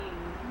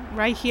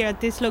right here at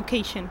this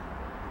location.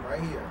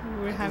 Right here.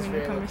 We're having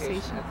a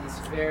conversation. At this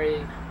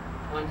very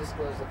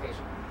undisclosed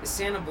location. Is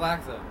Santa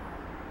black though?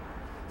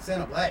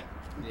 Santa black.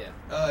 Yeah.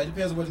 It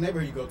depends on which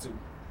neighborhood you go to.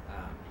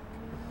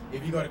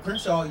 If you go to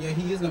Crenshaw, yeah,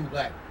 he is gonna be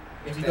black.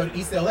 If you go to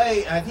East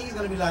LA, I think he's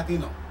gonna be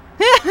Latino.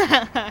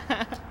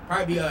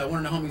 Probably be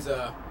one of the homies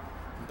from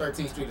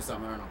 13th Street or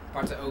something. I don't know.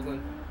 Parts of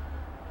Oakland.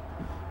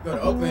 Go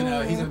to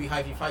Oakland, he's gonna be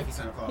hyphy fifey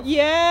Santa Claus.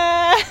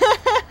 Yeah.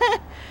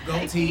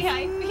 Goatee.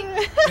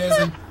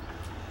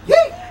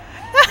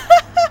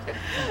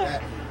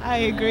 I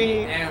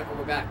agree. And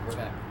we're back.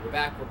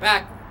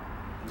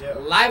 Yeah.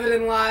 Live it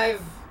and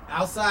live.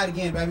 Outside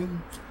again, baby.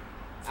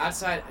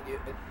 Outside,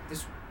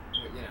 this,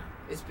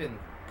 it's been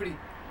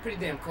pretty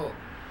damn cold.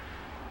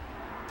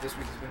 This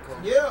week has been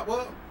cold. Yeah,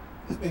 well,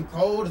 it's been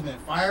cold. It's been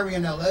fiery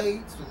in LA.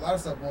 There's a lot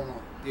of stuff going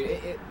on. Dude,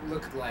 it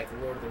looked like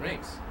Lord of the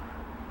Rings.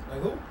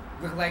 Like who?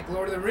 Looked like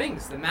Lord of the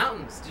Rings, the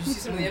mountains. Did you see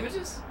some of the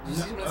images? Did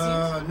you see some of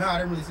the scenes? No, I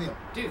didn't really see them.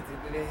 Dude,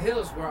 the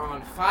hills were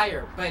on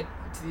fire, but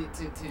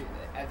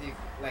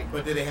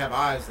But did they have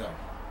eyes though?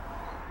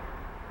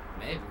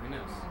 Maybe, who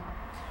knows?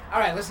 All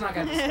right, let's not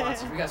get into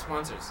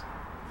sponsors.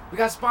 We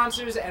got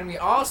sponsors, and we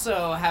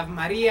also have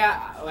Maria.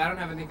 Oh, I don't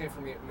have a nickname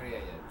for Maria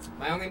yet.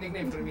 My only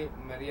nickname for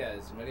Maria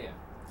is Maria.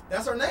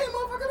 That's her name,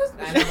 motherfucker.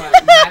 I know,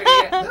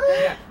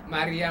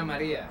 but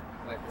Maria,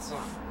 like the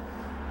song.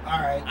 All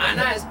right.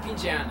 Ana is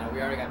Pinche Ana. We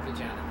already got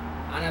Pinche Ana.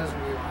 Ana is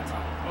what we want to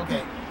talk about.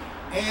 Okay.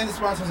 And the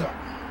sponsors are?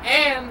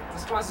 And the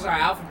sponsors are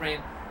Alpha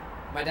Brain.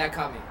 My dad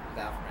caught me with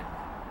the Alpha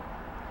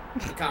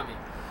Brain. He caught me.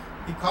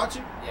 He caught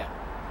you? Yeah.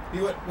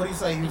 What do you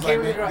say? He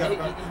came into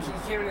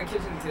the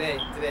kitchen today,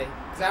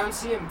 because I don't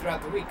see him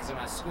throughout the week because I'm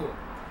at school.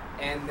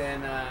 And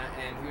then,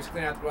 and he was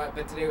cleaning out the garage,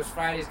 but today was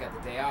Friday, he's got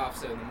the day off,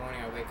 so in the morning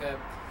I wake up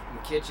in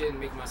the kitchen,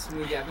 make my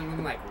smoothie. I've been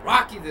living like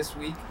Rocky this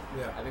week.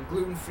 Yeah. I've been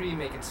gluten-free,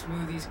 making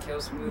smoothies, kale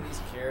smoothies,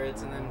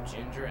 carrots, and then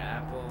ginger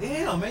apple.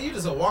 Damn, man, you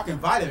just a walking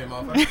vitamin,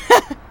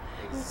 motherfucker.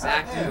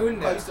 Exactly.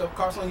 I used to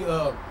call on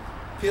you,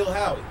 Pill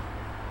Howie.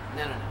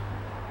 No.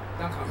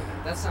 Don't call me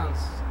that. That sounds,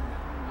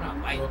 I'm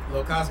not white.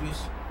 Lil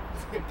Cosby-ish.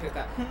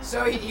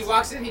 So he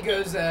walks in, he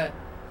goes,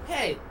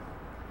 hey,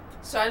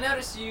 so I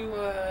noticed you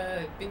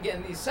been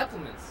getting these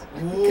supplements.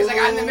 Because I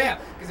got in the mail,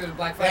 because it was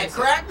Black Friday. That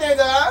crack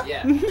nigga!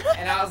 Yeah.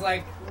 And I was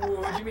like,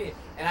 what do you mean?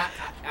 And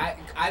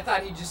I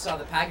thought he just saw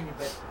the packaging,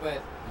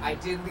 but I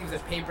did leave the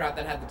paper out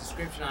that had the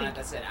description on it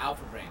that said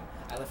Alpha Brain.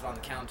 I left it on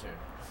the counter.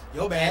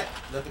 Yo, bad.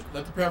 Let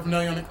the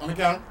paraphernalia on the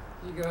counter.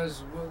 He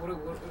goes, what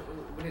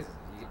is it?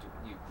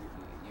 Are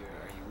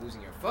you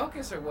losing your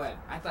focus or what?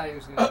 I thought he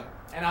was gonna.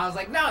 And I was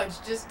like, no, it's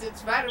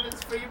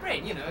vitamins for your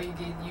brain. You know,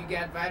 you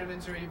got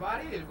vitamins for your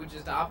body, which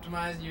is to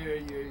optimize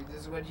your.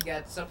 This is what you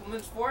got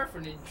supplements for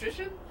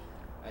nutrition.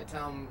 I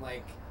tell him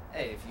like,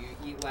 hey, if you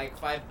eat like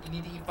you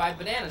need to eat 5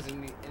 bananas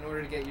in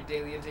order to get your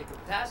daily intake of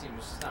potassium,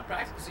 which is not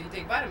practical. So you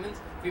take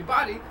vitamins for your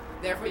body.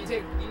 Therefore,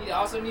 you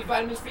also need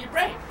vitamins for your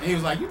brain. And he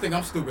was like, you think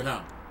I'm stupid,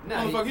 huh? No,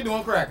 motherfucker, you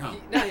doing crack, huh?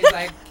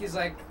 He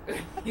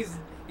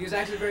was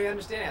actually very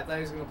understanding. I thought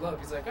he was gonna blow up.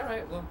 He's like, all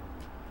right, well,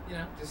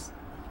 just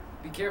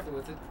be careful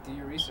with it. Do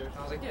your research. And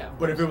I was like, yeah.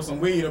 But if it was some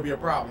weed, it'll be a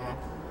problem, huh?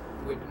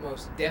 Would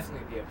most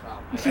definitely be a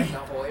problem. Like the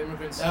whole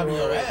immigrant story. That'd be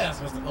your ass,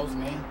 Mr.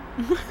 Postman.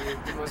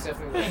 It most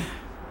definitely would.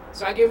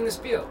 So I gave him the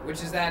spiel,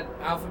 which is that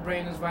Alpha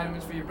Brain is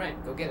vitamins for your brain.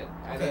 Go get it.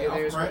 Okay,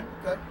 Alpha Brain.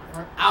 Okay.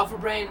 Right. Alpha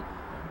Brain.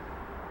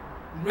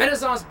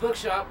 Renaissance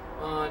Bookshop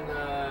on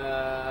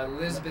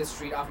Elizabeth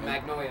Street off of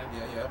Magnolia.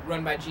 Yeah.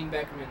 Run by Gene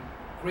Beckerman.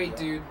 Great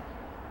dude.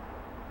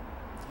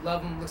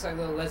 Love him. Looks like a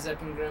little Led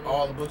Zeppelin grandma.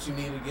 All the books you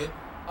need to get.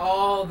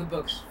 All the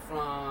books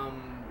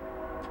from...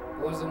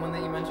 What was the one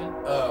that you mentioned?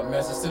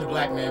 Message to the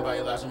Black Man by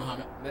Elijah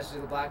Muhammad. Message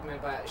to the Black Man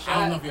by... I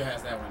don't know if you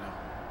has that one now.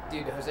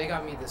 Dude, Jose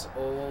got me this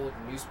old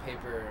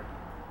newspaper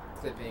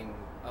clipping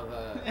of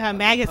a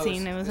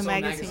magazine. Post. It was a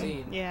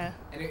magazine. Yeah.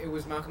 And it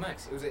was Malcolm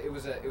X. It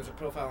was a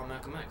profile on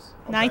Malcolm X.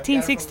 Okay.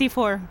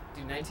 1964.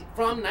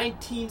 From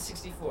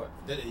 1964.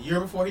 The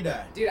year before he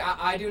died. Dude,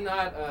 I do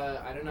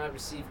not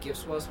receive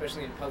gifts well,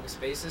 especially in public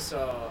spaces.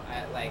 So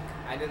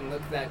I didn't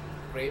look that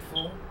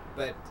grateful.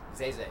 But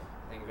Zay, thank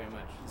you very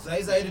much.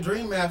 Zay, the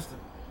Dream Master.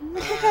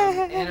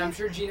 And I'm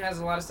sure Gene has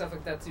a lot of stuff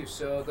like that too,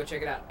 so go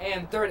check it out.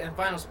 And third and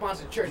final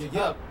sponsor, Church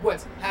of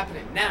What's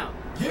Happening Now.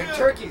 Yeah. When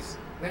turkeys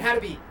learn how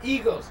to be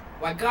eagles,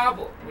 why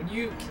gobble when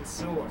you can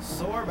soar?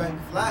 Soar, baby,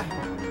 fly.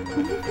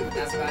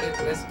 That's about it.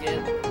 Let's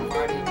get the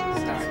party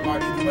started.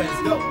 Party,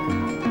 let's go.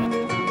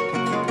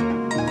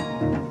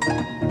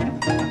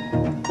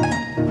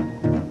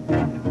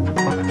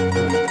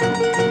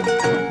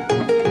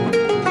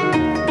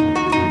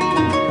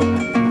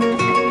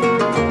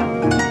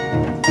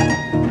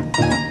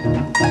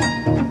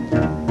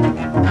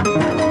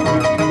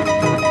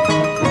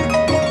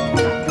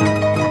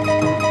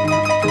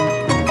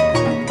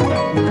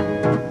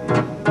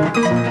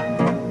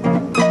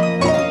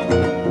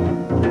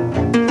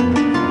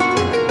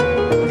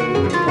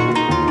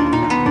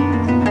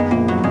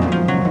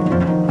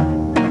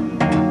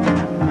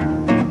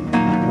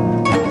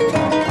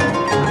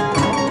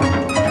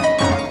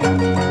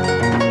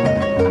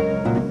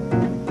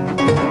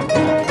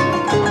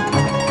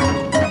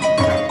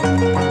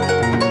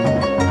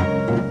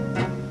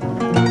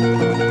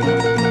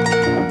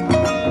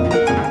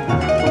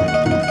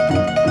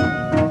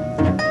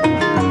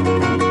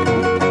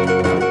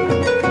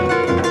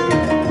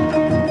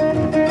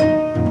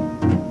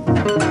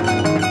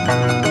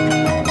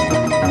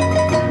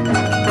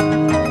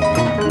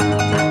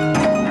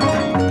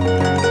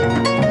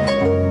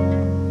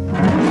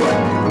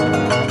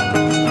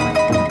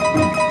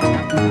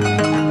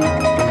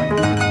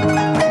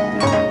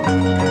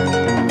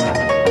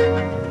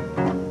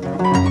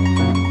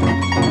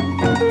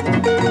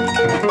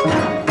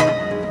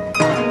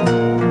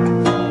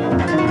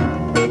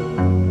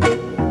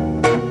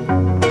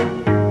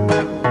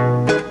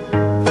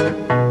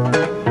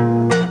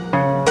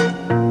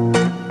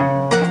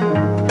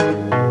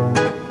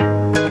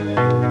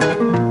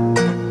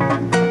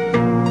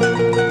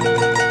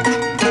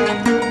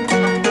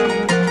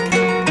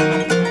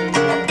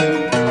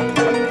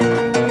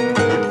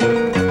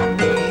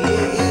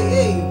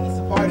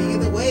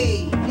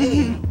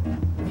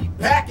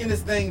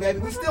 this thing, baby.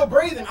 We still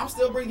breathing. I'm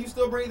still breathing. You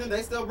still breathing.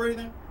 They still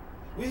breathing.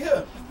 We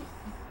here.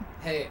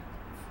 Hey,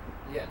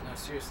 yeah, no,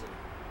 seriously.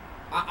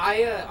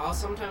 I'll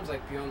sometimes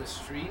like be on the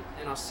street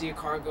and I'll see a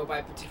car go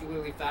by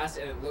particularly fast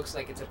and it looks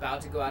like it's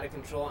about to go out of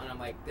control and I'm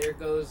like, there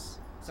goes,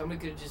 somebody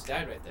could have just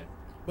died right there.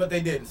 But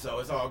they didn't, so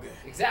it's all good.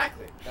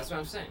 Exactly. That's what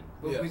I'm saying.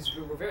 But Yeah.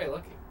 we're very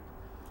lucky.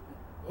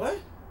 What?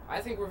 I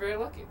think we're very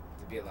lucky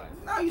to be alive.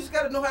 No, you just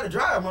gotta know how to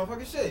drive,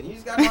 motherfucker. Shit, you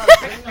just gotta know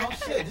how to,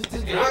 shit.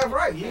 Just drive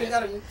right. You ain't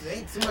gotta. There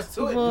ain't too much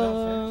to it. You know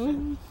what I'm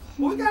saying?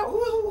 Who we got?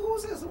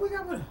 Who's this? Who we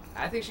got with her?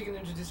 I think she can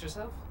introduce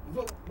herself.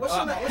 What's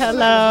your name?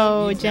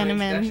 Hello, Needs no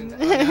gentlemen.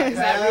 introduction. Is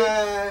that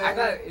rude? I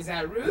thought, is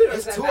that rude or is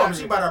It's that two not of them.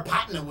 She rude? brought her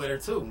partner with her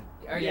too.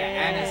 Oh yeah,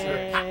 Anna's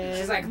her partner.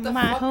 She's like, what the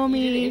My fuck? You didn't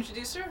homie.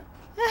 introduce her?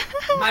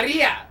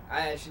 Maria.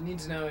 She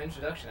needs no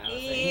introduction. I don't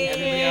think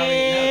everybody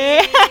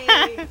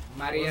already knows. What's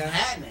Maria.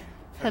 happening?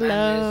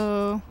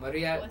 Hello.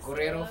 Maria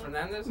Guerrero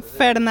Fernandez. Is it?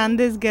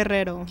 Fernandez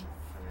Guerrero.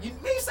 You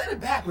said it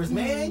backwards,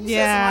 man. You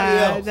Yeah,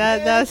 said somebody else.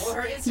 man. that's. Well,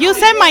 her You Instagram-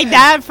 said my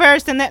dad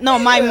first, and then no,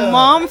 my Yeah,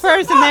 mom that's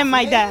first, and then enough,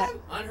 my man. dad.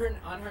 On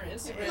her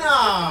Instagram.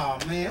 Nah,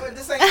 man.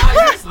 This ain't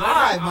it's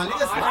live, man.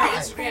 It's On her live.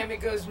 Instagram, it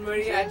goes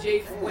Maria J.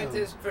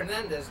 Fuentes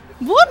Fernandez.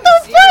 What You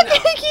the see her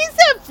fuck? now. He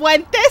said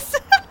Fuentes.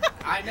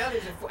 I know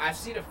I've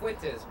seen a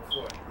Fuentes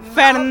before.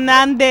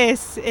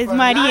 Fernandez is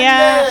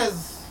Maria.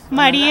 Fernandez.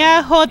 Maria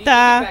You can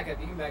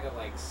Jota. back up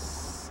like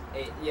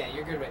 8. Yeah,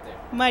 you're good right there.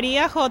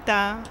 Maria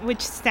Jota,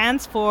 which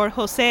stands for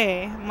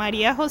Jose.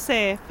 Maria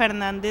Jose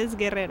Fernandez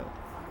Guerrero.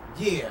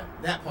 Yeah,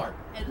 that part.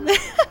 You know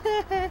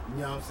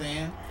what I'm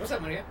saying? What's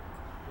up, Maria?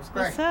 What's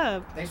What's great?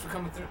 up? Thanks for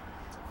coming through.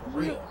 For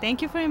real.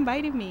 Thank you for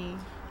inviting me.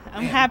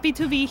 I'm Man. happy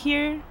to be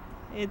here.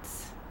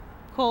 It's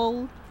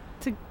cold.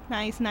 It's a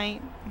nice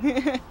night.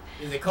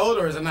 Is it cold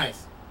or is it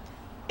nice?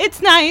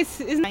 It's nice.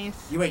 It's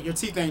nice. Your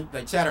teeth ain't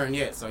like chattering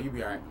yet, so you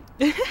be alright.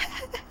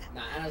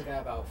 Nah, Anna's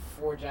got about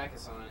 4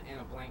 jackets on and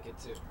a blanket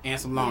too, And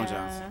some long Yeah.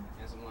 johns.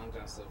 and some long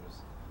john slippers.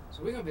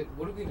 So what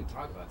are we gonna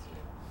talk about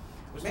today?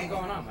 What's Man. been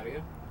going on,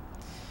 Maria?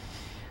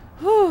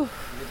 Whew. You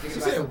been thinking She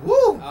about said,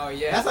 "Woo." Oh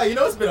yeah. That's how you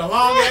know it's been a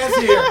long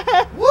ass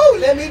year. Woo.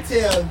 Let me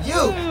tell you.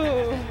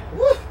 Ooh.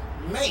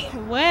 Woo,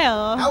 man.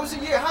 Well, How was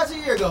your year? How's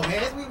your year go,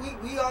 man?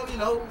 We all,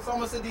 it's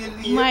almost at the end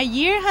of the year. my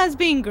year has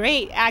been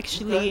great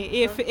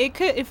actually.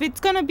 Okay. If it's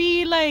gonna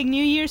be like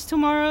New Year's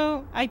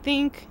tomorrow, I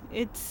think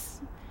it's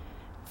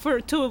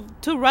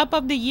to wrap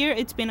up the year.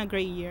 It's been a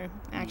great year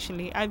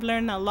actually. I've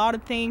learned a lot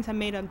of things. I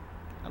made a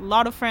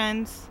lot of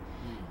friends,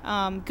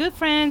 good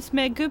friends,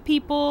 met good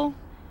people.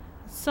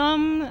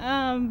 Some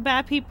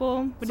bad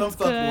people, but Some it's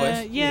fuck good.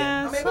 boys.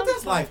 Yeah, I mean, some but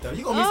that's life though.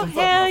 You gonna meet oh some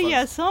fuck hell motherfuckers.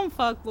 yeah, some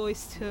fuck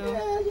boys too.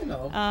 Yeah, you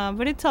know.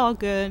 But it's all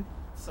good.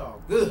 It's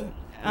all good.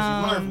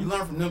 'Cause you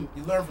learn from them.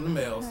 You learn from them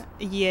males.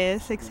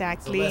 Yes, It's a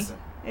exactly. lesson.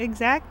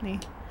 Exactly.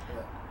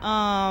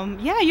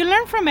 Yeah, you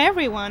learn from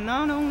everyone,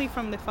 not only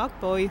from the fuck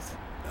boys.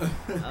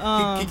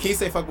 Can you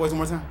say fuck boys one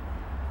more time?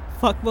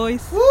 Fuck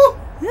boys. Woo!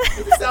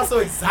 It sounds so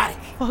exotic.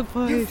 Fuck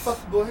You boys.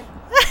 fuck boy.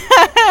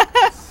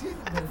 Shit,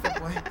 fuck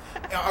boy.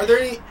 Are there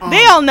any?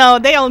 They all know.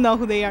 They all know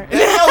who they are. They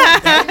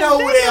know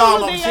who they are.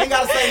 They She ain't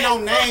gotta say no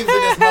names in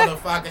this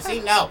motherfucker. She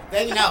know.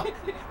 They know.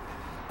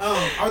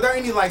 Are there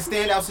any like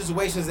standout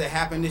situations that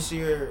happened this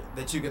year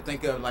that you could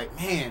think of? Like,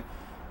 man,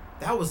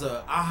 that was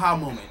a aha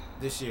moment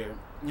this year.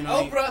 You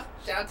know? Oprah.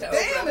 Shout out to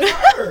Damn, Oprah. it's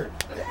her.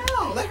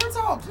 Damn, let her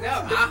talk. No,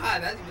 aha.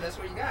 That's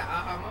what you got.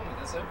 Aha moment.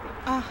 That's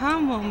Oprah. Aha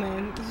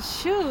moment.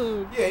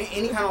 Shoot. Yeah,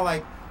 any kind of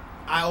like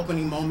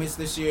eye-opening moments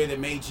this year that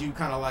made you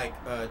kind of like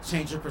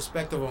change your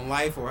perspective on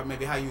life, or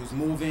maybe how you was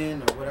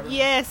moving or whatever?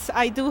 Yes,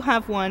 I do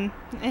have one.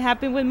 It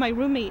happened with my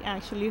roommate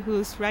actually,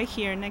 who's right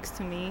here next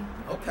to me.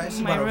 Okay,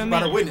 she My brought her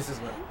roommate. witnesses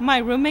with her. My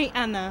roommate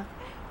Anna.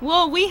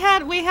 Well, we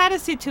had a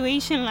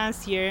situation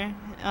last year,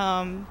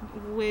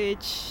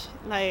 which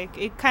like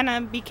it kind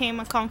of became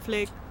a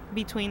conflict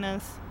between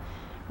us.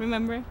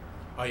 Remember?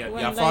 Oh yeah,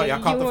 When,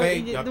 y'all caught the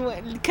fade?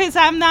 Y'all- Because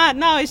I'm not.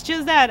 No, it's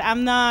just that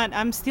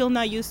I'm still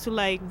not used to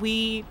like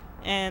weed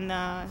and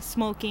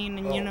smoking,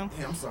 and you know.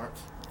 Damn, I'm sorry.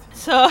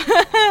 So,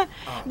 Oh,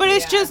 but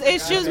it's yeah, just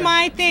it's okay. just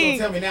my You gonna thing.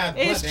 tell me now, It's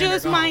blunt, damn,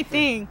 just they're my gone.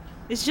 thing.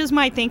 It's just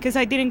my thing because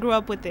I didn't grow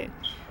up with it.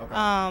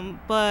 Okay.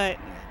 But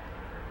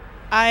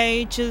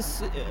I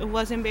just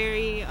wasn't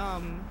very. I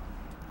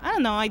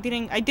don't know. I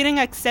didn't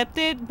accept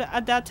it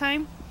at that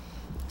time.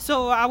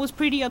 So I was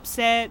pretty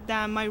upset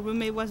that my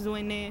roommate was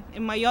doing it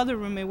and my other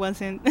roommate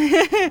wasn't.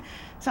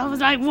 So I was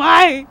like,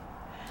 why?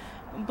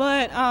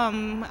 But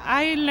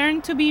I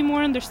learned to be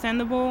more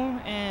understandable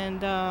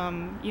and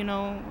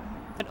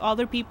what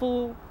other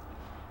people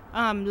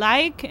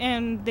like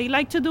and they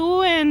like to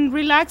do and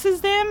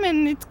relaxes them,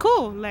 and it's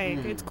cool. Like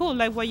it's cool.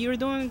 Like what you're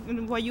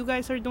doing, what you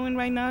guys are doing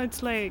right now.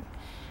 It's like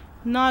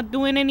not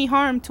doing any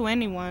harm to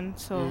anyone,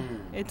 so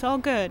it's all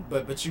good.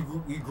 But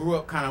you grew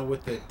up kind of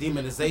with the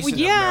demonization. Well, of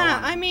yeah,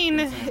 marijuana. I mean, You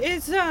know what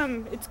I'm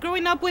saying? it's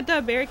growing up with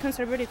a very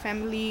conservative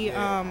family.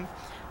 Yeah.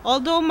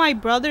 Although my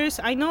brothers,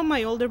 I know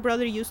my older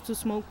brother used to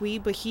smoke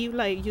weed, but he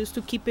like used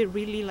to keep it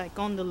really like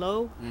on the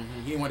low.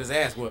 He didn't want his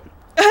ass whooped.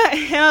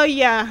 Hell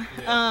yeah.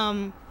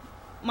 Yeah.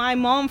 My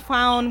mom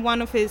found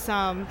one of his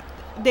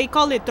they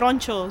call it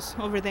tronchos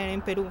over there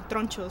in Peru,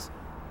 tronchos.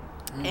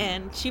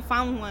 And she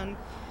found one,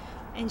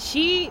 and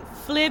she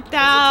flipped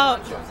out.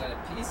 What's a troncho? Is that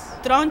a piece?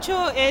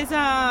 Troncho is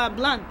a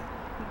blunt.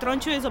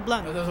 Troncho is a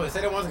blunt.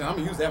 Say that once again. I'm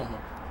gonna use that one.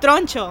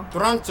 Troncho.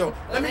 Troncho.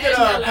 Let me get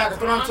a pack of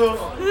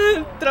tronchos.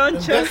 The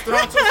Troncho. best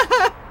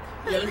tronchos.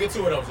 Yeah, let me get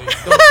 2 of those.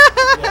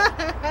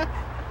 Yeah.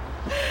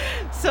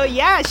 So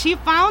yeah, she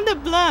found the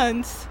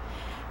blunts,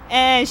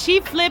 and she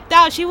flipped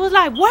out. She was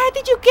like, "Where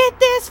did you get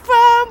this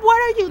from? What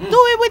are you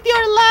doing with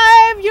your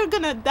life? You're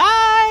gonna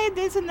die.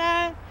 This and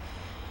that."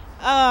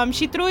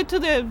 She threw it to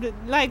the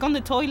on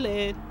the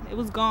toilet. It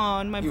was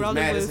gone. My He was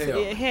brother mad was as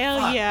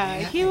hell. yeah. Man,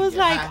 I He can't was get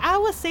like, high. "I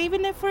was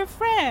saving it for a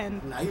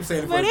friend." Nah, you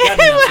saying it for But the it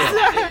goddamn was self.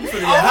 like- You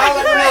finna get high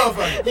like a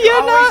motherfucker. You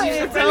know, Always use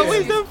it's a friend.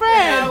 always the Yeah,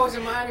 friend. it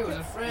wasn't mine. It was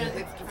a friend.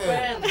 It's the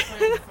friend. The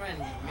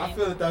friend. I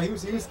feel it though. He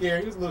was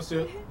scared. He was a little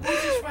shook. Who's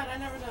his friend? I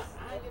never know.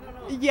 You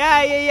don't know.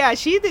 Yeah.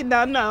 She did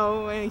not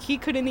know, and he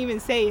couldn't even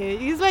say it.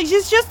 He's like,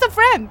 "She's just a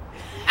friend."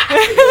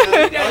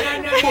 No.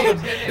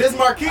 This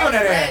marquee on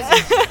that ass.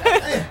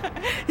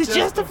 It's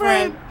just a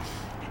friend.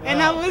 And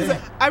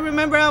I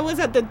remember I was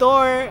at the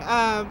door,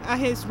 at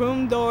his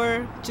room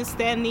door, just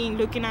standing,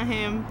 looking at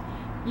him,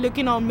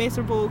 looking all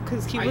miserable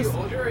because he Are was. you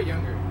older or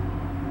younger?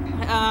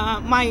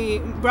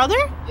 My brother,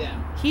 Yeah.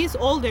 he's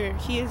older.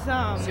 He's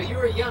So you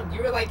were young.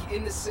 You were like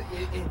in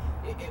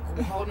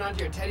the holding on to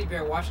your teddy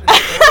bear, watching the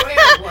doorway,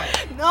 or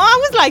what? No, I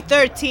was like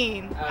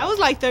 13. I was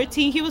like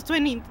 13. He was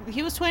 20.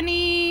 He was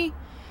 20.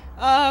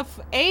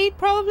 8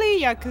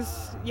 probably. Yeah,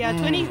 cause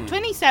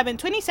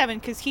 27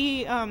 because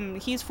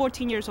he's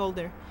 14 years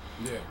older.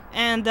 Yeah.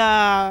 And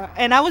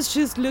I was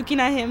just looking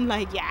at him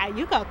like, yeah,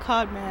 you got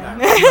caught, man.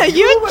 Nah, you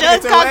you gonna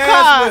just get got your ass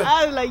caught. whipped.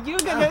 I was like, you're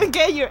gonna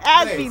get your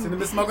ass Hey, beat. sitting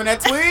there smoking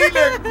that tweed.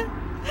 nigga.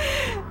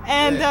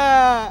 And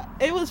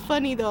it was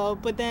funny though.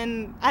 But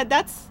then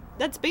that's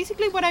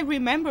basically what I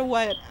remember.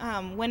 What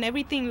when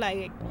everything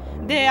like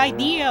the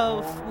idea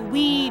of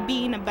weed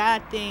being a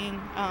bad thing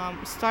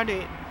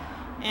started.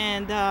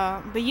 And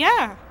but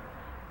yeah.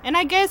 And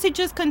I guess it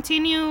just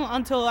continued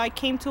until I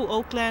came to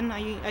Oakland.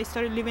 I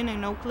started living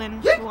in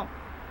Oakland. Yeah. Well,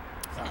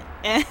 Sorry.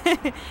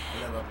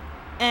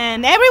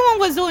 and everyone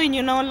was doing,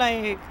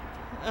 like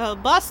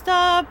bus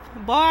stop,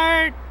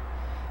 BART,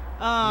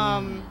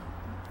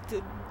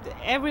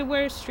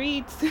 everywhere,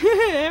 streets,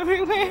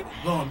 everywhere.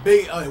 Blowing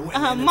big. Hell Hell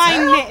come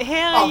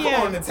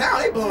yeah. on, in the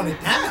town, they blowing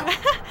it down.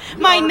 You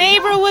My already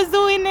neighbor know. was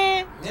doing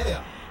it.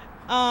 Yeah.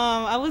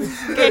 I was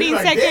getting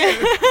Like,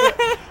 second.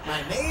 damn.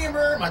 My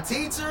neighbor, my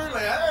teacher,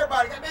 like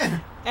everybody,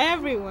 goddamn.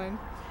 Everyone.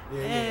 Yeah.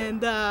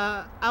 And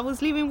I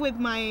was living with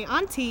my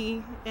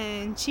auntie,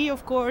 and she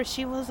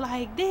was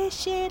like, this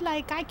shit,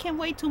 like, I can't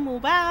wait to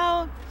move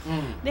out.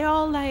 They're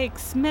all like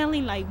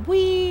smelling like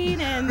weed,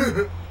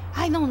 and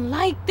I don't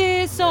like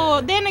this.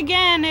 So then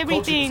again,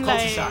 everything culture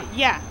like, shock.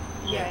 yeah.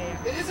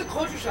 It is a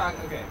culture shock.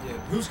 Okay. Yeah.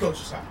 Who's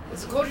culture shock?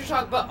 It's a culture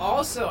shock, but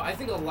also I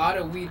think a lot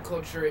of weed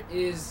culture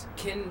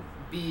can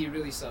be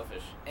really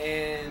selfish,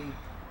 and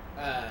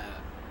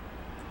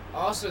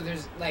also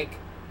there's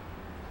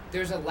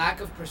a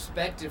lack of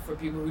perspective for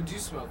people who do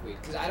smoke weed,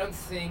 because I don't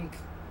think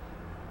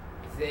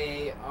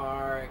they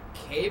are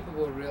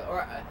capable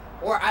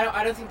or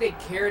I don't think they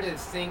care to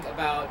think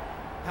about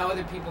how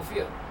other people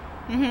feel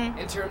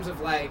in terms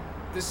of like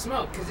the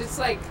smoke, because it's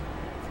like,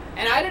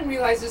 and I didn't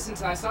realize this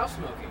until I stopped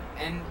smoking.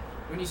 And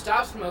when you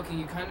stop smoking,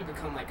 you kind of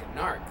become like a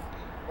narc.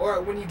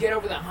 Or when you get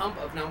over the hump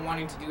of not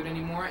wanting to do it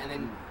anymore, and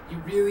then you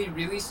really,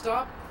 really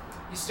stop,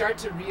 you start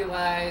to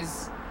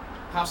realize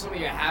how some of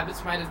your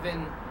habits might have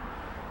been,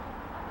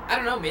 I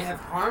don't know, may have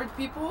harmed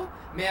people,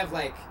 may have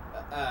like,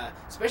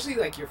 especially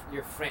like your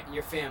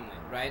family,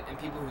 right, and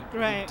people who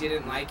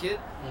didn't like it,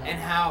 and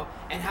how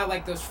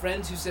like those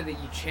friends who said that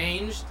you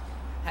changed,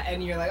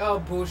 and you're like, oh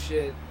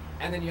bullshit,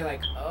 and then you're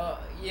like, oh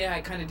yeah,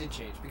 I kind of did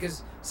change,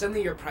 because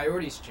suddenly your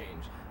priorities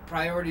change,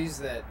 priorities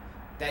that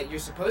you're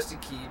supposed to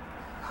keep.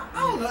 I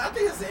don't know. I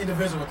think it's an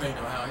individual thing,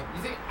 though, Howie.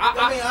 You think?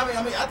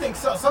 I think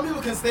some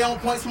people can stay on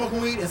point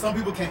smoking weed, and some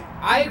people can't.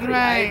 I agree. I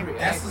Right. agree.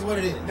 That's just what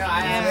it is. No,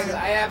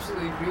 I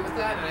absolutely agree with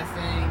that, and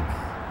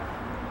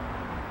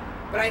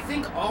I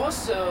think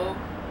also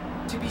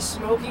to be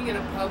smoking in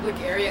a public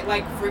area,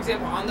 like for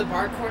example on the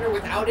bar corner,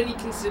 without any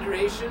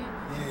consideration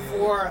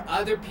for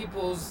other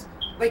people's,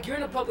 like you're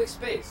in a public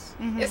space.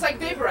 It's like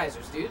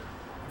vaporizers, dude.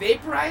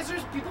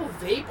 Vaporizers, people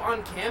vape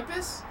on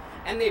campus,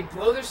 and they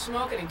blow their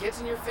smoke, and it gets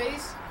in your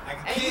face.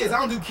 Like kids, I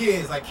don't do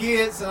kids. Like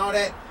kids and all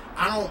that.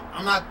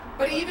 I'm not.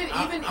 But even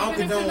I don't if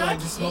they're condone not like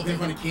just smoking in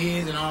front of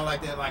kids and all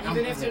like that. Like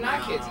even if they're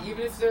not kids,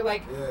 even if they're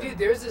like, Yeah. dude,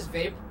 there's this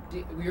vape.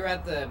 We were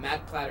at the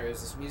Matt Platter, it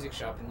was this music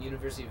shop in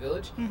University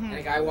Village, and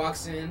a guy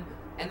walks in,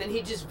 and then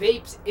he just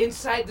vapes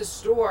inside the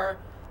store,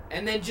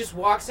 and then just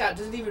walks out,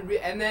 doesn't even.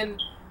 And then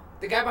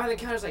the guy behind the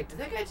counter is like, did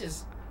that guy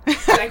just?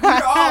 Like we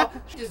were all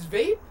just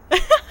vape.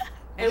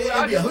 And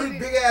it'd be a hoodie,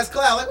 big ass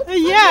cloud. Like, what the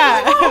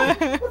Yeah.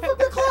 fuck is what the fuck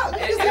that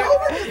cloud? Is that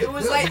over? It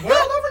was like,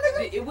 well over,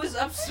 nigga. it was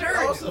absurd.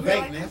 Oh, it's a We were vape,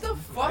 like, man. what the It's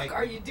a fuck vape.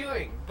 are you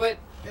doing? But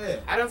Yeah.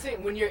 I don't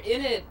think when you're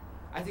in it,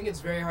 I think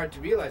it's very hard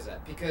to realize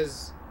that,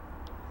 because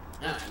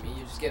No, I mean,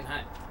 you're just getting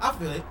high. I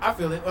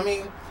feel it. I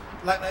mean,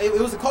 like it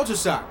was a culture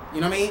shock.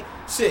 You know what I mean?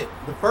 Shit.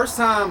 The first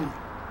time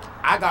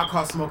I got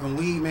caught smoking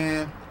weed,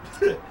 man,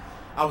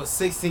 I was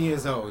 16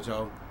 years old,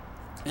 Joe.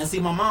 And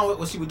see, my mom,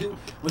 what she would do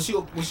when she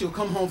would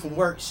come home from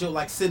work, she'll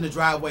like sit in the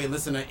driveway and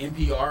listen to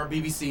NPR,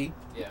 BBC,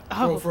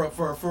 Yeah.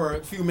 for a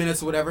few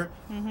minutes or whatever.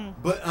 Mm-hmm.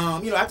 But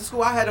after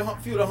school, I had a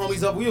few of the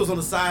homies up. We was on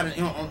the side,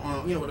 and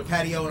on with the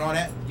patio and all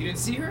that. You didn't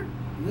see her?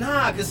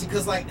 Nah,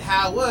 cause like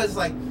how it was,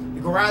 like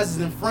the garage is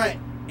in front,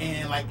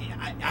 and like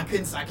I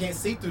can't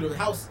see through the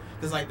house,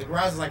 cause like the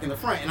garage is like in the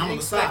front, and I'm on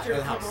the side of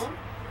the house.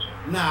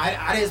 Nah,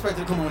 I didn't expect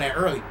her to come home that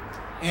early.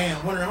 And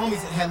one of the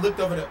homies had looked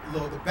over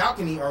the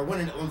balcony or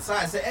went on the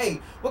side and said,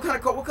 "Hey, what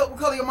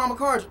color your mama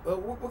car?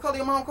 What color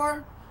your mama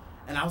car?"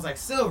 And I was like,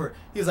 "Silver."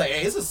 He was like,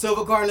 "Hey, it's a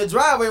silver car in the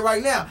driveway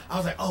right now." I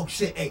was like, "Oh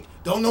shit, hey,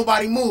 don't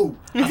nobody move."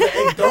 I said,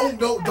 "Hey,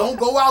 don't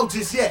go out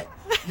just yet."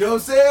 You know what I'm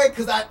saying?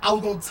 Cause I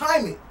was gonna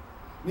time it.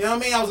 You know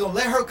what I mean? I was gonna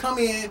let her come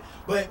in,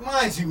 but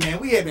mind you, man,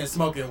 we had been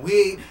smoking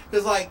weed.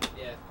 Cause like,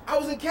 I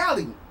was in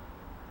Cali. You know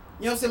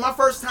what I'm saying? My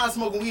first time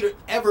smoking weed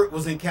ever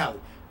was in Cali.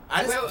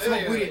 I just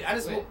smoked weed. I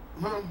just smoked.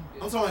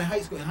 I'm talking in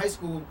high school. In high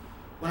school,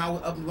 when I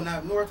went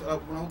north,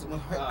 when I went to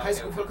high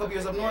school for a couple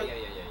years up north,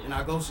 and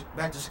I go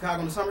back to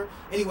Chicago in the summer.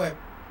 Anyway,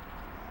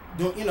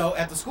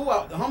 at the school,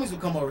 the homies would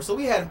come over. So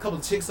we had a couple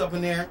of chicks up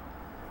in there.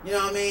 You know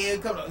what I mean? A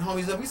couple of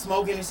homies up. We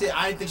smoking and shit.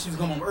 I didn't think she was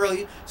coming home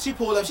early. She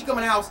pulled up. She come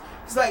in the house.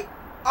 She's like,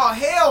 "Oh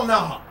hell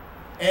no!"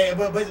 And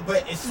but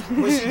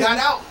when she got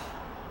out,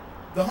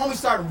 the homies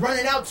started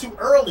running out too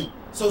early.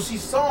 So she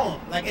saw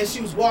him as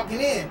she was walking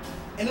in.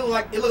 And it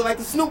looked like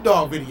the Snoop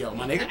Dogg video,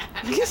 my nigga.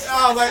 I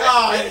was like,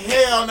 oh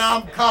hell no,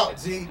 I'm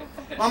caught, G.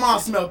 My mom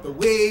smelled the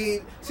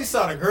weed. She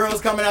saw the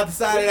girls coming out the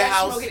side of the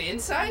house. Smoking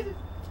inside?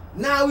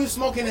 Nah, we were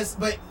smoking this,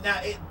 but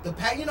now the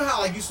pack. You know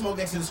how you smoke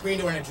next to the screen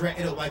door and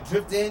it'll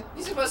drift in.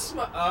 You supposed to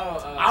smoke?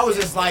 Oh. I was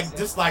just like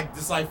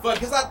fuck,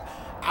 cause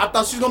I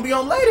thought she was gonna be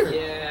on later.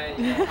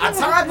 Yeah. I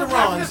timed her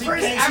wrong.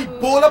 She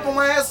pulled up on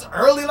my ass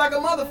early like a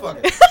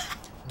motherfucker.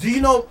 Do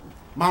you know?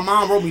 My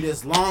mom wrote me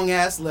this long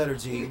ass letter,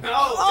 G.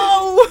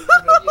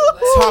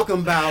 Talking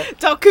about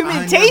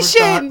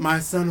documentation. I never thought my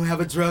son would have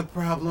a drug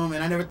problem,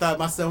 and I never thought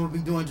my son would be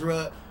doing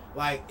drug.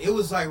 Like it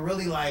was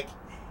really like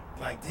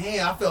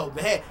damn, I felt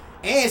bad.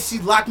 And she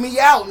locked me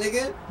out,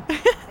 nigga.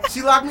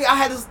 She locked me. I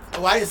had this.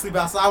 Well, I didn't sleep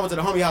outside. I went to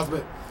the homie house,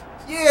 but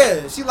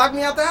yeah, she locked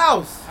me out the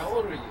house. How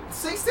old were you?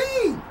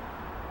 16.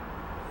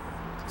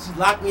 She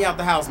locked me out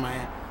the house,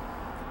 man.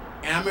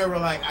 And I remember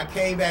I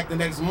came back the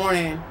next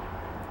morning.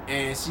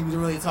 And she didn't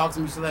really talk to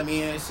me. She let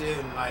me in and shit.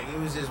 And, it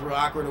was just real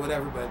awkward or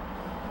whatever. But,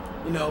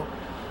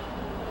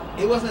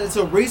 it wasn't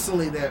until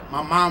recently that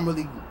my mom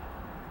really,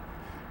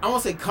 I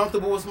won't say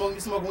comfortable with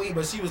smoking weed,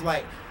 but she was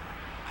like,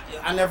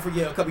 I never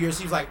forget a couple years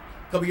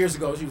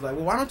ago, she was like,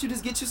 well, why don't you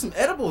just get you some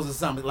edibles or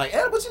something? Like,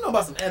 edibles? You know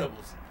about some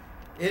edibles?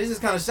 It is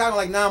just kind of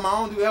shocking. Nah, I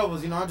don't do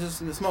edibles. I'm just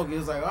smoking. It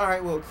was like, all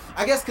right, well,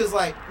 I guess because,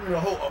 the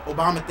whole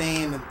Obama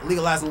thing and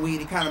legalizing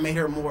weed, it kind of made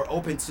her more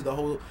open to the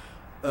whole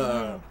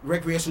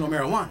recreational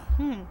marijuana.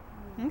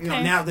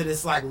 Okay. Now that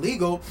it's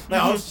legal,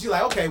 she's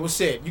like, okay, well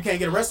shit, you can't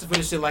get arrested for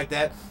this shit like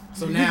that.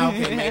 So now,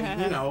 okay, maybe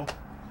I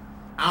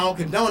don't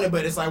condone it,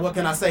 but it's what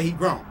can I say? He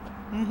grown.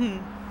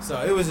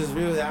 So it was just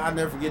really, I'll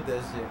never forget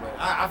that shit. But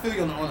I feel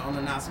you on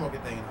the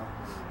non-smoking thing,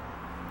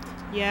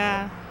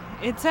 Yeah,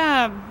 it's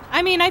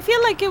I mean, I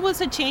feel like it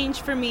was a change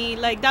for me.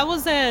 That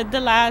was the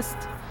last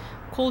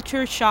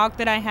culture shock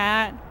that I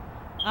had.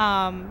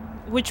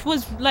 Which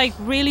was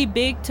really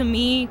big to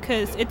me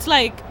because it's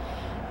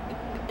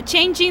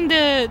changing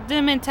the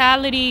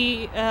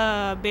mentality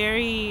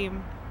very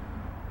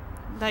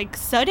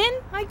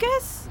sudden, I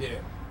guess. Yeah.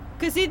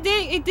 Because it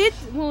did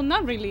well,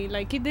 not really,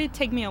 it did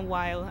take me a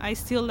while. I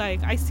still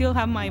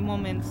have my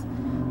moments,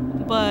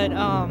 but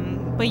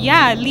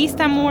yeah, at least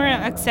I'm more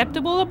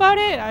acceptable about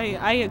it.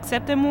 I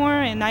accept it more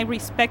and I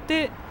respect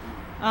it.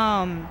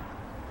 But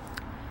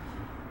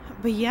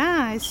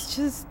yeah, it's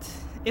just.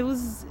 It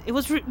was.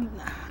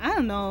 I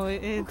don't know.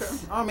 It's.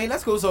 Okay. I mean,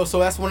 that's cool. So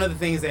that's one of the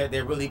things that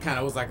really kind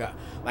of was like an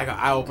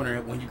eye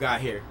opener when you got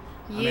here.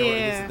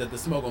 Yeah. The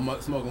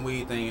smoking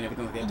weed thing and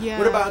everything like that. Yeah.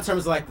 What about in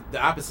terms of the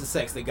opposite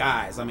sex, the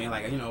guys? I mean,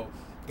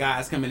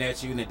 guys coming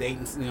at you and the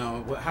dating.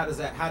 How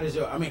does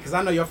your? I mean, because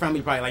I know your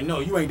family probably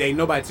no, you ain't dating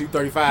nobody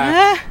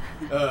 235.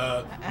 You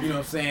know what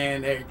I'm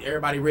saying?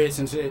 Everybody rich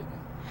and shit.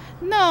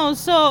 No.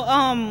 So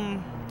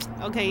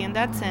okay, in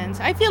that sense,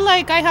 I feel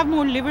like I have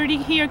more liberty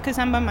here because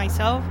I'm by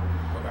myself.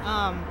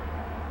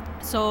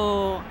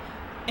 So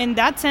in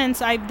that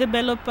sense, I've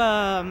developed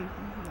a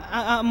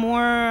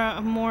more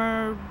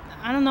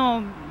I don't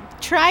know,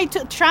 try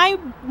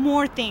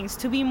more things,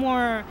 to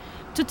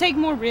take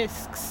more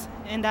risks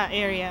in that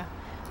area.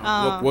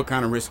 What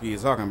kind of risk are you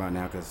talking about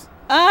now? Because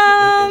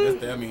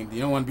I mean, you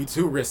don't want to be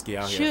too risky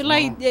out here.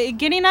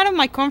 Getting out of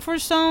my comfort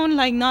zone,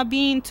 not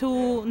being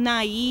too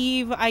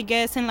naive, I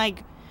guess, and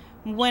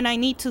when I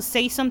need to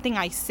say something,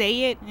 I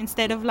say it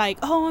instead of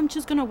oh, I'm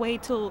just gonna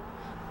wait till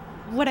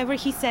whatever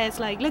he says.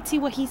 Like, let's see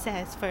what he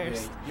says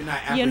first.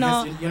 Yeah, you're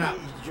not You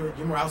know.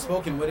 you're more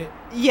outspoken with it.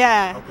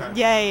 Yeah,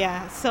 Okay.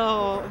 yeah.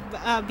 So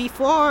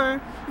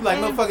before, You like,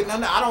 and- motherfucker,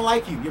 no, I don't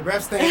like you. Your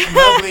breath stinks.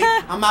 You're ugly.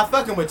 I'm not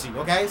fucking with you.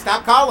 Okay,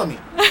 stop calling me.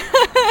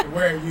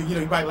 Where you know,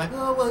 you probably like,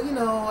 oh well, you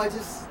know, I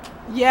just,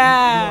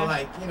 yeah. you know,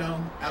 like, you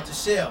know, out the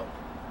shell.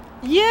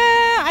 Yeah,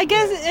 I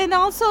guess, and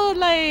also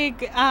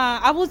like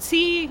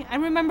I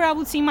remember I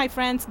would see my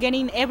friends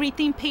getting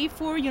everything paid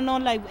for, you know,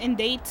 like in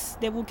dates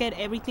they would get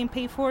everything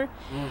paid for,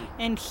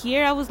 and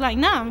here I was like,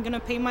 nah, I'm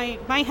gonna pay my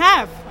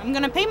half. I'm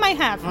gonna pay my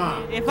half.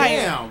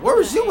 Damn, where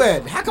was you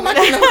at? How come I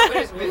didn't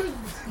know?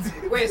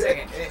 Wait a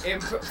second.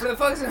 And for the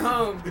folks at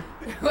home,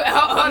 hold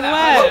on.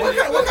 What?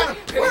 What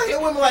kind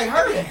of women like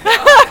her?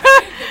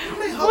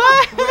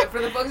 What?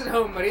 For the folks at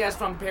home, Maria's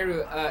from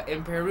Peru.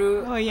 In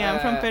Peru. Oh, yeah, I'm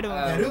from Peru.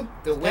 Peru?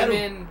 The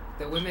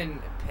women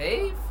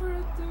pay for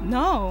the.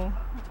 No,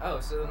 Oh,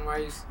 so then why are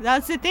you?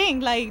 that's the thing.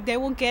 Like they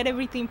will get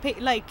everything paid.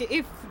 Like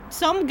if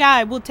some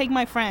guy will take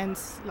my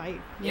friends, like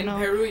you In know.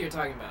 Peru, you're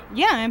talking about.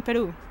 Yeah, in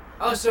Peru.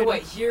 Oh, so what?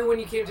 Here, when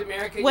you came to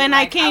America, you When were I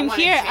like, came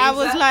wanna here, I change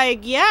was that?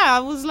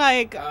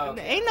 like, Oh,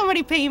 okay. ain't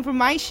nobody paying for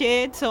my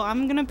shit, so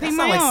I'm gonna pay That my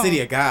sound like own. City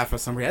of God for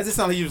some reason. That just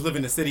sound like you was living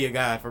in the City of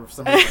God for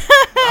some reason.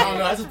 I don't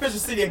know. I just picture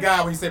City of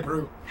God when you say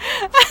Peru.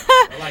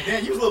 I'm like,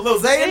 damn, you was a little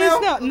Zay now?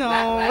 It's not, no.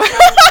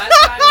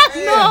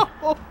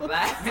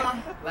 Last No.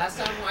 last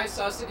time I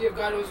saw City of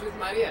God, it was with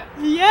Maria.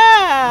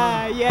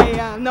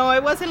 Yeah. No,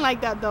 it wasn't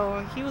like that though.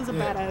 He was a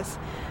Yeah. badass.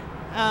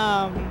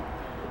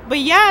 But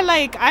yeah,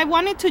 like I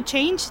wanted to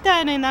change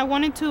that, and I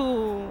wanted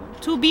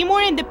to be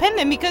more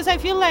independent, because I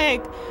feel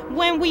like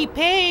when we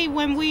pay,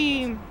 when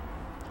we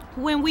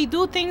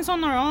do things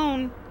on our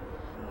own,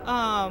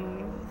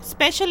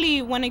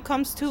 especially when it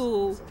comes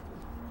to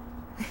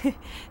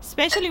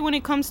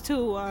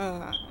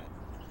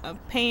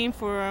paying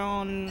for our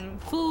own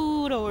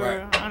food, or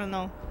Right. I don't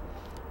know.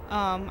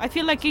 I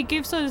feel like it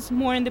gives us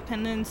more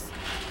independence.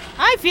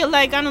 I feel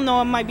like, I don't know,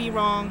 I might be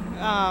wrong,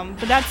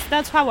 but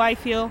that's how I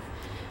feel.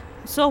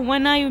 So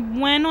when I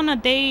went on a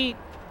date,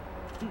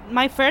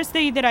 my first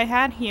date that I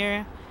had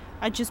here,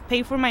 I just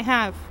paid for my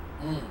half,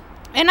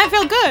 and I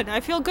feel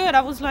good.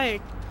 I was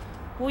like,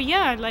 well,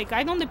 yeah, like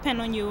I don't depend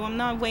on you. I'm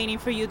not waiting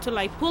for you to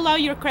like pull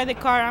out your credit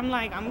card. I'm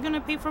like, I'm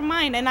gonna pay for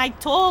mine. And I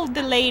told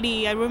the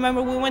lady, I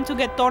remember we went to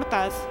get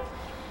tortas,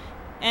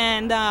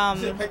 and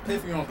You should pay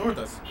for your own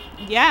tortas.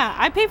 yeah,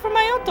 I paid for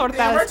my own tortas.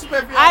 Damn right you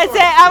pay for your I own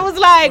said, tortas. I was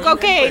like, Well, you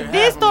okay, didn't pay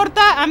this half of it.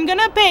 torta, I'm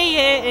gonna pay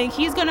it, and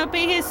he's gonna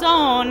pay his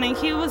own. And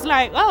he was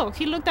like, oh,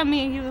 he looked at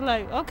me and he was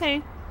like, okay.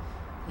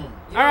 You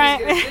know All right.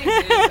 what he's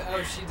gonna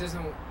think is,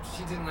 oh,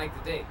 she didn't like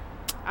the date.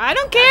 I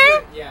don't That's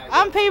care. what- yeah,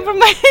 I'm yeah, paying yeah. for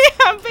my,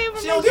 I'm paying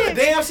for She my don't give a shit.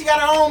 damn. She got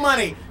her own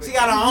money. She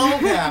got her own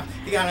car.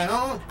 She got her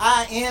own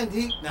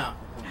IND. No.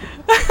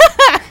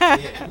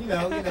 Yeah, you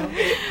know.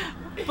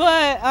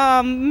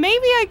 But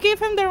maybe I gave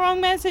him the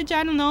wrong message.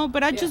 I don't know.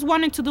 But I just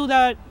wanted to do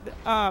that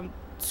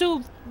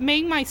to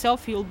make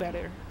myself feel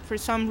better. For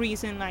some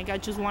reason, like I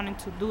just wanted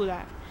to do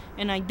that,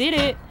 and I did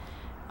it.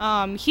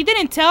 He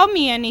didn't tell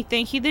me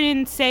anything. He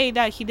didn't say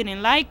that he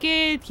didn't like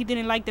it. He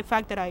didn't like the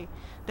fact that I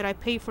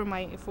paid for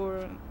my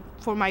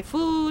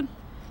food.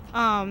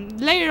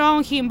 Later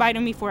on, he invited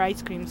me for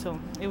ice cream, so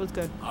it was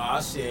good.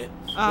 Oh shit.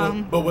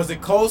 Um, but was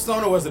it Cold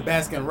Stone or was it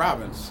Baskin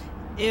Robbins?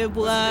 It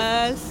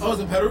was Oh, it was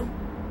in Peru.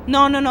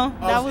 no.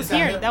 Oh, That was is that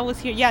here. here? That was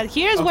here. Yeah,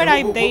 here's Okay, where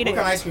I what dated. kind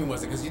of ice cream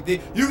was it? Because you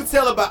could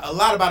tell a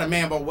lot about a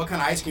man, but what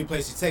kind of ice cream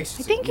place he takes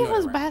you I to. think You it know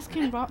was that, right?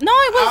 Baskin Robbins. No,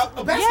 it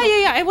was.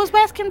 Baskin- Yeah. It was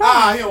Baskin Ah,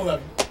 Robbins. he don't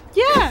love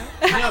you. Yeah.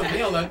 He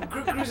don't love you.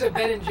 Cruz at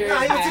Ben and Jerry's. Nah,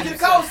 he would had took you to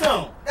himself- Cold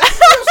Stone. That's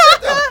real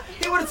shit though.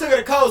 He would have took her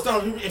to Cold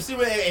Stone if he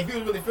was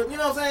really fit. You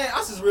know what I'm saying?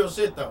 That's just real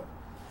shit though.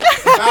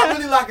 If I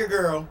really like a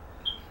girl,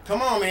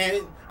 come on,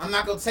 man. I'm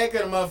not gonna take her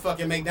to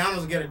motherfucking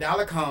McDonald's and get a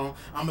dollar cone.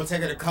 I'm gonna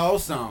take her to Cold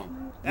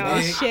Stone. You Oh,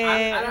 dig? shit.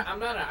 I'm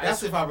not an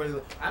That's ice. if I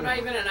really. I'm not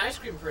even an ice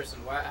cream person.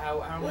 Why?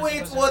 How am I Wait,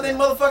 supposed well to then, do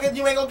that? motherfucker,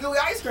 you ain't gonna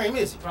get ice cream,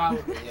 is you?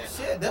 Probably. Yeah.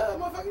 Shit, duh,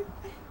 motherfucker.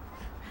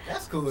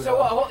 That's cool. So,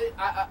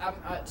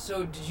 though.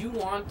 so did you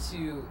want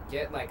to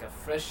get like a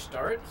fresh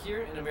start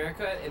here in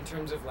America in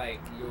terms of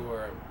like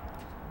your,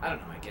 I don't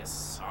know, I guess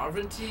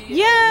sovereignty?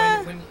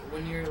 Yeah.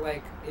 When you're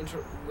like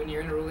when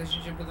you're in a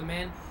relationship with a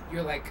man,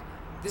 you're like,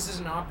 this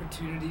is an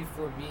opportunity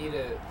for me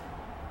to.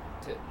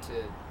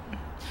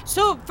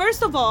 So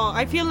first of all,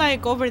 I feel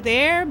like over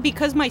there,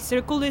 because my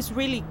circle is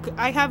really,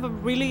 I have a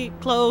really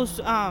close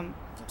circle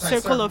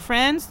circle. of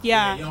friends. Yeah,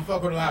 Yeah. you don't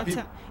fuck with a lot of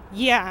people.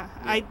 Yeah,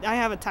 I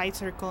have a tight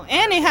circle,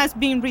 and it has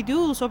been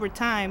reduced over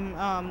time.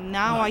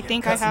 Now I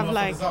think I have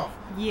like,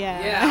 Yeah.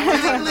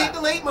 yeah.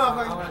 Delete, I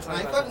wanna motherfucker. talk I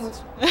ain't about fucking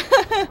with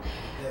you.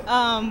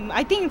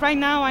 I think right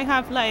now I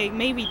have like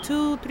maybe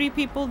 2-3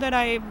 people that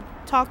I've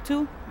talked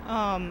to.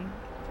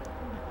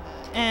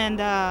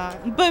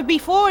 But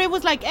before it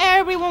was like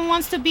everyone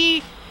wanted to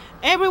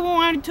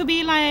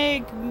be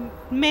like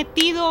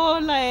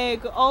metido,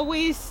 like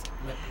always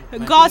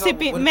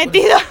gossiping,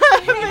 metido,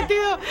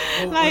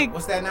 metido, like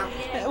What's that now?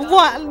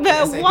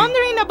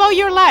 wondering about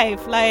your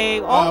life,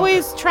 like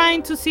always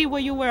trying to see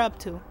what you were up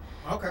to.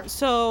 Okay.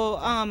 So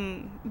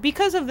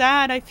because of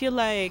that, I feel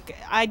like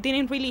I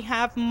didn't really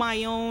have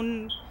my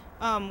own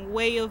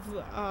way of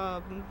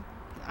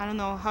I don't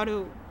know how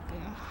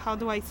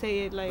do I say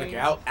it, Like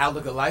your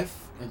outlook of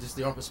life and just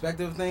your own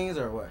perspective of things,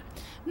 or what?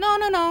 No.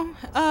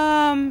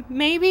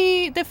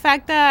 Maybe the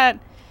fact that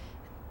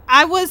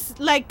I was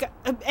like,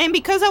 and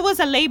because I was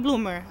a late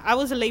bloomer.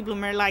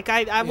 Like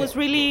I was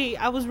really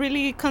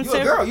You a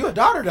conservative. girl. You a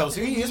daughter though,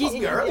 so you're supposed to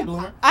be an early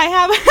bloomer. I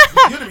have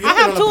You'd I have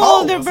been on two a pole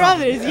older or something.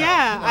 brothers. Yeah,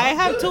 Yeah, you know, I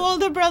have good. two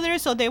older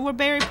brothers, so they were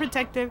very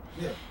protective.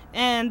 Yeah.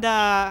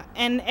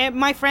 And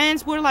my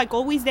friends were like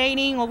always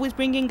dating, always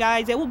bringing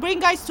guys. They will bring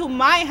guys to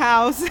my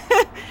house,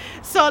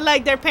 so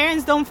like their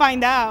parents don't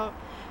find out.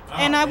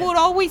 And I man. would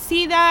always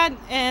see that.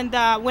 And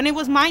when it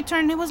was my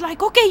turn, it was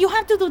like, okay, you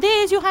have to do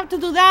this, you have to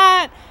do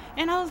that.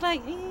 And I was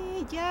like,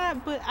 yeah,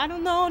 but I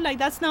don't know, like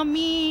that's not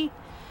me.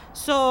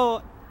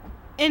 So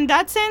in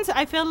that sense,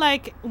 I feel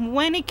like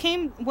when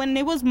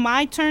it was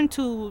my turn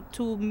to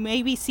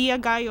maybe see a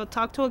guy or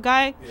talk to a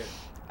guy, Yeah.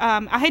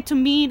 I had to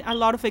meet a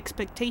lot of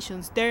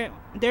expectations, their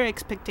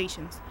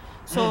expectations.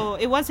 So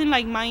it wasn't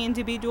like my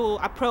individual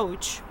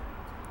approach.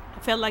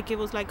 I felt like it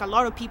was like a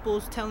lot of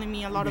people telling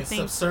me a lot Being of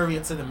things.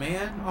 subservient to the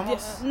man,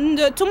 almost.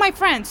 To my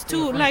friends too,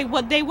 your friends. like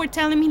what they were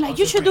telling me, like Oh,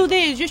 you to should do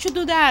friends. this, you should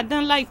do that,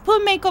 then like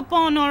put makeup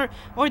on or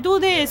do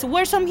this,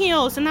 wear some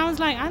heels. And I was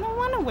like, I don't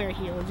want to wear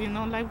heels,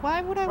 like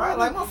why would I Right, wear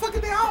like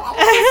motherfucker,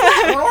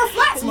 I want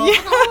flats, motherfucker.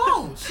 Yeah.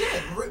 Hold on,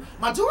 shit,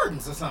 my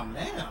Jordans or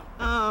something,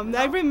 damn.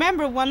 I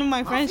remember one of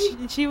my friends,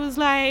 feet. she was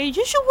like,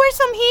 you should wear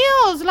some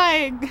heels,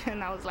 like,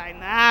 and I was like,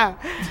 nah.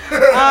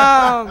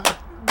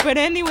 But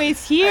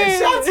anyways, here. Hey,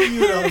 shout out to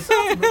you though.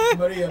 Shout out to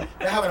Maria.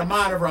 They're having a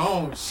mind of her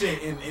own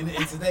shit in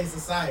today's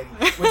society,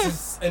 which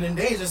is an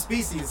endangered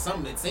species.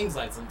 Something it seems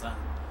like sometimes.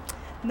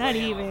 Not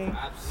Yeah, even.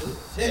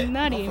 Absolutely. Shit,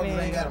 Not motherfuckers even.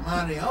 ain't got a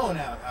mind of their own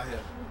out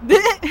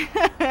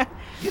here.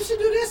 You should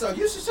do this or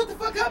you should shut the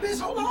fuck up, bitch.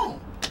 Hold on.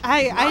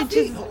 I feet,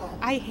 just hold on.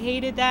 I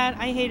hated that.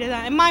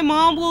 And my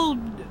mom will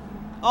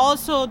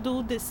also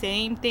do the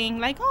same thing,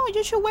 like, oh,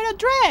 you should wear a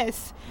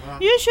dress. Uh-huh.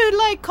 You should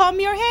like comb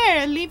your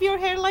hair, leave your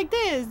hair like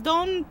this.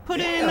 Don't put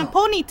it in a Damn.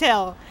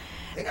 ponytail.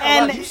 They got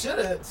And a lot, you should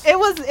have.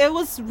 It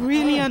was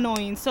really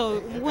annoying. So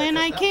Yeah, when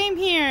I that's came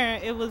here,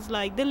 it was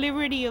like the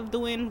liberty of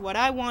doing what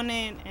I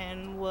wanted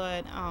and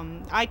what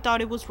I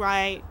thought it was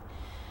right.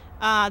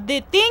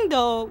 The thing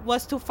though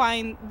was to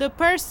find the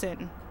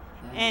person.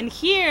 And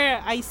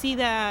here I see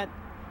that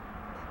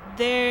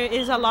there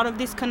is a lot of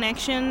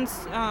disconnections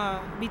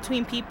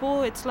between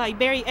people. It's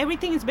like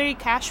everything is very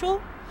casual.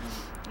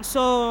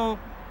 So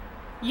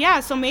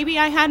yeah, so maybe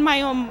I had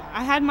my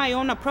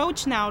own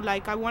approach now.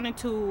 Like I wanted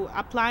to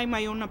apply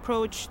my own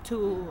approach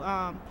to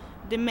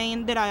the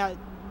men that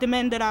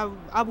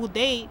I would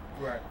date.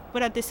 Right.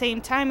 But at the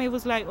same time, it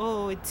was like,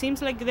 oh, it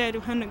seems like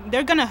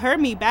they're gonna hurt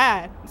me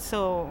bad.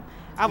 So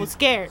I was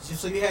scared.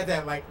 So you had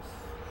that like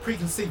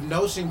preconceived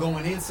notion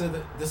going into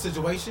the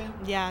situation.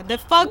 Yeah, the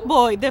fuck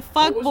boy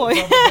was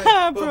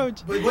it?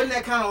 approach. But wouldn't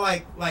that kind of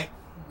like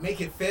make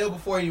it fail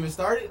before you even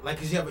started? Like,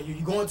 cause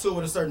you go into it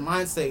with a certain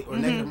mind state or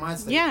negative mind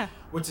state. Yeah.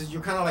 Which is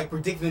you're kind of like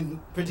predicting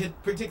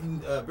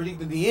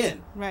the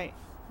end, Right.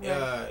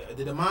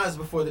 the demise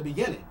before the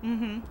beginning.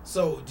 Mm-hmm.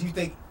 So do you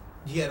think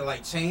you had to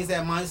like change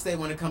that mind state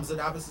when it comes to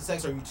the opposite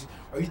sex, or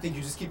you think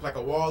you just keep like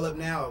a wall up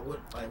now, or what?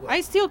 Like what?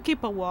 I still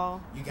keep a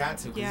wall. You got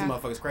to, cause Yeah. these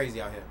motherfuckers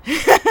crazy out here.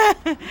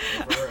 For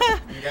real.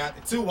 You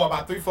got 2 walls,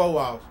 about 3-4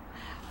 walls.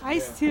 I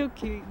still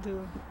keep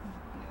do.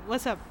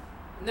 What's up?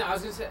 No, I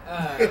was gonna say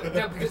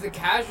no, because the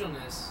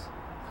casualness.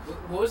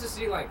 What was the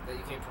city like that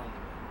you came from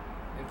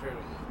in Peru?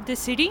 The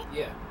city?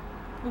 Yeah.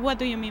 What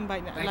do you mean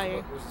by that? Like,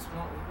 what was it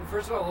small?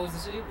 First of all, what was the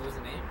city? What was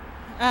the name?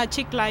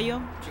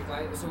 Chiclayo.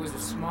 Chiclayo. So was it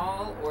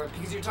small, or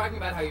because you're talking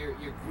about how your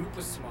group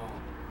was small?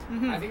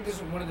 Mhm. I think this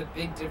is one of the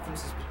big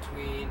differences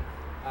between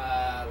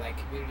like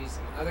communities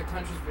in other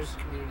countries versus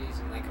communities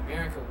in like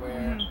America,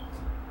 where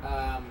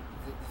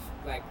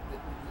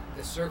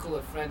the circle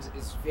of friends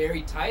is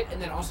very tight,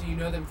 and then also you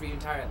know them for your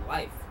entire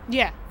life.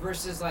 Yeah.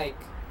 Versus like,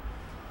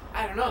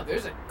 I don't know,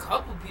 there's a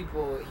couple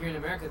people here in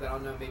America that I'll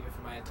know maybe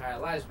for my entire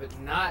lives, but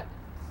not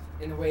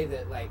in the way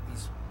that like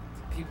these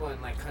people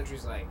in like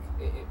countries like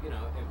in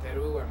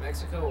Peru or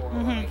Mexico or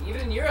like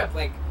even in Europe,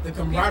 like The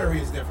camaraderie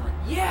is different.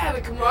 yeah,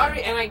 the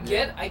camaraderie, and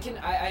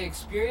I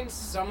experience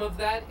some of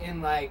that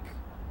in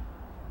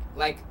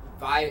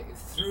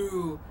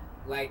through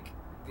like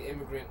the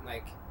immigrant,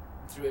 like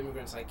through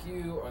immigrants like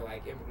you, or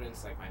like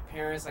immigrants like my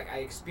parents. Like I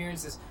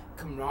experience this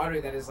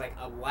camaraderie that is like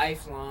a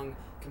lifelong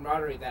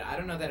camaraderie that I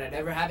don't know that I'd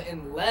ever have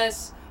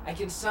unless I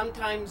can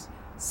sometimes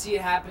see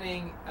it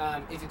happening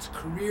if it's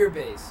career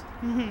based,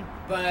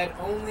 but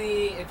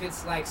only if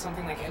it's like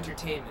something like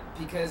entertainment,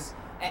 because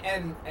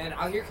and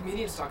I'll hear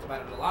comedians talk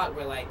about it a lot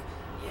where like,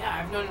 yeah,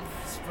 I've known him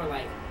for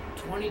like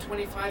 20,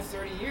 25,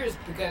 30 years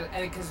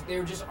because they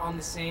were just on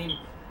the same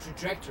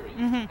trajectory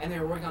and they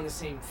were working on the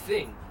same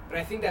thing. But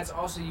I think that's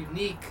also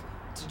unique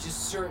to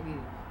just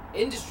certain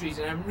industries,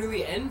 and I'm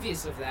really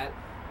envious of that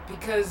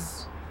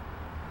because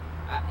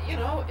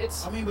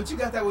it's I mean, but you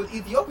got that with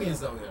Ethiopians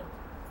though. There.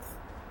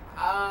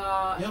 You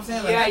know what I'm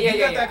saying? Like, Yeah, you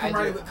got yeah. that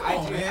camaraderie. Come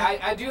on, man.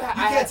 I do. You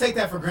can't take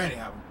that for granted,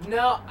 Alvin.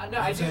 No,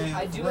 saying?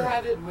 I do For real.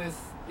 have it with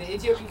the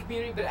Ethiopian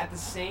community, but at the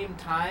same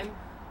time,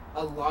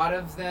 a lot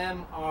of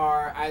them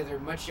are either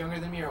much younger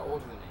than me or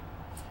older than me.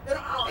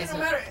 It don't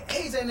matter.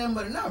 Age ain't nothing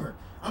but a number.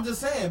 I'm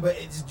just saying, but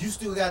you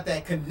still got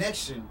that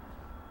connection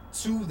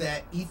to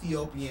that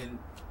Ethiopian,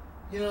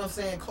 you know what I'm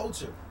saying,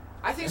 culture.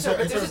 I think In so, ter-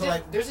 but in there's terms a, of,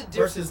 like, there's a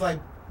difference. Versus like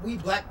we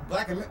black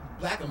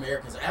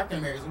Americans or African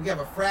Americans, we have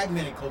a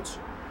fragmented culture.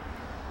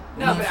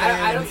 You No, know but what I'm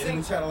saying? I don't And we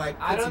think try to,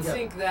 like, I put don't together.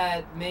 think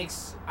that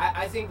makes.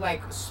 I think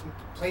like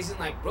places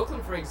like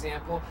Brooklyn, for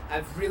example,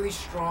 have really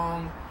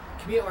strong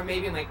community, or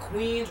maybe in like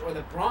Queens or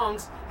the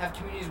Bronx have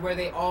communities where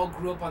they all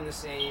grew up on the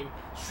same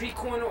street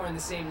corner or in the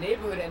same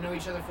neighborhood and know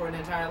each other for an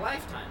entire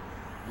lifetime.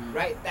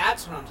 Right?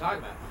 That's what I'm talking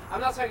about. I'm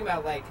not talking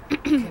about like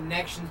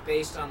connections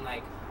based on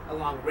like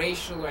along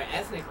racial or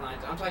ethnic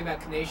lines. I'm talking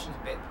about connections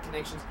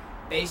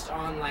based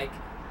on like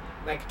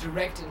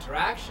direct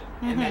interaction,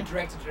 and that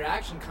direct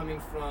interaction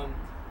coming from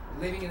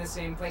living in the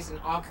same place and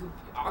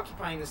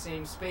occupying the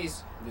same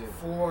space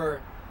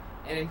for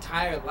an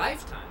entire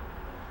lifetime.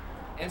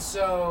 And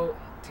so,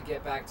 to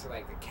get back to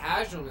like the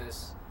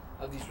casualness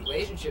of these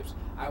relationships,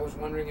 I was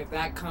wondering if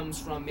that comes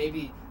from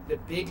maybe the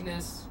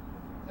bigness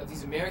of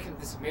this American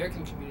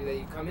community that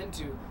you come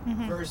into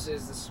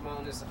versus the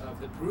smallness of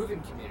the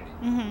Peruvian community.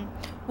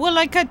 Well,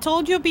 like I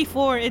told you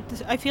before,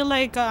 I feel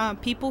like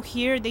people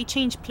here, they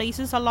change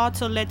places a lot.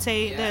 So let's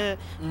say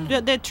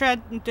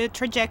the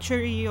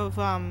trajectory of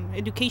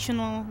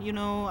educational,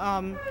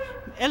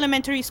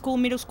 elementary school,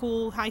 middle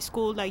school, high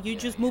school, like you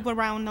just move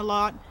around a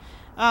lot.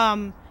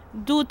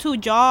 Due to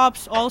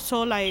jobs,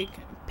 also like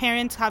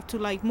parents have to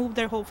like move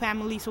their whole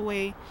families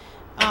away.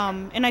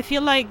 And I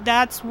feel like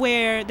that's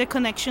where the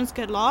connections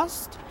get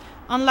lost.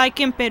 Unlike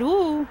in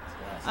Peru,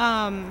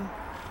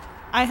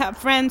 I have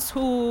friends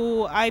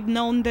who I've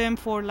known them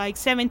for like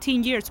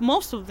 17 years.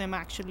 Most of them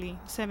actually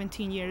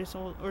 17 years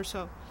old or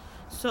so.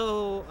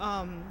 So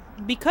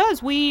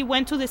because we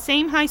went to the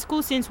same high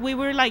school since we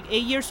were like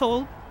 8 years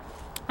old.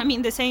 I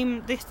mean the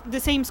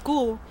same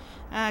school,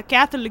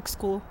 Catholic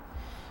school,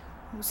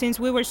 since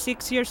we were 8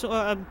 years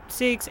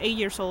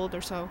old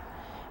or so.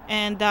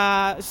 And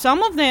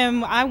some of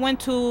them I went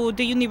to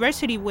the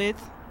university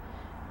with,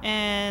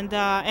 and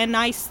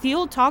I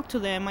still talk to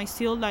them. I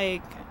still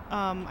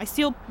I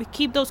still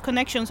keep those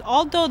connections,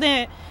 although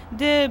the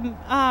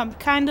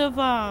kind of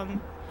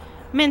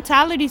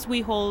mentalities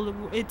we hold,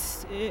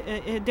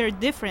 they're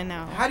different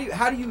now.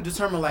 How do you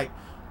determine like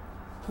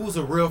who's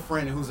a real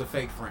friend and who's a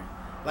fake friend?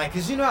 Like,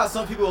 cause you know how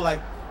some people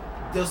like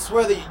they'll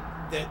swear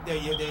that they're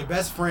your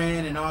best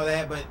friend and all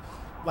that, but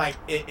like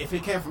if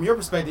it came from your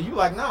perspective, you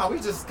like, nah, we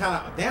just kind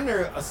of damn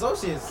near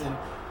associates. And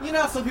you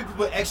know how some people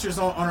put extras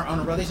on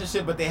a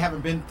relationship, but they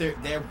haven't been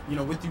there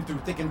with you through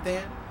thick and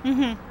thin.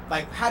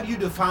 Like, how do you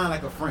define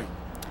like a friend?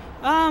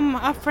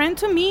 A friend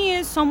to me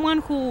is someone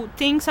who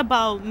thinks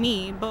about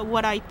me, but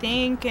what I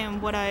think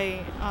and what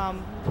I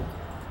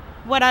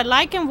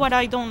like and what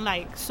I don't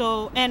like.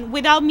 So, and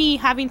without me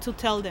having to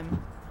tell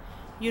them.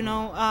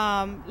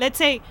 Let's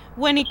say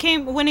when it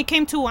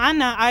came to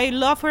Anna, I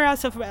love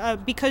her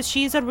because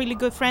she's a really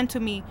good friend to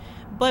me.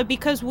 But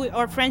because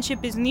our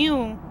friendship is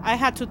new, I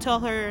had to tell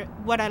her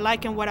what I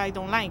like and what I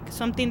don't like.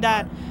 Something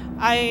that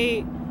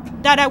I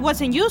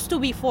wasn't used to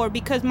before,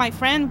 because my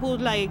friend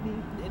would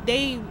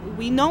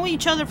we know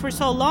each other for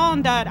so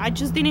long that I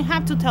just didn't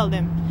have to tell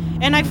them,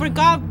 and I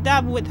forgot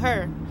that with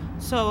her.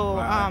 So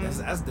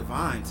that's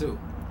divine too.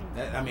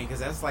 Because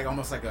that's like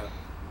almost like a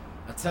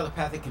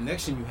telepathic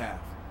connection you have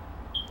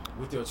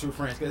with your true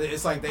friends, because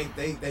it's like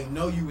they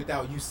know you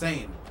without you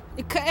saying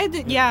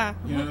it. Yeah.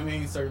 You know what I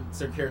mean?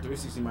 Certain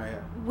characteristics you might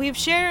have. We've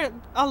shared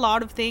a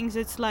lot of things.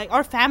 It's like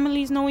our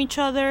families know each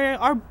other,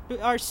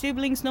 our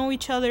siblings know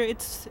each other.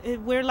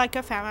 We're like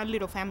a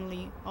little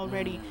family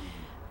already.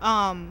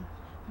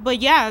 But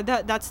yeah,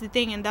 that's the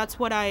thing, and that's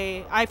what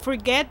I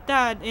forget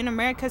that in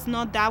America it's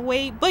not that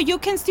way. But you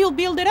can still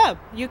build it up.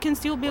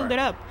 It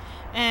up.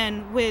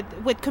 And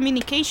with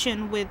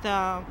communication, with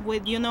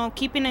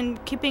keeping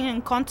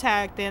in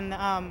contact,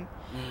 and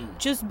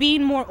just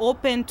being more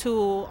open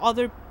to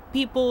other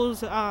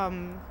people's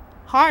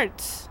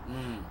hearts,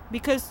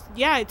 because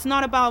it's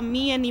not about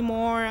me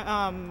anymore.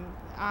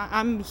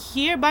 I'm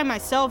here by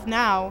myself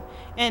now,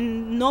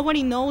 and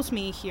nobody knows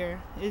me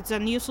here. It's a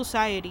new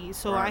society,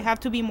 so I have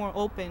to be more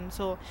open.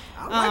 So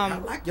I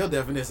like your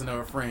definition of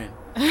a friend.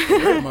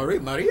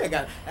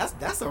 Maria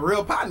that's a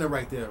real partner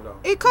right there, though.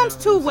 It comes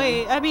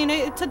two-way. I mean,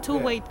 it's a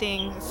two-way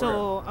thing.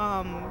 So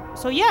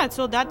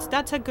so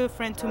that's a good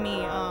friend to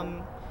me.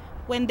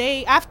 When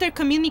after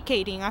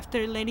communicating,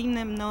 after letting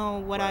them know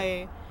what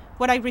I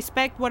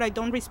respect, what I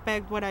don't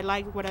respect, what I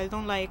like, what I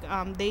don't like,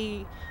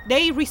 they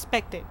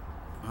respect it.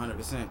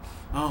 100%.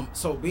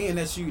 So being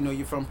that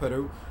you're from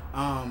Peru,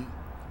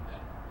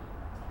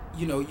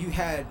 you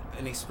had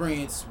an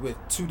experience with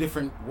two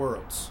different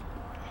worlds,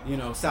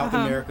 South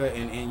America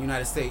and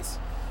United States.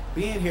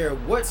 Being here,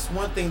 what's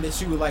one thing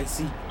that you would like to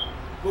see?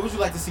 What would you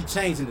like to see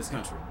change in this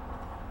country?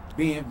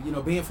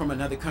 Being from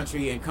another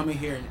country and coming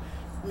here, and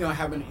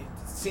having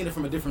seen it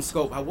from a different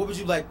scope, what would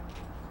you like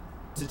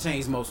to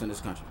change most in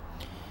this country?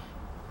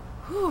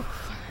 Whew,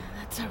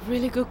 that's a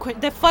really good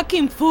question. The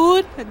fucking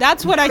food.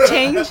 That's what I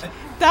change.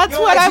 That's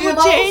what I would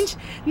GMOs? change.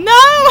 No.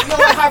 You don't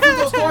like high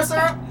fructose corn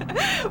syrup?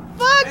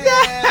 Fuck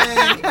that.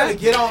 Man, you gotta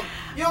get on.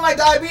 You don't like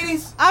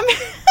diabetes? I'm.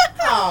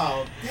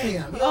 Oh,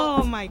 damn.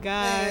 Oh my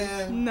god.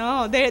 Man.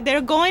 No,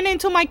 they're going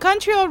into my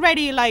country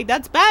already. Like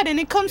that's bad, and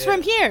it comes Yeah.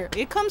 from here.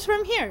 It comes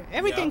from here.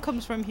 Everything Yeah.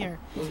 comes from here.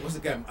 What's the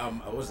guy?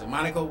 What's it?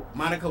 Monaco.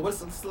 What's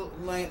the little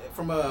line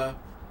from the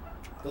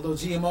little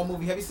GMO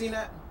movie? Have you seen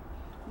that?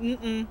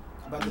 Mm-mm.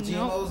 About the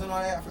No. GMOs and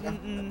all that? I forgot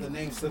Mm-mm. the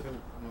name slipping.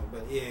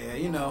 But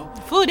yeah,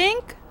 Food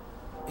Inc.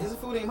 Is it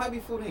Food Inc? It might be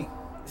Food Inc.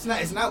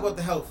 It's not what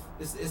the health.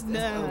 It's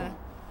the other Nah. one.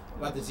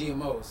 About the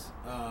GMOs.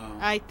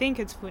 I think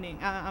it's Food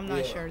Inc. I'm not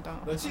Yeah. sure though.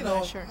 But I'm know,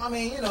 not sure. I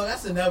mean,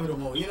 that's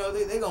inevitable.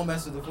 They gonna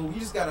mess with the food. You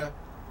just gotta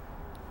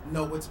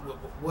know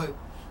what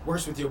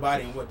works with your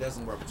body and what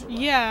doesn't work with your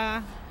body.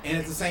 Yeah. And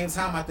at the same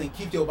time, I think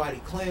keep your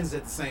body cleansed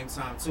at the same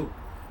time too,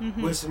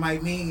 Mhm. which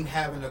might mean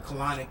having a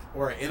colonic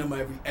or an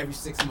enema every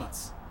 6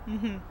 months,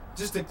 Mhm.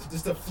 just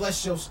to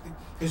flush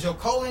because your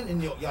colon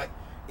and your like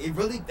it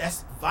really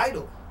that's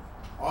vital.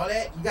 All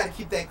that you got to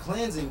keep that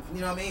cleansing.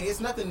 You know what I mean? It's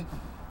nothing.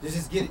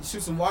 Just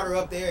shoot some water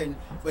up there,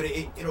 but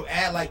it'll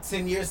add like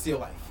 10 years to your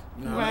life.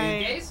 You know what I mean?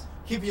 Right. Days?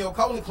 Keeping your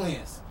colon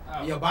cleansed,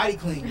 Oh. your body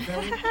clean, you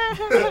feel me?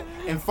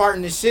 And farting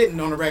and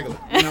shitting on the regular.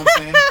 You know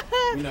what I'm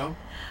saying?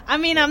 I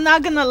mean, I'm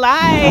not gonna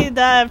lie.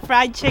 The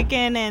fried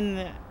chicken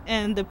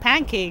and the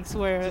pancakes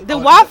were the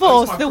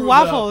waffles. that's my The cruise,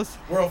 waffles.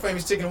 World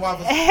famous chicken and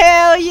waffles.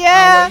 Hell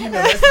yeah. Well,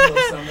 that's a little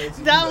something that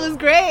you That know. was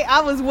great.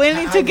 I was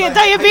willing How to you get like-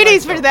 how you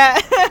diabetes like for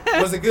that? that.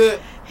 Was it good?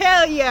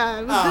 Hell yeah.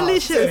 It was Oh,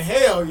 delicious. said,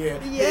 hell yeah.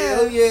 Yeah.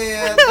 Hell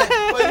yeah.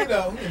 But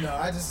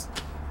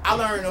I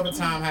learned over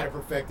time how to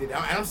perfect it. And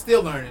I'm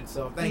still learning,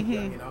 so thank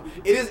you.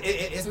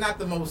 It's not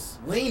the most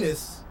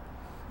leanest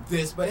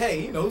dish, but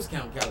hey, who's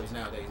counting calories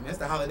nowadays? Man, it's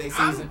the holiday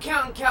I'm season.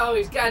 counting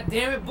calories. God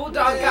damn it,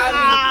 Bulldog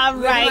Ah, got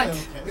me. right.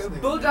 living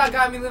like, Bulldog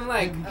got me living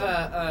like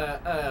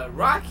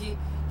Rocky.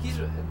 He's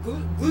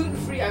gluten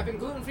free. I've been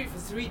gluten free for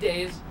 3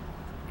 days.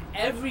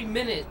 Every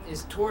minute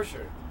is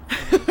torture.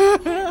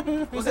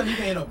 What's that? You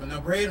can't open no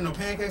bread or no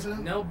pancakes or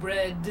nothing? No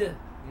bread,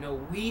 no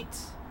wheat.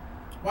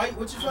 Why?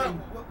 What you trying?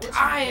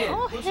 Iron.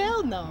 Oh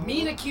hell no.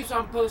 Mina keeps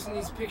on posting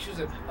these pictures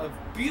of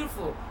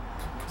beautiful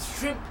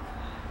shrimp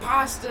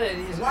pasta.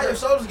 And his Why your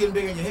shoulders getting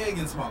bigger and your head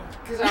getting smaller?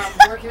 Because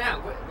I'm working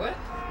out. What?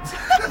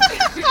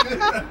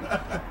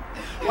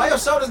 Why your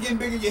shoulders getting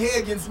bigger and your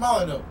head getting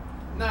smaller though?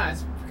 Nah,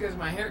 it's because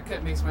my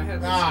haircut makes my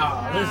head look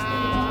Ah,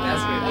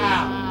 That's good.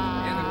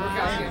 Ah. And the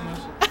workouts get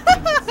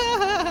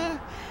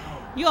muscle.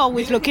 You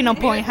always looking on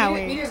point,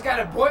 Howie. Mina's got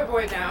a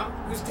boy now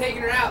who's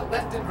taking her out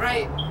left and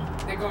right.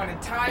 They're going to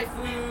Thai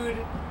food,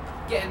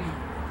 getting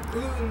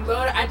gluten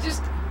loaded.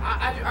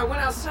 I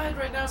went outside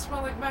right now,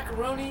 smell like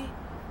macaroni.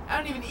 I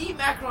don't even eat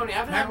macaroni. I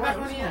haven't had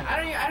Macaroni?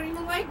 macaroni. I don't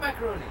even like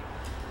macaroni.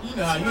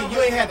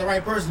 You ain't had the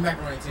right person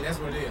macaroni tea. That's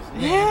what it is.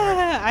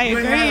 Yeah, I You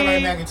ain't had the right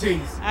agree. mac and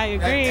cheese. I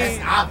agree. That's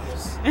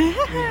obvious. You know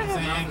what I'm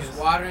saying? I'm just 'Cause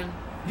watering.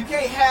 You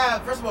can't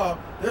have, first of all,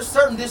 there's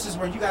certain dishes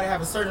where you gotta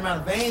have a certain amount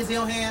of veins in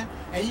your hand,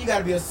 and you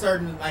gotta be a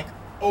certain, like,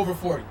 over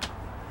 40.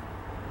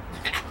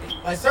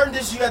 Like, certain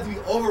dishes you have to be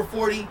over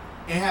 40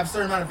 and have a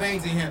certain amount of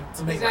veins in him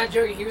to make He's it. not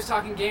joking. He was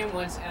talking game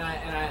once, and I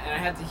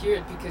had to hear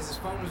it because his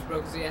phone was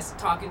broken, so he has to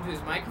talk into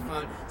his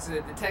microphone so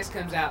that the text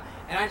comes out.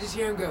 And I just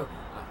hear him go,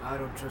 "I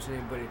don't trust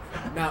anybody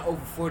not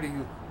over 40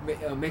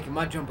 making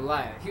my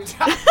jambalaya." He was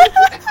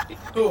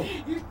Cool.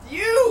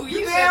 you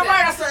said damn that.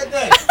 right I said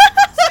that.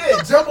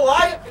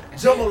 Said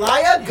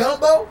jambalaya,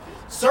 gumbo.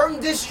 Certain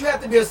dishes you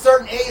have to be a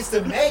certain age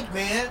to make,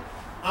 man.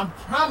 I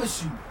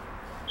promise you.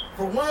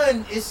 For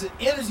one, it's the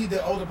energy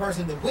the older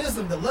person, the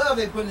wisdom, the love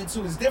they put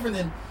into is different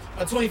than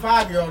a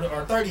 25-year-old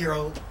or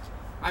 30-year-old.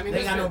 I mean,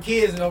 They got no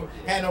kids and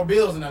had no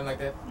bills and nothing like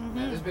that.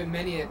 there's been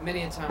many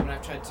a time when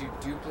I've tried to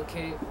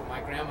duplicate what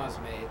my grandma's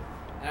made,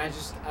 and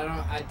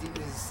I did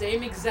the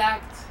same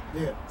exact.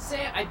 Yeah.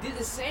 I did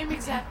the same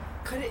exact.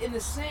 Cut it in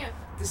the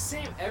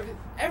same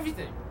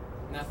everything.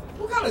 Nothing.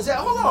 What kind of jacket?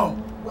 Hold on.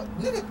 What,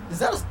 nigga,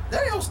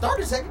 that ain't no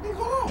starter jacket, nigga.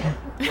 Hold on.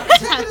 What kind of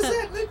jacket is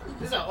that, nigga?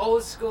 This is an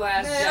old school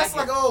ass Man, jacket. that's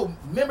like old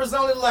members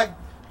only like.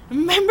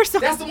 Remember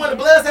something? That's the one the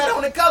Bloods had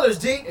on the colors,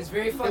 G. It's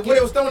very fucking. When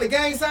it was throwing the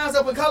gang signs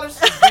up in colors.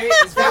 It's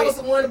That very, was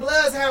the one the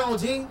Bloods had on,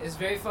 G. it's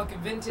very fucking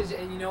vintage,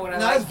 and you know what I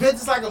No, like? it's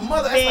vintage like a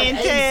mother. That's like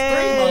Vintage.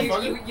 83,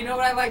 motherfucker. You know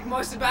what I like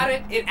most about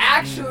it? It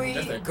actually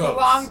That's the colors.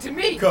 belonged to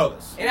me.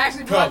 Colors. It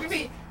actually belonged to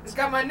Colors. me. It's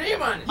got my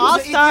name on it. All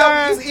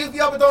All-Star. You was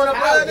Ethiopia throwing up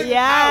blood, nigga?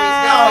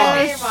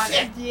 Yes. It's got my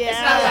name on it. Yes.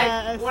 It's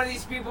not like one of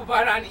these people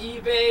bought it on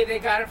eBay. They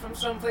got it from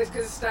someplace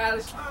because it's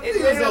stylish. It It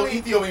was no literally,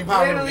 Ethiopian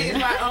power. literally is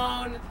Man.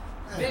 my own.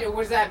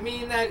 Does that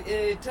mean that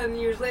 10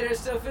 years later it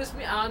still fits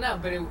me? I don't know,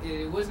 but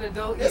it was an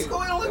adult It's use.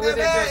 cool. It don't look It that was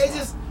bad. adjustable. It's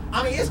just,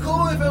 I mean, it's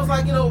cool if it was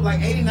like,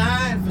 like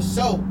 89 for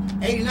sure.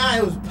 89,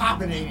 it was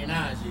popping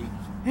 89,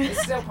 G.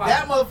 It's still popular.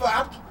 That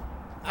motherfucker,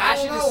 I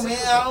don't Fashion know, is man.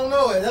 cyclical. I don't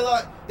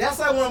know. That's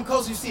like one of them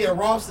coats you see at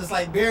Ross that's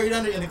like buried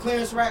under in the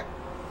clearance rack.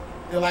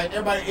 They're like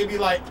everybody. It'd be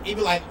like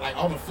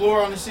on the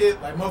floor on the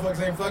shit. Like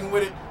motherfuckers ain't fucking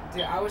with it.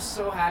 Dude, I was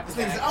so happy.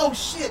 This nigga said, "Oh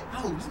shit!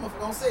 Oh, this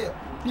motherfucker on sale."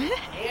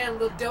 And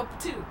Lil Dope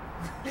too.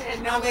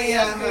 And I nobody mean,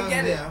 else could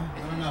get it. I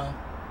don't know.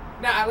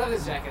 No, I love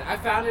this jacket. I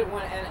found it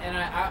and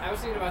I was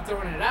thinking about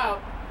throwing it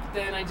out, but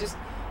then I just,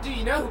 dude,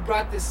 you know who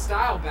brought this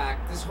style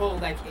back? This whole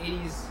like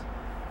 80s,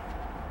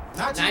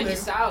 Not you, 90s nigga.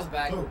 styles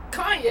back. Who?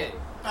 Kanye.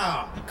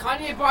 Oh.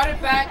 Kanye brought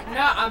it back. No,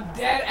 I'm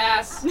dead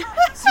ass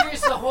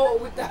serious. The whole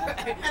with the.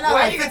 And I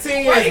like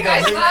 15 years Why you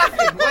guys ago, nigga.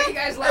 laughing? Why you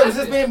guys It laughing? was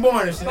just being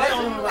born and shit. Why They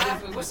don't you know about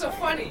laughing? What's so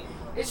funny?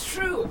 It's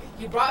true.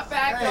 He brought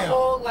back the Damn.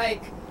 whole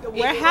like.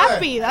 We're it-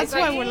 happy. That's it's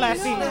like why we're 80s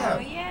laughing. Yeah. Oh,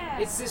 yeah.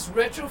 It's this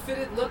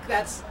retrofitted look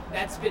that's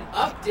been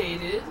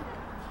updated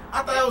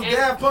I thought that was And-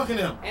 Daft Punk in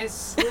them. and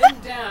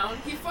slimmed down.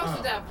 He fucks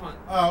with that punk.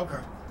 Oh, okay.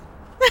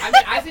 I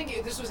mean, I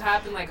think this was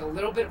happening like a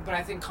little bit, but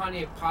I think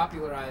Kanye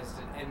popularized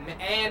it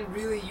and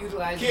really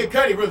utilized Kid it.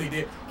 Cudi really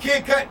did.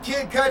 Kid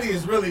Cudi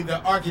is really the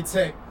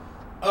architect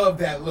of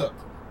that look.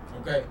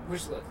 Okay,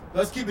 Which look?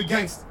 let's keep it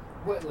gangster.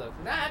 What look?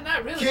 Nah,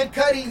 not really. Kid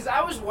Cudi. Because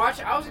I was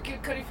a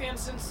Kid Cudi fan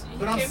since he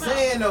But I'm came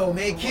saying out. though,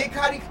 man, Kid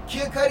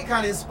Cudi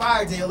kind of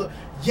inspired Jay. Look,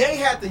 Ye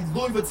had the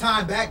Louis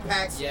Vuitton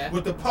backpacks Yeah.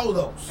 with the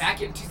polos.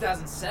 Back in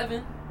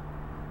 2007.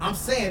 I'm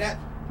saying that.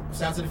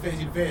 Shout out to the feds,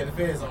 the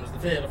feds on us, the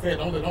fed.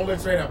 Don't look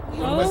straight up. On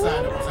the west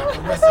side, the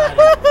west side.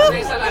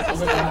 They said like Don't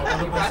look no more. Don't pistola.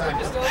 You look brought the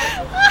west pistola?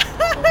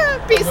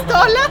 side.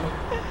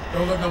 Pistola?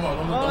 Don't look no more.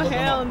 Don't Oh, look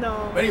hell no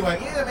more. no. But anyway,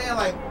 yeah, man,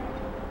 like,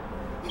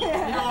 you know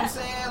what I'm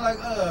saying? Like,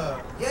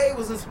 Ye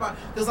was inspired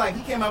because like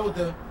he came out with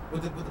the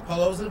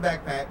polos and the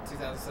backpack,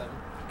 2007.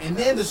 and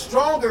then the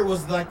Stronger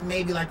was like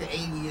maybe like the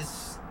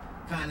 80s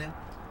kind of.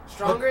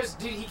 Strongers,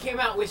 dude, he came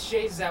out with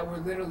shades that were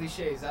literally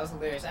shades. That was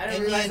hilarious. I didn't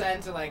And realize then- that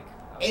until like.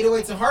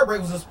 808s and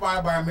Heartbreak was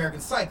inspired by American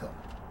Psycho,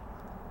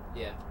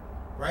 Yeah.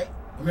 right?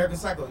 American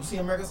Psycho. You see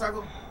American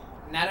Psycho?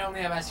 Not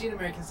only have I seen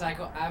American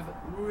Psycho, I've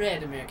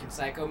read American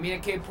Psycho. Mina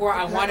K. Poor,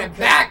 I Okay, want it okay.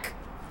 back.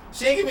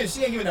 She ain't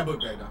giving that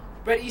book back though.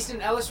 Bret Easton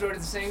Ellis wrote it.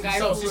 The same She guy.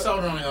 sold, who she wrote-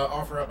 sold it on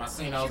offer up. I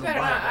seen. I She was in better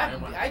not.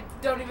 Bible. I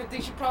don't even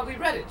think she probably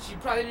read it. She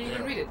probably didn't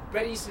even Yeah. read it.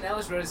 Bret Easton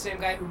Ellis wrote it. The same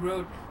guy who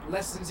wrote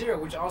Less Than Zero,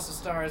 which also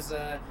stars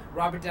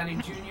Robert Downey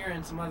Jr.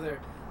 and some other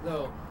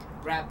little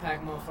Rat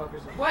Pack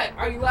motherfuckers. What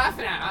are you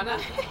laughing at, Anna?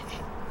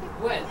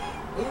 What?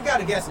 Well, we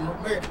gotta guess.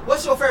 Maria,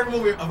 what's your favorite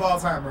movie of all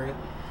time, Maria?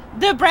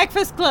 The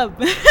Breakfast Club.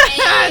 Oh,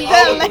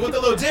 The- with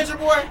the little ginger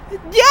boy.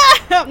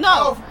 yeah.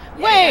 No. Oh,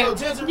 Wait. little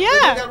ginger.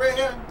 Yeah. Got red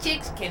hair.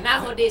 Chicks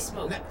cannot hold their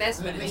smoke. That's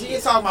what it She ain't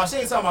is. talking about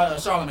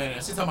Charlamagne.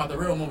 She's talking about the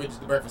real movie,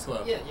 The Breakfast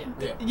Club. Yeah.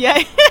 Yeah.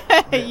 Yeah.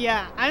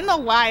 yeah. I don't know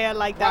why I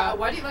like that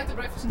Why do you like The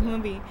Breakfast Club?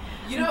 movie.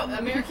 You know,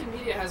 American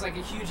media has like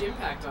a huge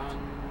impact on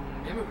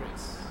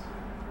immigrants.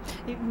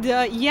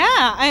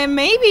 Yeah, and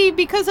maybe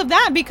because of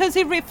that, because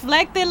it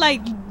reflected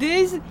like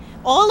this.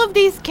 All of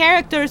these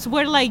characters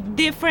were like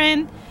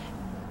different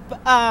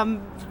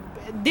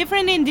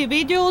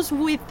individuals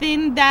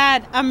within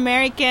that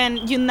American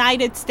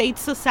United States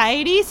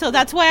society. So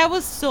that's why I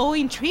was so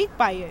intrigued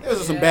by it.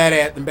 Those are some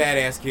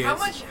badass kids. How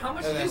much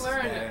did you That's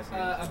learn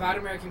badass. about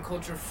American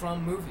culture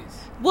from movies?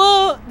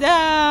 Well,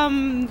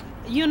 I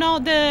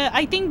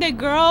think the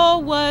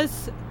girl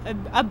was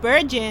a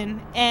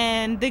virgin,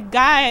 and the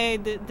guy,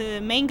 the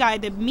main guy,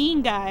 the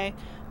mean guy,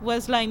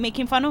 was like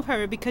making fun of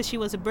her because she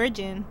was a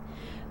virgin.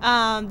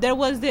 There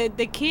was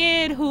the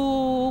kid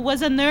who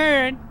was a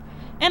nerd,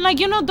 and like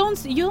you don't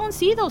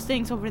see those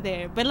things over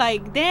there. But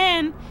like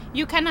then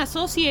you can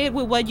associate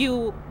with what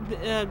you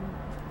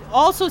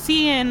also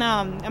see in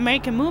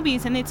American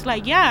movies, and it's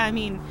like, yeah, I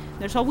mean,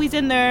 there's always a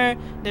nerd,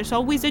 there's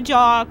always a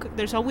jock,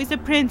 there's always a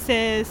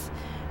princess,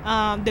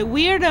 the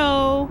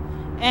weirdo,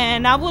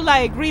 and I would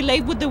like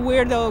relate with the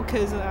weirdo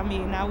because I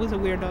mean I was a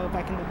weirdo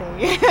back in the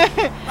day.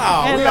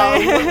 Oh, And, we all,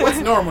 like- what's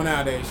normal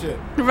nowadays? Shit.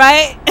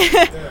 right?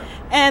 Yeah.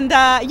 And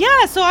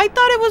yeah, so I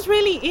thought it was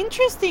really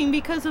interesting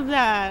because of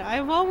that.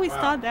 I've always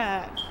Wow. thought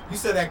that. You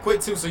said that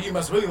quick too, so you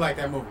must really like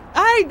that movie.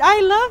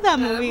 I love that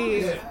Yeah, that movie. movie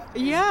is-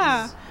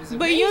 Yeah, is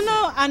but you amazing.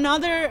 know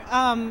another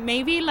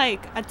maybe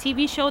like a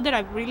TV show that I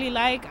really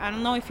like. I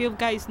don't know if you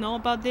guys know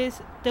about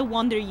this. The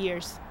Wonder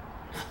Years.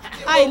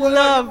 I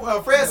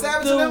love Fred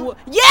Savage and them?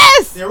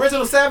 Yes. The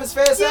original Fred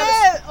Savage.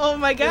 Yes. Oh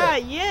my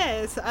God.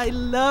 Yes. I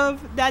love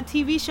that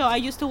TV show. I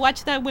used to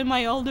watch that with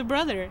my older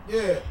brother.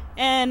 Yeah.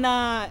 And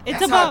it's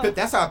That's about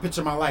that's how I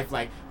picture my life,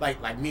 like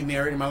me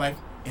narrating my life,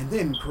 and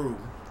then crew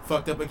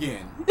fucked up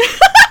again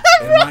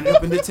and winded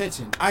up in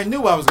detention. I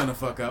knew I was gonna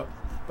fuck up,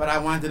 but I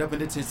winded up in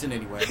detention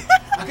anyway.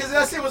 Because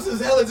that shit was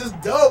just hella just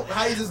dope.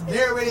 How you just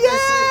narrated that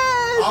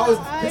shit. I always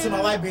picture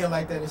my life being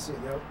like that and shit,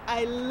 yo.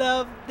 I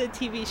love the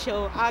TV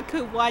show. I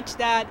could watch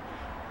that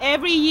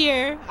every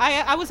year.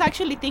 I was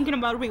actually thinking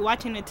about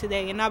rewatching it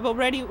today, and I've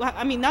already,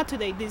 I mean, not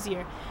today, this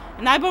year.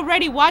 And I've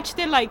already watched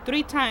it like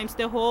 3 times,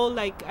 the whole,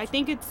 like, I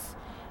think it's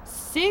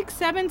 6,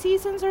 7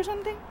 seasons or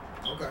something.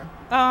 Okay.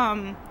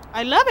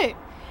 I love it.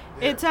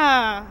 Yeah. It's,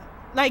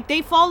 like,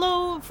 they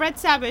follow Fred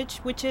Savage,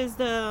 which is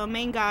the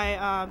main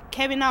guy,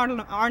 Kevin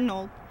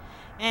Arnold.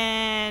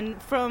 And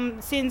I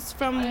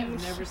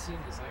have never seen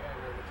this. I gotta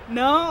go look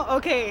No?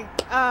 Okay.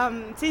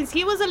 Since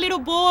he was a little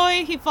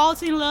boy, he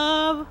falls in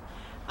love.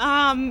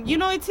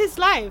 It's his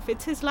life.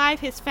 It's his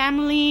life, his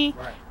family.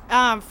 Right.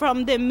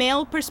 From the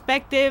male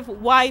perspective,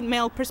 white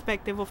male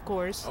perspective, of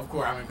course. Of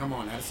course, I mean, come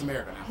on, that's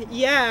America now.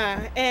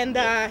 Yeah, and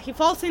he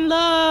falls in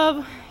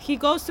love. He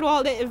goes through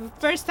all the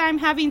first time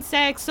having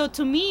sex. So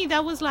to me,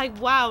 that was like,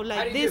 wow, like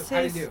How do you this do?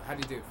 How do is. you do? How do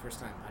you do? First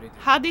time. How do you do?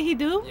 How did he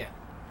do? Yeah.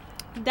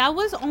 That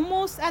was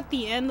almost at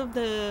the end of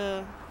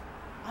the.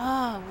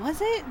 Was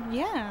it?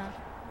 Yeah.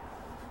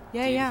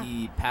 Yeah, Did yeah.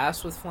 he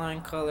pass with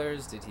flying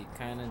colors? Did he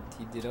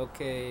he did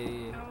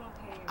okay?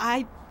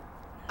 I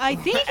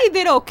think he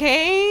did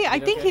okay. I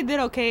Did think okay? he did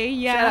okay. Shout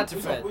Yeah. out to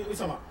Fred. What you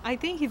talking about? I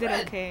think he did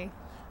Fred. okay.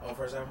 Oh,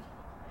 first time?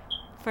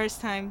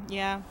 First time,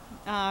 yeah.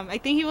 I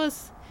think he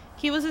was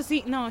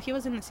no, he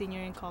wasn't a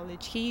senior in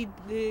college. He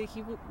did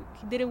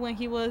it when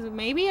he was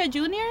maybe a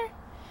junior.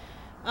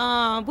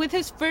 With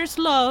his first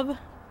love.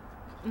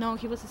 No,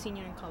 he was a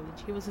senior in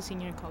college. Do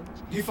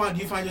you find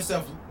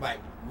yourself like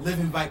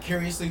living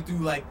vicariously through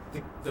like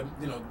the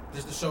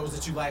just the shows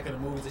that you like or the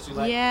movies that you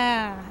like?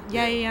 Yeah.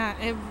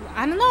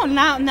 I don't know.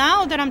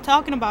 Now that I'm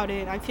talking about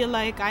it, I feel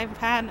like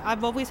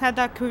I've always had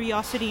that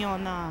curiosity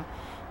on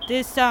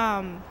these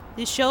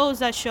shows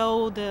that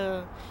show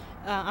the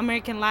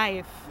American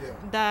life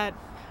that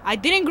I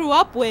didn't grow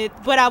up with,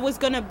 but I was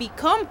gonna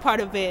become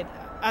part of it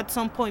at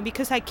some point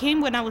because I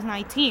came when I was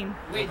 19.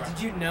 Wait, did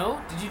you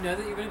know that you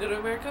were gonna go to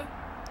America?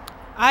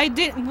 I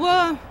did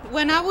well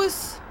when I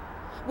watched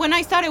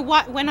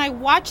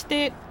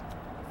it.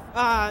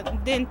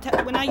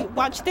 When I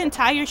watched the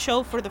entire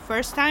show for the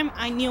first time,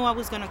 I knew I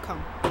was gonna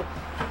come.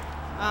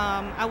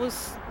 I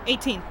was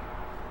 18,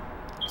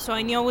 so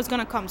I knew I was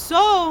gonna come.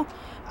 So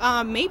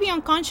maybe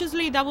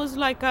unconsciously, that was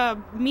like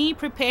me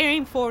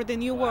preparing for the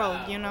new world,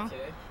 you know.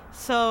 Okay.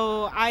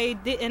 So I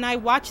did, and I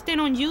watched it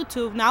on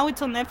YouTube. Now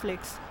it's on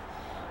Netflix.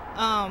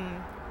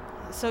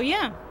 So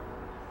yeah.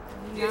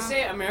 They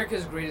say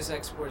America's greatest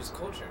export is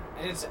culture,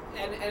 and it's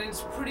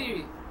pretty. Were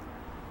you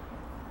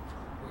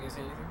gonna say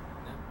anything?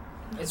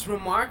 No. It's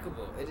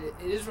remarkable. It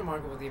is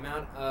remarkable the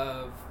amount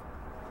of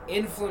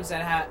influence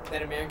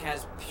that America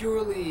has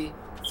purely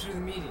through the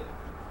media.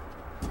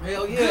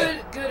 Hell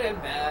yeah. Good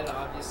and bad,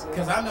 obviously.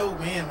 Because I know,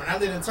 man, when I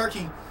lived in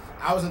Turkey,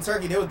 I was in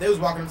Turkey. They was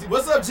walking up to me.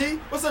 What's up, G?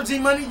 What's up, G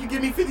Money? You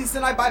give me 50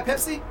 cents, I buy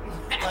Pepsi.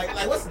 like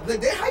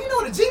how you know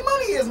what a G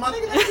Money is, my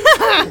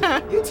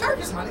nigga? You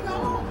Turkish, my nigga.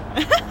 Hold on.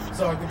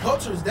 So the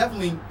culture is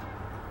definitely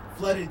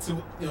flooded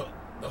to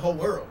the whole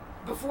world.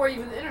 Before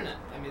even the internet.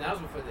 I mean, that was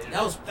before the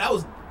internet. That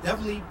was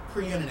definitely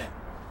pre-internet.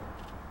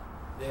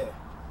 Yeah.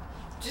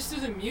 Just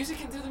through the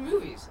music and through the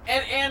movies,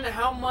 and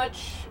how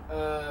much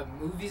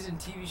movies and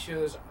TV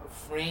shows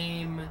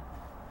frame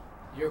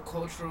your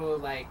cultural,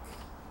 like,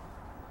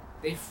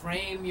 they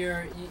frame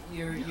your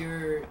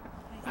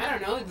I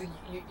don't know,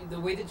 the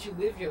way that you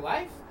live your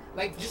life,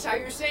 like just how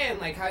you're saying,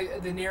 like how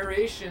the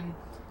narration,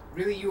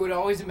 really you would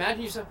always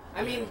imagine yourself.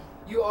 I mean,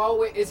 you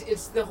always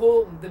it's the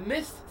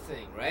myth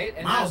thing, right?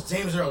 And Miles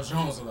James Earl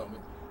Jones a little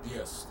bit.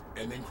 Yes,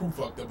 and then crew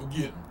fucked up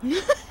again.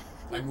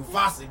 Like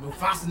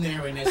Mufasa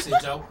narrating that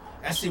shit, Joe.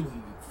 That shit would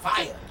be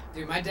fire.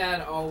 Dude, my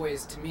dad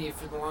always, to me,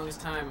 for the longest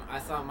time, I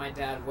thought my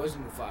dad was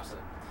Mufasa.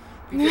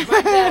 Because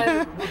my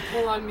dad would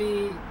pull on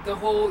me the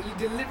whole, you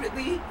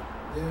deliberately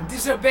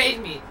disobeyed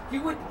me.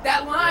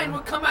 That line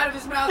would come out of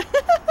his mouth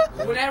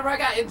whenever I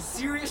got in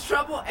serious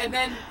trouble, and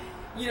then,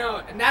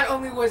 not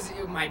only was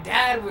my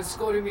dad was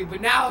scolding me,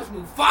 but now it's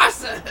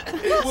Mufasa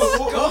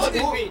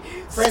scolding me.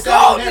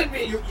 Scolding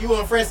me. You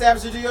want Fred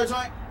Savage to do your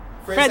joint?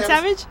 Fred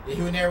Savage? Yeah,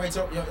 he would narrate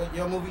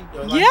your movie?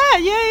 Your life? Yeah.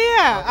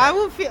 Okay. I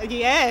would feel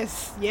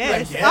yes. Like,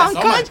 yes.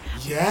 Yes.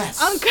 Yes.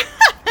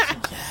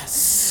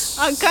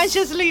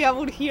 Unconsciously, I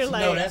would hear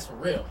like. No, that's for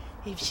real.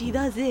 If she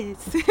does this,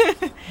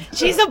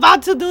 she's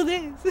about to do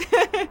this.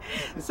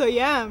 So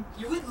yeah.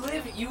 I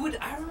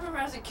remember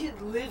as a kid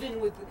living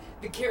with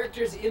the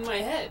characters in my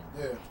head.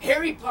 Yeah.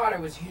 Harry Potter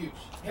was huge.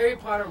 Harry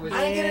Potter was.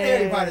 I didn't get into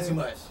Harry Potter too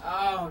much.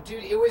 Oh,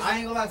 dude, it was. I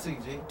ain't gonna lie to you,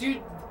 G.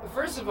 Dude,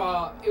 first of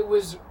all, it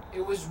was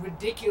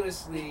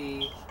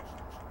ridiculously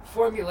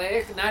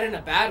formulaic, not in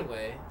a bad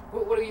way.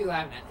 What are you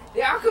laughing at?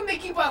 Yeah, how come they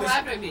keep on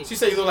laughing at me? She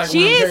said you look like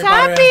She one of them is Harry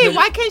Potter happy. ass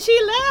Why can't she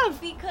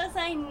laugh? Because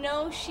I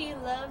know she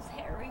loves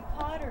Harry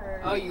Potter.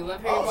 Oh, you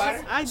love Harry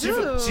Potter? I niggas.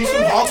 do. She's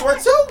from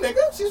Hogwarts too,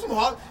 nigga. She's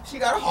from She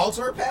got a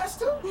Hogwarts pass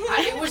too.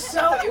 It was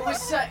such,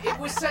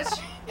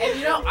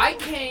 and I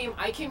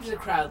came to the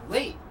crowd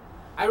late.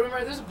 I remember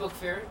there was a book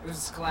fair. It was a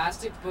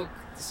Scholastic book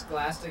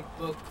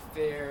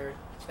fair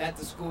that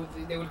the school,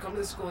 they would come to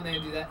the school and they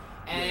would do that.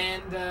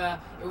 And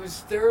it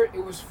was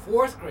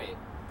fourth grade.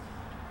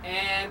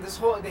 And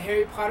the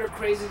Harry Potter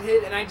craze had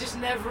hit, and I just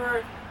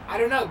never, I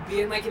don't know,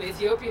 being like an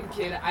Ethiopian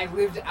kid, I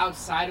lived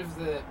outside of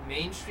the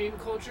mainstream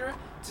culture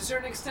to a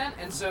certain extent.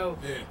 And so,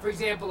 for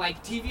example,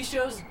 like TV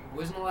shows,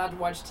 wasn't allowed to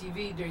watch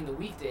TV during the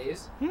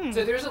weekdays.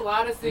 So there's a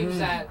lot of things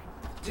that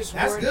just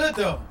That's weren't. good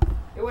though.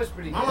 It was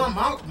pretty good. My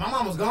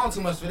mom was gone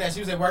too much for that. She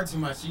was at work too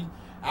much.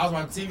 I was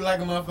watching TV like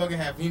a motherfucker,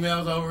 had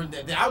females over.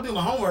 I was doing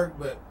my homework,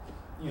 but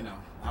you know,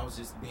 I was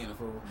just being a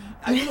fool.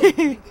 I'm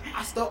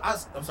sorry,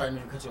 I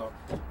didn't cut you off.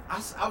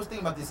 I was thinking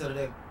about this the other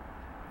day.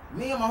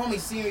 Me and my homie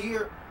senior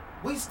year,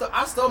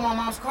 I stole my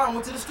mom's car and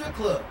went to the strip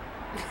club.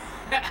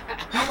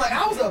 I'm like,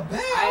 I was a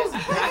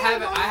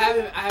bad.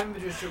 I haven't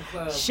been to a strip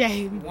club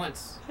Shame.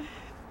 once.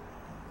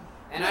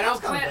 And Yeah, I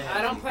don't that's kinda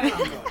plan bad. on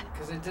going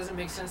because it doesn't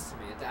make sense to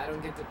me. I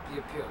don't get the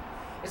appeal.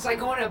 It's like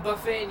going to a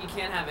buffet and you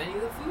can't have any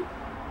of the food.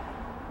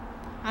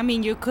 I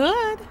mean, you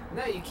could.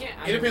 No, you can't.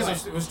 It depends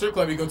on what strip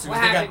club you go to. What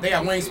They happened?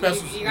 got wing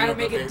specials. You gotta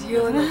make a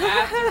deal in the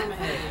bathroom.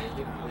 Hey,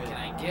 you know, Yeah.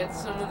 can I get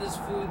some of this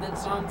food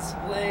that's on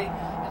display?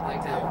 I'd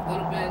like to have a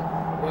little bit.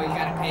 Well, you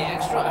gotta pay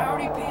extra. I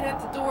already paid at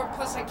the door.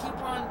 Plus, I keep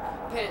on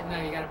paying. No,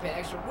 you gotta pay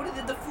extra. What is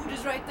it? The food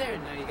is right there.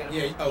 No, you gotta.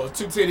 Yeah. Oh,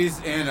 2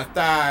 titties and a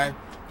thigh,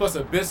 plus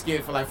a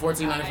biscuit for like It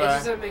just $14.95.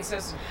 doesn't make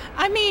sense to me.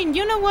 I mean,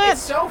 you know what?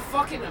 It's so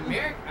fucking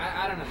American.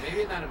 I don't know.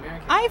 Maybe it's not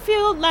American. I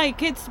feel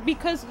like it's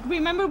because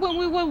remember when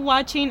we were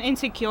watching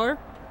Insecure?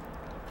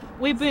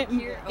 We've been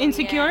Insecure? Oh,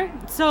 Insecure.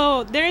 yeah.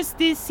 So there's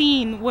this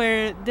scene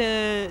where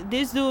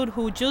this dude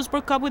who just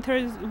broke up with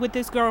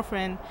his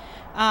girlfriend,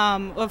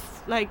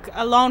 of like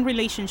a long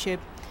relationship,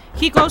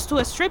 he goes to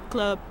a strip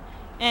club,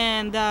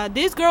 and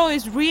this girl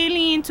is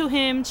really into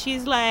him.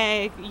 She's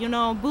like, you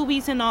know,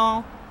 boobies and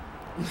all.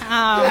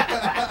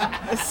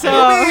 So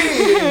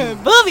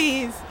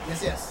boobies.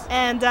 Yes.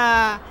 And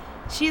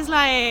she's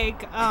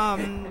like,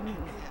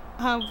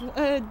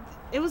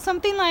 it was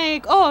something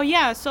like, oh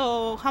yeah,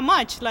 so how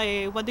much?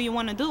 Like, what do you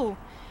want to do?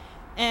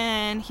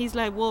 And he's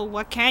like, well,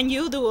 what can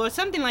you do? Or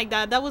something like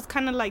that. That was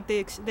kind of like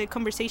the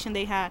conversation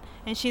they had.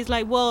 And she's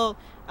like, well,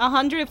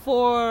 100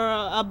 for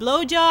a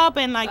blowjob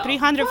and like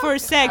 300 for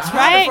sex, 100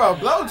 right? for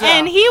a blowjob.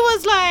 And he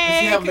was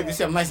Does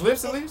she have nice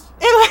lips at least?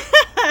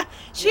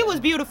 she was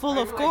beautiful,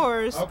 of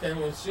course. Okay,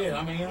 well, shit.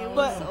 I mean, I don't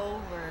But- know. Over.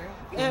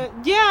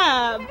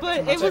 Yeah, but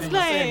Too much it was having no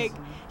like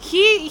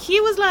sense. he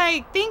was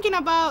like thinking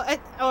about it,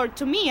 or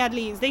to me at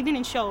least, they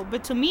didn't show,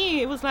 but to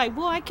me it was like,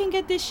 well, I can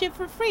get this shit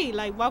for free.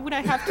 Like, why would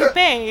I have to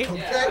pay?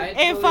 Yeah, I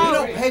If totally I- You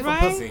don't agree. pay for Right?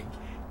 pussy.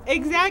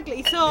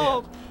 Exactly.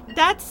 So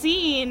that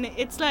scene,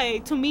 it's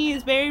like, to me,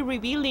 is very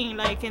revealing,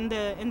 like in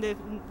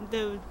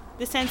the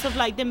sense of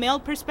like the male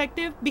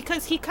perspective,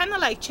 because he kind of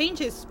like changed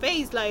his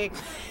face, like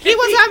he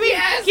was having,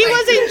 Yes, he like,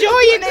 was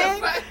enjoying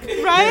what the it,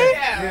 fuck? right?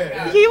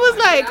 Yeah. He was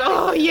like,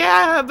 oh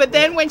yeah, but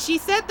then when she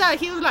said that,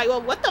 he was like,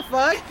 well, what the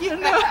fuck, you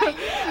know?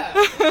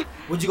 Yeah.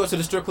 Would you go to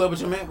the strip club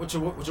with your man, with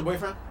your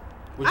boyfriend?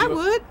 You I go?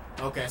 would.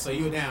 Okay, so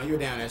you were down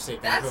that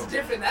shit. That's cool.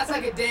 different. That's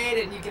like a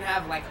date, and you can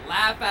have like a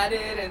laugh at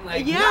it, and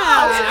like Yeah.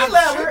 No, and we I'm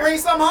let sure- we bring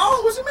something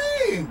home. What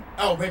you mean?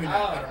 Oh, maybe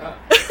not. I don't know.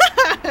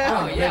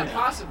 Oh maybe yeah, not.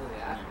 possibly.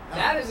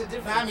 That is a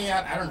different. I mean,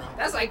 I don't know.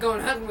 That's like going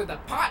hunting with a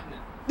partner.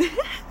 No,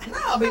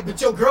 I mean, but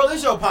your girl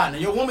is your partner.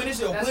 Your woman is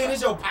your That's queen what-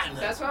 is your partner.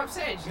 That's what I'm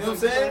saying. You know what I'm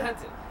She's going saying?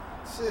 hunting.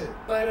 Shit.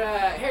 But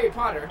Harry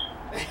Potter.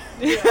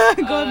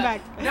 Going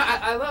back. No,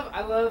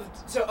 I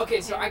loved. So okay,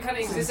 so I kind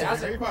of existed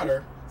outside. Harry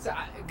Potter. So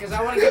because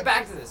I want to get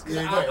back to this, because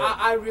Yeah, go ahead.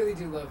 I really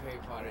do love Harry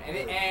Potter,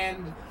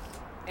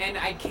 and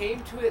I came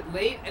to it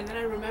late, and then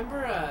I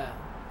remember,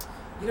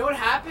 you know what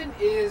happened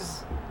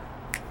is,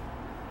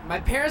 my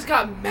parents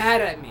got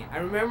mad at me. I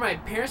remember my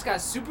parents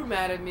got super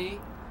mad at me,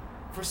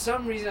 for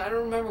some reason, I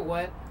don't remember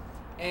what,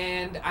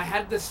 and I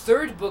had the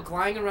third book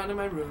lying around in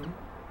my room,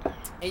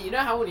 and you know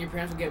how when your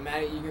parents will get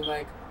mad at you, you're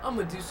like, I'm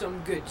gonna do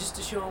something good just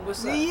to show them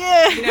what's up.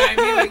 Yeah. You know what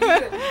I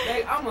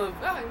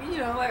mean?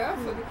 Like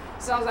I'm fucking.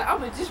 So I was like, I'm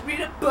gonna just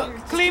read a book.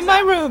 just Clean 'cause my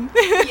I- room.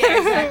 Yeah,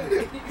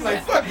 exactly.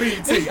 Like, fuck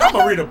BET. I'm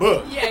gonna read a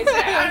book. Yeah,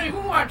 exactly. I don't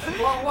even watch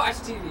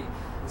TV.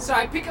 So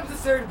I pick up the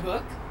third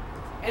book,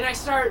 and I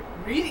start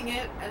reading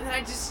it, and then I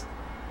just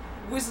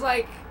was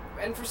like,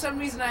 and for some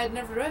reason I had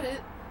never read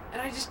it,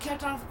 and I just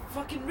kept on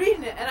fucking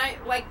reading it, and I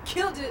like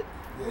killed it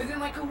within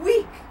like a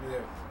week. Yeah.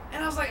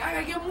 And I was like, I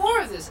gotta get more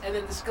of this. And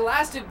then the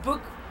Scholastic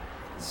book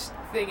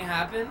thing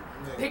happened.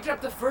 Yeah. Picked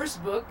up the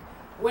first book,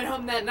 went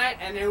home that night,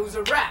 and it was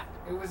a wrap.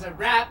 It was a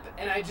wrap,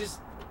 and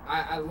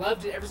I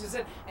loved it ever since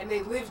then. And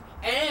they lived,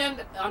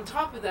 and on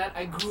top of that,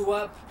 I grew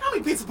up. How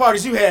many pizza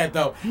parties you had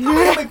though? How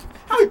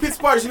many pizza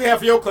parties you had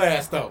for your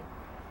class though?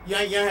 You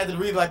ain't had to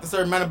read like a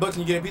certain amount of books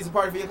and you get a pizza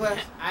party for your class?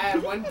 I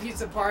had one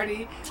pizza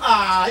party.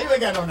 Ah, you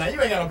ain't got no that. You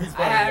ain't got no pizza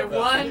I party. had for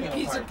your class. You one ain't got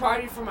no pizza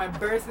party for my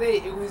birthday.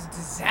 It was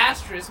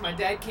disastrous. My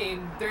dad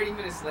came 30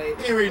 minutes late.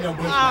 You ain't reading no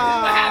books. This is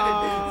what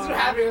happened. This is what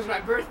happened. It was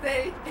my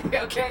birthday.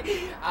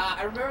 Okay.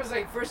 I remember it was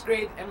like first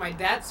grade, and my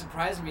dad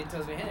surprised me and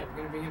tells me, "Hey, we're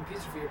gonna bring you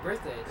pizza for your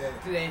birthday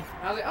today." And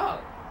I was like, "Oh,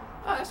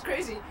 that's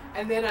crazy."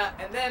 And then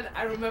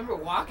I remember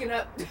walking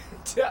up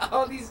to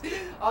all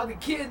the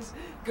kids,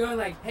 going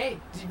like, "Hey,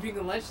 did you bring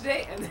a lunch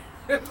today?" And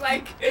they're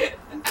like,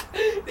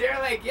 they're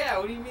like, "Yeah,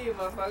 what do you mean,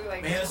 motherfucker?"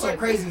 Like, Man, it's so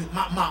crazy.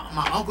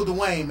 My Uncle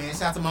Dwayne, man,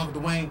 shout out to my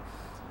Uncle Dwayne.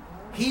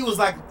 He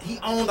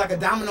owned like a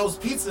Domino's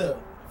pizza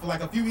for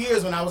like a few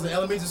years when I was in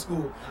elementary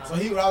school. So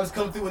he would always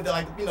come through with the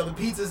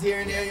pizzas here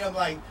and there. You know,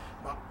 like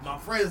my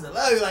friends that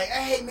love you, like,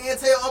 hey man,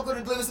 tell your uncle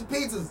to deliver some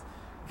pizzas.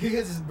 He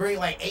could just bring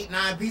like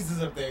 8-9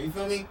 pizzas up there. You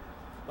feel me?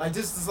 Like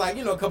just like,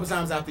 a couple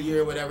times out the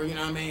year or whatever. You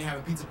know what I mean?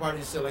 Having pizza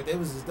parties and shit like that. It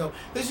was just dope.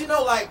 Cause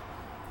like,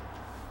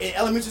 in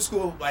elementary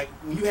school, like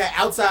when you had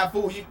outside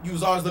food, you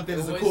was always looked at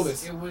as the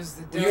coolest. It was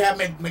the When you had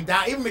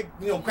McDonald's, even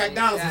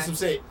McDonald's and some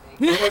shit.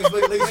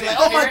 Exactly. Like,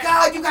 oh my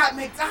God, you got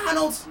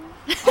McDonald's?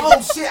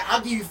 Oh shit,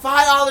 I'll give you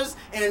 $5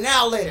 and an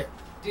hour later.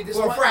 Dude,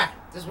 For a fry.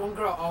 This one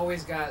girl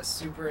always got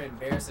super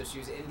embarrassed that she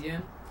was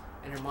Indian,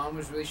 and her mom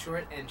was really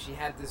short, and she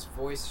had this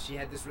voice. She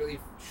had this really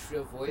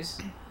shrill voice,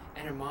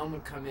 and her mom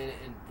would come in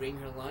and bring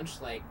her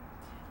lunch like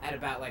at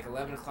about like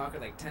 11 o'clock or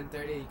like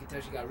 10:30. You could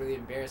tell she got really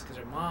embarrassed because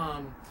her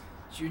mom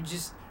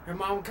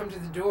would come to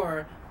the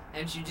door,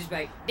 and she'd just be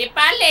like,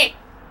 Dipali!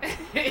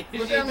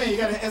 What's that mean? You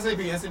got an SAP.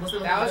 What's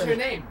That was her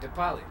name,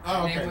 Dipali.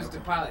 Oh, Her okay, name was okay.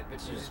 Dipali,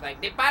 but she was just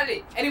like,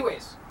 Dipali!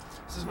 Anyways.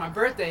 This is my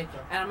birthday,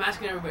 and I'm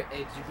asking everybody, hey,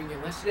 did you bring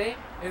your lunch today?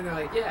 And they're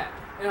like, yeah.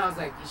 And I was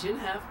like, you shouldn't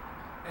have.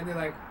 And they're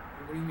like,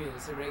 what do you mean?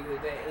 It's a regular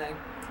day. And like,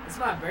 it's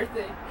my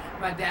birthday.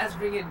 My dad's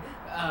bringing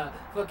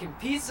fucking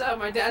pizza.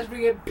 My dad's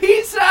bringing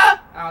pizza.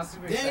 I was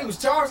super Damn, excited. he was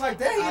charged like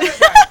that. I He was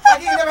charged.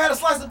 like he ain't never had a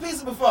slice of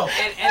pizza before.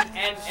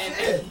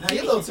 And Now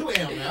you're a little too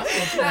M, man. Nah,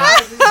 I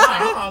was just-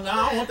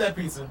 I don't want that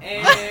pizza.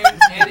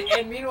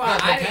 and meanwhile,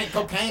 I didn't.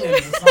 Cocaine in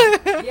it or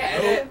something.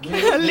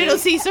 Yeah, Little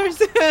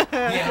Caesars.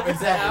 Yeah,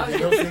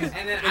 exactly. and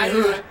then In the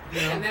hood,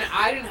 you know. and then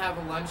I didn't have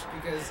a lunch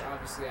because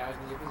obviously I was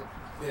gonna get pizza.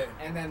 Yeah.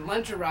 And then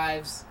lunch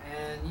arrives,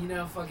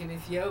 and fucking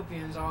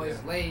Ethiopians always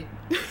Yeah. late.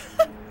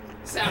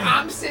 So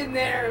I'm sitting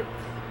there,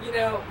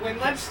 when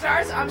lunch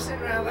starts, I'm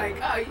sitting around like,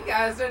 oh, you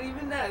guys don't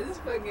even know. This is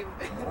gonna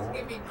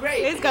be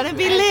great. It's gonna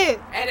be lit.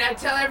 And I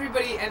tell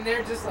everybody, and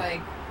they're just like,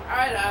 all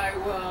right,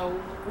 well,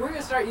 we're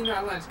gonna start eating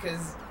our lunch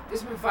because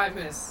it's been 5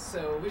 minutes,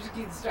 so we just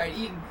need to start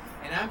eating.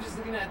 And I'm just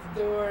looking at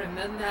the door, and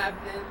nothing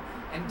happening.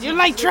 And You're teachers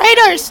like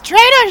looking at me.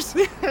 traitors.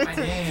 My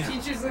Damn.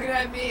 teacher's looking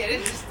at me, and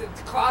it's just the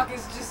clock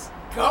is just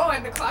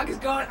going. The clock is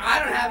going. I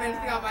don't have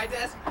anything on my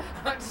desk.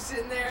 I'm just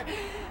sitting there.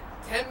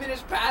 10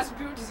 minutes pass, and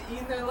people just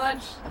eating their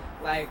lunch.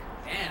 Like,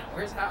 damn,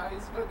 where's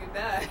Howie's fucking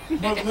dad?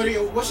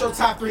 What's your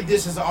top 3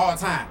 dishes of all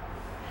time?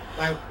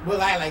 Like,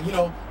 if you.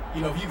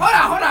 Hold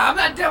on. I'm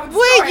not done with the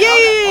Wait, story. yeah.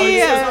 Oh, you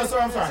said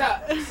sorry. I'm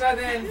sorry. So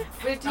then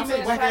 15 I'm saying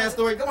minutes whack ass passes,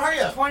 story. Come hurry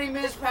up. 20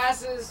 minutes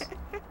passes,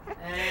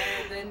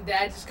 and then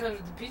Dad just comes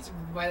with the pizza.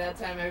 By that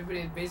time,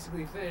 everybody had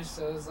basically finished,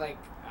 so it was like,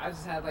 I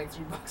just had like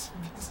 $3 for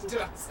pizza to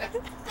myself.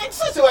 Hey,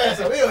 shut your ass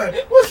up.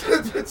 What's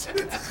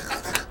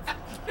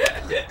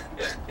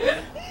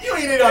You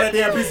ain't eat all that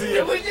damn pizza It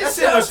yet. was just That's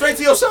sitting straight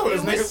to your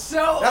shoulders, It was nigga.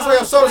 so That's why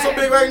your shoulders so unplanned.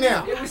 big right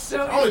now. It was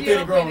so Only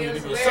thing growing Ethiopian, it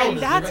with was your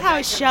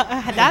hilarious.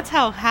 shoulders. That's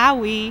how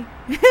Howie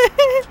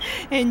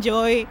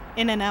enjoy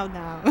In-N-Out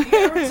now.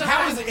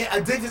 How is it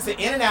addicted to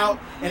In-N-Out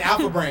and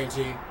Alpha Brain,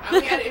 G? I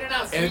only had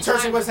In-N-Out 3 And in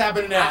terms of what's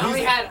happening now, I only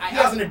he had-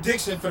 has an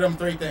addiction for them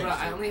 3 things. Bro,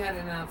 I only had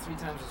In-N-Out 3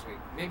 times this week.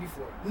 Maybe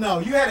 4. No,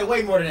 you had it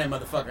way more than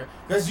that, motherfucker.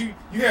 Because you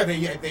have the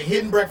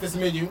hidden breakfast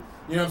menu.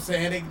 You know what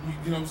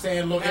I'm saying?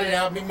 A little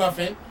In-N-Out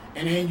McMuffin.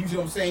 And then you know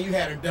what I'm saying? You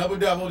had a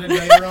double-double then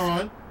later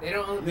on. They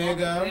don't open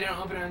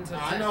it until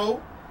 10. I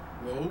know.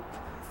 No.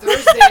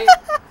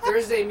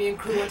 Thursday, me and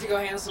crew went to go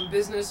handle some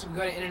business. We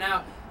go to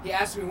In-N-Out. He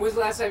asked me, when's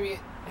the last time you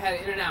had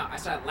In-N-Out? I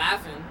started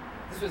laughing.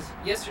 This was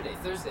yesterday,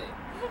 Thursday.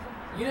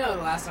 You know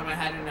the last time I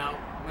had In-N-Out.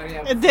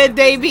 The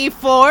day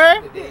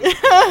before. The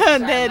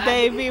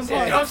day You know before.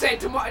 what I'm saying?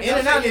 Tomorrow.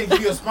 In-N-Out need to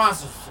give you a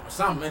sponsor or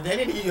something. They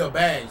need to give you a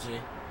badge, G.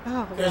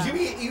 Oh, Because wow.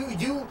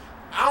 you,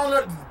 I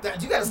don't know,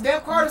 you got a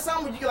stamp card or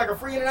something? Would you get like a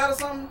free In-N-Out or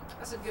something?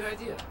 That's a good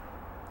idea.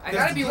 I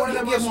gotta be one of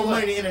them. You give more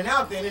money to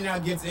In-N-Out than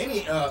In-N-Out gets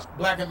any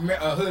black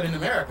hood in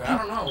America. I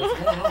don't know what's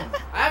going on.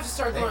 I have to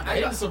start going. They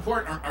need to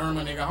support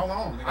Irma, nigga. Hold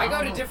on. Nigga. I go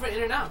don't to know. different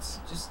In-N-Outs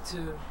just to.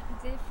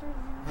 Different.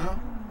 Huh?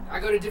 I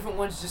go to different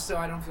ones just so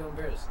I don't feel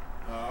embarrassed.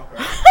 Oh,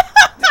 okay.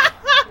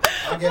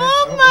 I guess.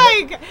 Oh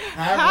my God.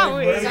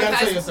 Howie. Whatever you gotta Sometimes-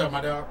 tell yourself,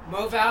 my dog.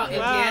 Moval,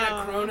 Indiana,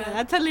 Wow. Corona.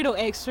 That's a little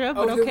extra,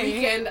 but Over the okay.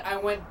 weekend, I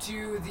went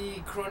to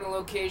the Corona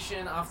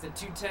location off the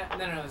 210.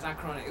 No, it's not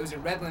Corona. It was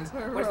in Redlands.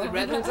 Went to the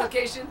Redlands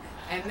location,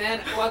 and then,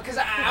 because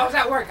I was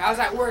at work.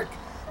 I work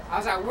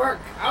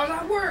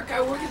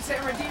in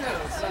San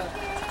Bernardino. So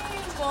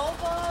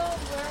Volvo,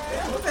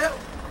 What the hell?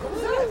 What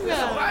was that? it was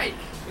a bike.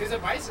 It was a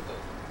bicycle.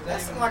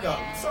 That sound like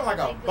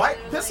a bike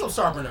pistol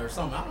sharpener or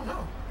something. I don't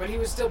know. But he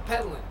was still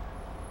pedaling.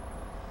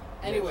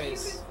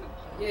 Anyways,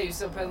 yeah, he was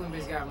still pedaling, but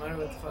he's got a motor.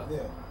 What the fuck?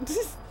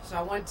 Yeah. So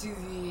I went to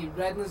the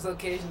Redlands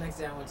location. Next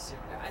day I went to.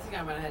 I think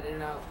I might have had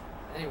In-N-Out.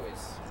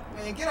 Anyways.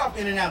 Man, get off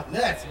In-N-Out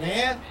nuts,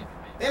 man.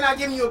 They're not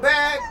giving you a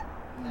bag.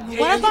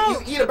 What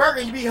about- you eat a burger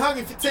and you be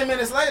hungry for 10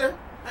 minutes later?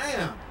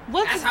 Damn.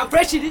 That's how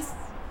fresh it is.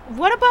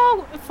 What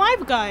about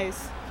Five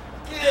Guys?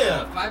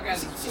 Yeah. Five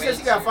Guys. She said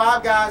she got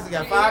 5 guys, they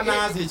got 5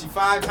 nines, hit you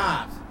 5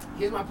 times.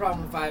 Here's my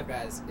problem with Five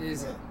Guys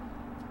is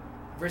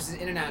versus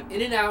In-N-Out.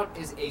 In-N-Out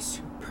is a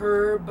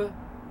superb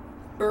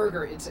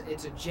burger. It's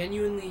a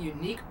genuinely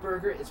unique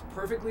burger. It's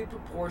perfectly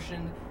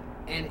proportioned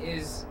and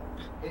it's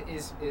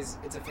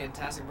a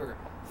fantastic burger.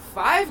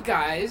 Five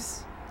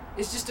Guys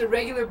is just a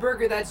regular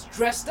burger that's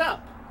dressed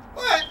up.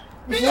 What?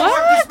 Man,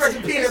 What? you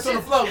disrespecting peanuts on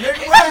the floor, nigga.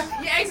 It's What?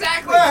 just- yeah,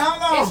 exactly. Well,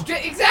 how long?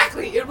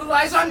 Exactly. It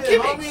relies on Yeah,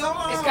 gimmicks. homie, hold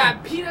on. It's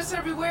got peanuts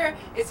everywhere.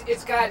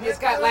 It's got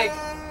like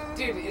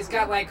dude, it's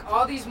got like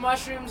all these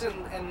mushrooms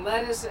and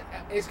lettuce.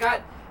 It's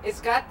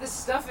got this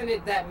stuff in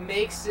it that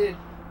makes it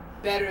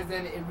better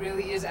than it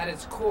really is at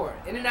its core.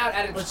 In-N-Out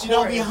at its core. But you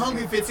don't be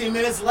hungry 15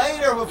 minutes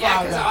later with Yeah,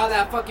 $5. because all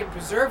that fucking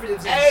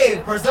preservatives and Hey,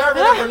 shit.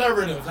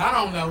 preservatives. I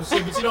don't know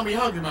shit, but you don't be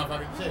hungry,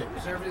 motherfucker. Shit.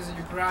 Preservatives are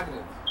your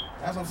prerogative.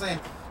 That's what I'm saying.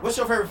 What's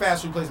your favorite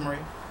fast food place,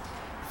 Maria?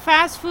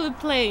 Fast food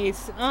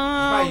place. You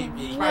probably shouldn't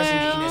be eating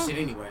that shit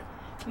anyway.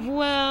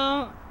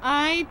 Well,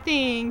 I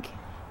think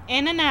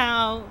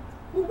In-N-Out.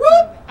 Whoop.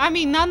 I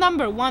mean, not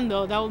number 1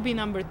 though. That would be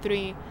number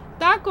 3.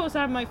 Tacos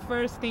are my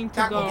first thing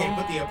to go.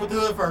 Okay, put the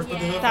hood first. Put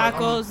the hood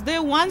Tacos. first.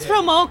 The ones Yeah.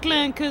 from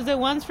Oakland, because the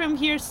ones from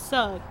here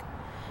suck.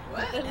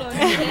 What? Don't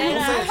say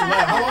it too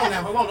loud.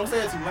 Hold on. Don't say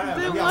it too loud.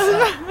 The Let me ones-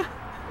 outside.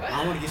 I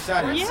don't want to get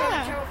shot at.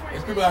 Yeah.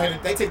 There's people out here,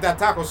 they take that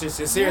taco shit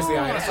seriously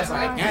out here. That's just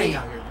like a Yeah. gang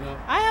out here, you know?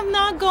 I have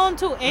not gone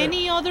to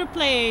any other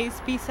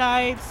place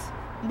besides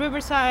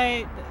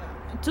Riverside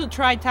to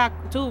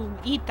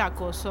eat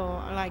tacos.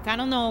 So like I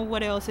don't know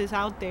what else is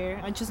out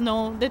there. I just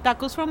know the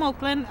tacos from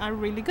Oakland are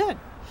really good.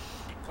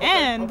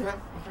 And Okay. Is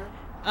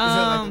it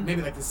like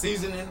maybe like the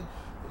seasoning,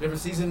 different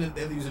seasoning?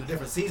 They're using a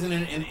different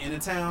seasoning in the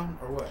town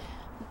or what?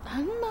 I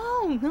don't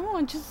know. No,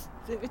 they're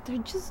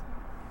just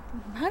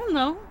I don't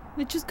know.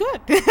 It's just good.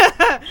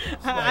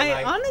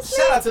 I honestly.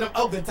 Shout out to them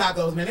Oakland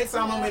tacos, man. Next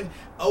time I'm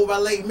over by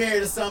Lake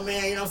Merritt or something,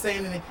 man. You know what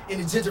I'm saying? In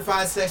the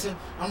gentrified section,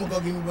 I'm gonna go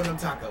get me one of them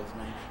tacos,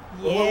 man.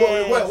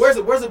 Yes.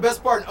 Where's the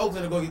best part in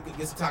Oakland to go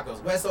get some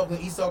tacos? West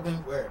Oakland, East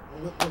Oakland, where?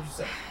 What would you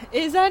say?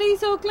 Is that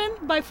East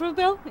Oakland by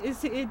Fruitville?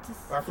 Is it?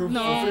 By Fruitville?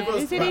 No.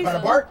 Is it By the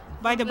East? BART?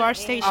 By the bar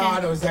station. Oh,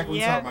 I know exactly what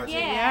you're talking about.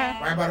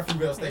 Yeah. Right by the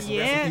Fruitville station.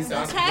 Yeah. Rest in peace to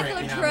Oscar Grant, Taco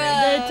you know truck. what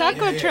I mean? The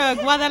taco Yeah. truck,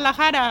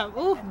 Guadalajara.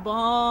 Ooh,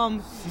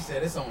 bomb. She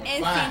said it's on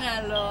En fire.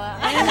 Sinaloa.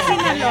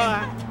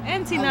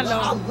 And I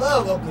Sinaloa.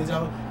 love Oakland,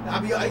 y'all.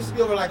 I used to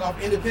be over like off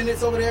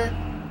Independence over there.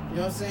 You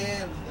know what I'm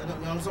saying? You know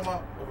what I'm talking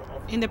about?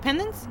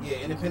 Independence? Yeah,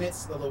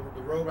 Independence, the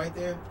road right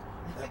there.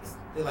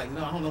 They're like,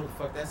 no, I don't know what the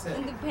fuck that's at.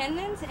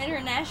 Independence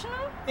International?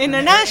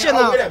 International.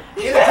 Oh, wait up.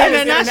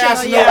 Independence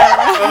International,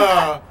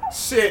 International.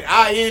 Shit,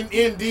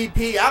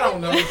 INNDP. I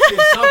don't know. Shit,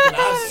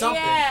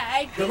 something. Yeah,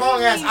 I The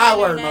long ass I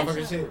word,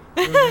 International.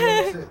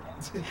 motherfucker.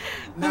 Shit.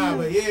 Nah,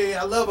 but yeah,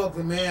 I love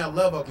Oakland, man. I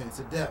love Oakland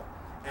to death.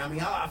 I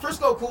mean,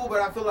 Frisco cool, but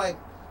I feel like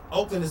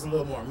Oakland is a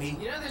little more me.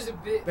 You know, there's a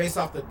bit. Based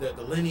off the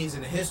lineage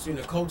and the history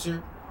and the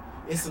culture,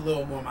 it's a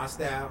little more my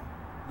style.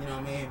 You know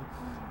what I mean?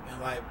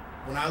 And like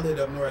when I lived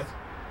up north,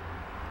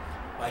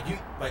 like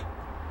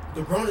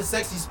the grown and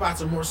sexy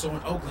spots are more so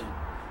in Oakland.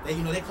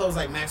 They close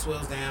like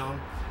Maxwell's down.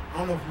 I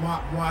don't know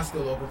if Moi's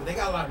still open, but they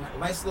got a lot of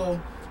nice little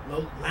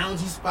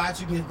loungy spots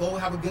you can go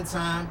have a good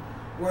time.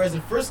 Whereas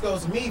in Frisco,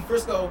 to me,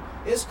 Frisco,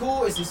 it's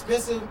cool, it's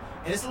expensive,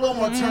 and it's a little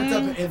more turned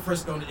up in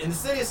Frisco. In the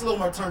city, it's a little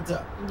more turned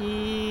up. Yeah.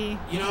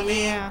 You know what I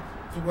mean? Yeah.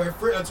 To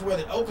where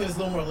the Oakland is a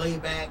little more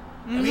laid back.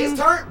 I mean, it's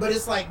turned, but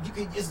it's like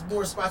it's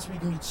more spots where you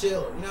can be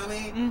chill. You know what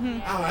I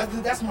mean? I don't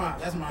know. That's my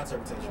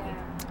interpretation. Yeah.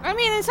 I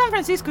mean, in San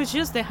Francisco, it's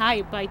just the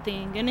hype, I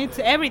think, and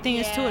everything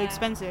is too Yeah.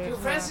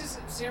 expensive. Dude,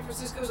 San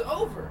Francisco's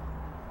over.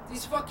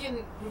 These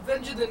fucking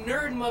Revenge of the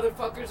Nerd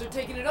motherfuckers are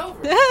taking it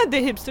over. The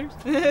hipsters.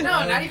 No,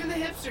 not even the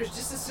hipsters,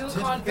 just the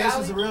Silicon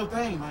Gentrification's a Valley. real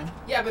thing, man.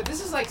 Yeah, but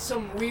this is like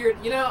some weird.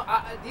 You know,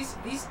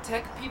 these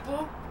tech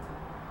people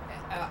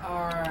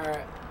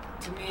are,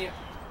 to me,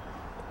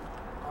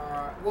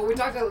 are. Well, we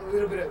talked a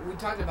little bit. We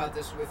talked about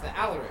this with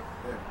Alaric,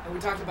 Yeah. and we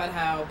talked about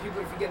how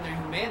people are forgetting their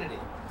humanity,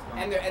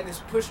 and this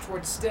push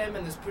towards STEM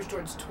and this push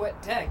towards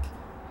tech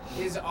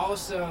is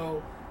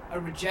also a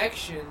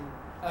rejection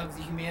of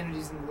the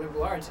humanities and the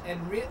liberal arts. And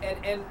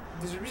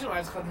there's a reason why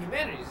it's called the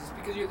humanities. It's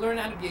because you learn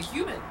how to be a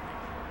human.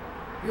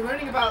 You're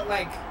learning about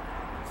like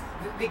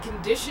the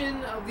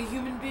condition of the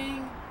human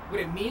being, what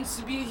it means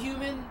to be a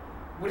human,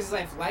 what is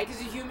life like as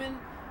a human,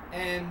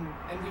 and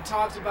we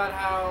talked about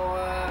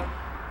how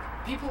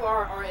people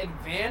are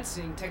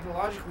advancing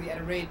technologically at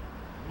a rate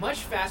much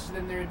faster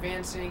than they're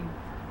advancing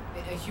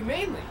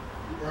humanely.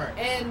 Right.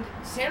 And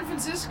San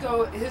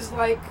Francisco is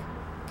like,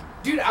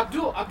 dude,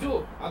 Abdul,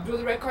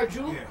 the Red Car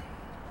Jewel,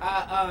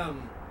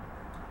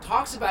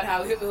 talks about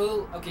how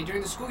he'll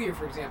during the school year,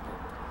 for example,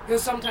 he'll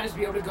sometimes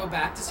be able to go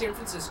back to San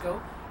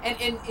Francisco,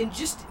 and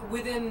just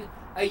within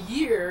a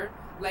year,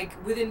 like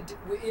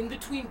in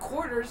between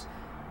quarters,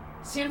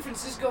 San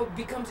Francisco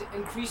becomes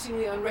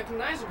increasingly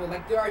unrecognizable.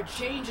 Like there are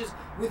changes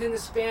within the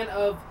span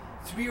of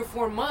 3 or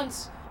 4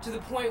 months to the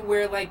point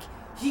where like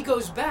he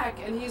goes back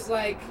and he's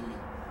like,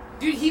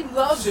 dude, he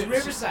loves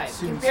Riverside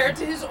compared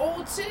to his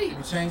old city. Should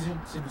be changing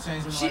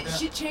like that.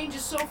 Shit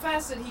changes so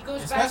fast that he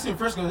goes Especially in back.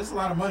 Frisco, there's a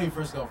lot of money in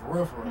Frisco, for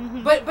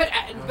real.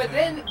 But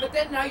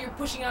then now you're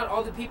pushing out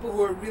all the people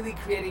who are really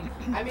creating.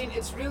 I mean,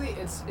 it's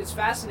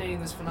fascinating,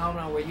 this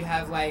phenomenon where you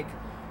have like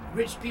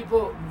rich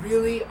people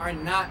really are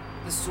not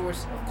the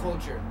source of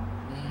culture.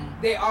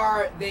 They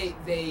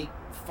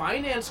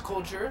finance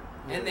culture,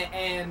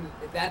 and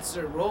that's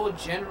their role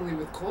generally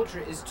with culture,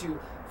 is to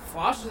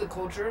foster the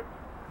culture.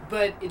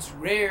 But it's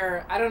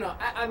rare. I don't know.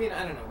 I mean,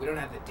 I don't know. We don't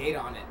have the data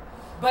on it.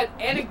 But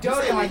You saying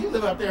anecdotally, like you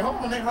live up there? Hold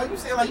on, man. How you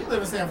saying like you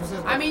live in San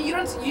Francisco? I mean,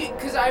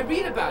 because I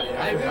read about it.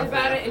 Yeah, I read I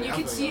about feel it, and you I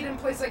can feel see it in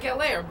places like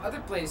LA or other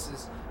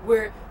places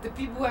where the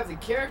people who have the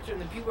character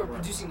and the people who are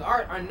producing the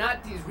art are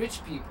not these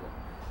rich people.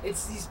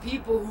 It's these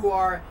people who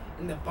are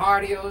in the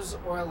barrios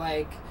or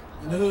like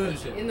in the hood and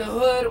shit. in the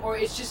hood, or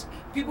it's just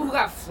people who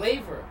got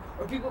flavor,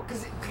 or people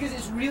because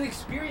it's real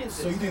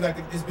experiences. So you think like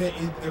it's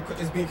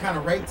being kind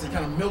of raped and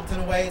kind of milked in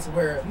a way to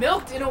where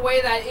Milked in a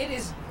way that it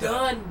is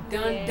done.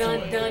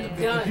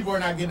 the people are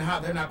not getting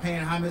they're not paying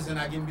homage, they're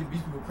not giving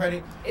these people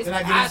credit, It's they're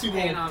not past giving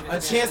paying these people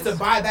homage, a chance to man.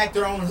 buy back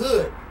their own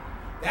hood.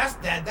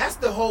 That's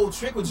the whole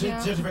trick with Yeah.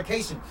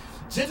 gentrification.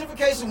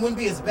 Gentrification wouldn't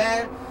be as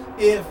bad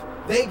if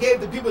they gave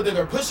the people that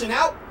are pushing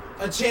out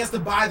a chance to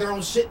buy their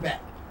own shit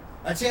back,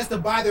 a chance to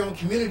buy their own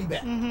community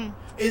back.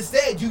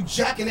 Instead, you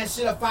jacking that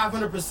shit up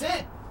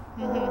 500%.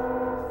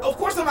 Of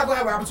course, I'm not gonna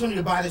have an opportunity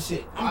to buy this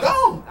shit. I'm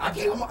gone. I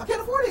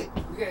can't afford it.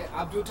 Okay,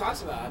 Abdul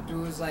talks about it.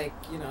 Abdul is like,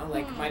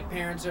 like my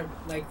parents are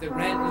like the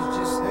rent is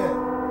just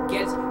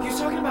Yeah. he was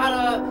talking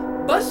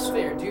about bus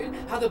fare, dude.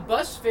 How the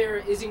bus fare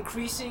is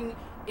increasing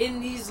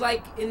in these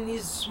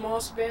small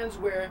spans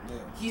where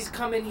he's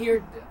coming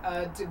here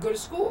to go to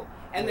school,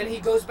 and then he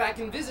goes back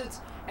and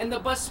visits, and the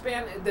bus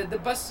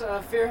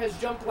fare has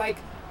jumped like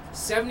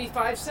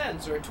 75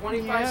 cents or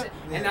 25 cents.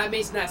 And that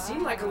may not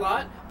seem like a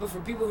lot, but for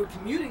people who are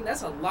commuting,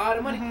 that's a lot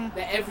of money.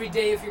 That every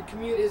day, if your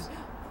commute is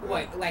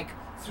like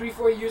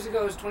 3-4 years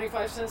ago it was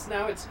 25 cents,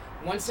 now it's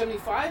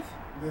 175.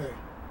 Yeah.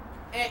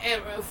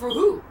 And for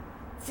who?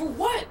 For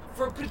what?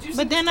 For producing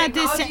But then at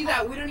the technology sa-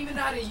 that we don't even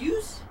know how to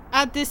use?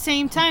 At the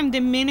same time, the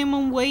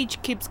minimum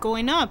wage keeps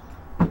going up,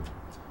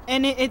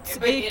 and it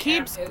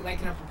keeps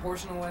like in a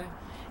proportional way.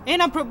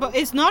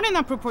 it's not in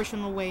a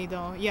proportional way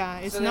though. Yeah,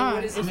 it's So then not.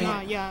 what is It's it?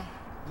 not. Yeah.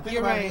 The thing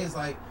You're about right. it is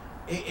like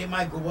it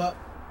might go up,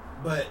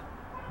 but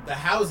the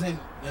housing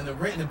and the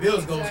rent and the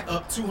bills goes Exactly.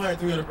 up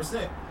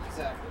 200-300%.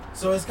 Exactly.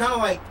 So it's kind of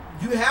like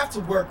you have to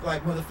work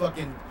like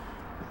motherfucking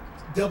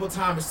double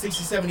time or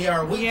 60-70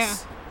 hour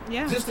weeks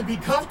Yeah. just to be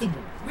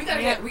comfortable. We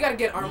gotta Yeah. get You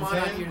know Armand what I'm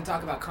on saying? here to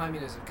talk about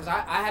communism, because I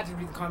had to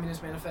read the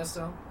Communist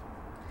Manifesto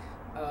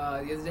the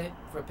other day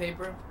for a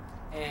paper,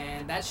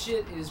 and that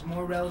shit is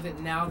more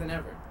relevant now than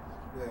ever.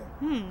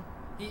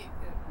 Yeah.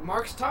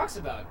 Marx talks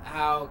about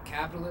how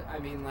capitalism. I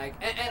mean, like,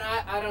 and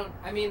I don't.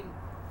 I mean,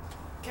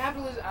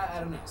 capitalism. I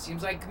don't know.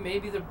 Seems like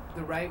maybe the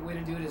right way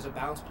to do it is a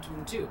balance between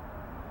the two.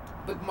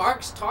 But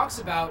Marx talks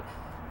about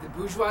the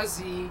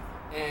bourgeoisie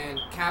and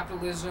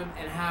capitalism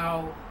and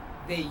how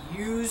they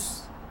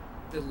use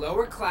the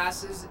lower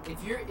classes.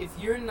 If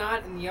you're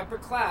not in the upper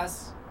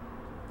class,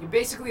 you're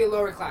basically a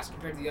lower class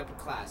compared to the upper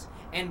class.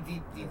 And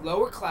the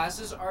lower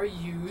classes are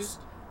used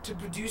to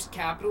produce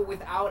capital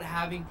without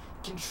having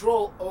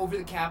control over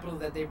the capital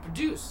that they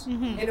produce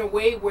in a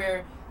way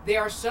where they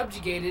are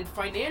subjugated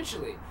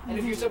financially. And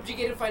if you're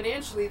subjugated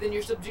financially, then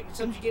you're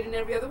subjugated in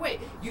every other way.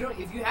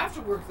 If you have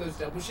to work those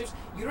double shifts,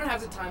 you don't have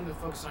the time to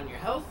focus on your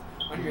health,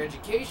 on your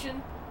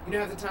education. You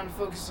don't have the time to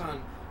focus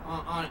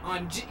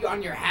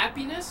on your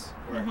happiness,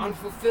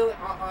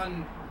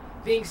 on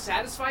being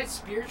satisfied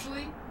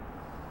spiritually,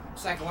 I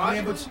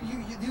psychologically.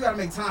 mean, but you gotta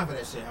make time for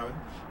that shit, Howard.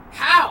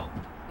 How?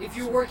 If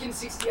you're working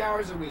 60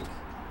 hours a week.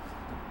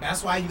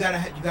 That's why you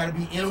gotta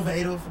be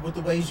innovative with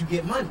the ways you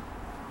get money.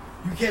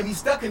 You can't be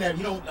stuck in that.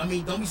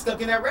 Don't be stuck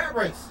in that rat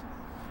race.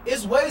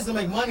 It's ways to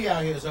make money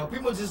out here, so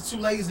people are just too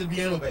lazy to be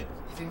innovative.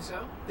 You think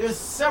so? There's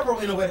several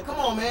innovative. Come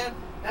on, man.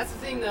 That's the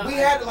thing, though. We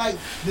had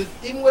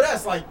even with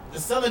us, like the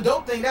selling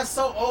dope thing. That's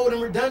so old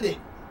and redundant.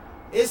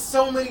 It's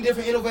so many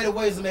different innovative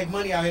ways to make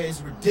money out here.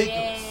 It's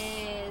ridiculous.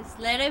 Yes,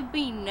 let it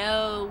be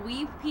known.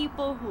 We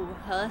people who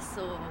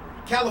hustle.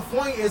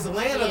 California is the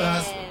land of the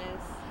hustle.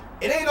 Yes.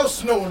 It ain't no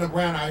snow on the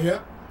ground out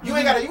here. You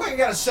ain't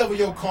gotta shovel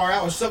your car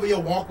out or shovel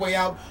your walkway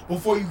out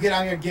before you get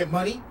out here and get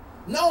money.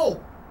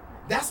 No,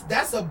 that's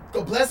a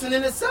blessing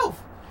in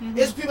itself.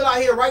 There's people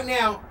out here right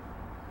now,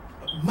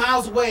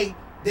 miles away,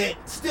 that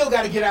still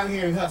got to get out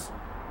here and hustle.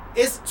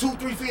 It's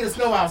 2-3 feet of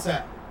snow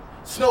outside,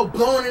 snow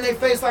blowing in their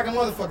face like a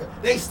motherfucker.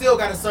 They still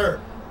got to serve.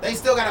 They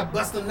still got to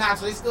bust them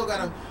knocks. They still got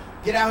to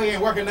get out here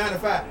and work a 9 to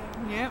 5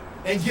 Yep.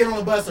 and get on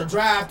the bus or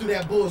drive through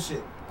that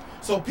bullshit.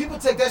 So people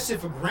take that shit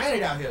for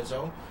granted out here,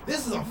 Joe.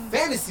 This is a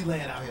fantasy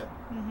land out here.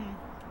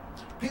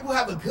 People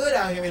have it good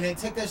out here and they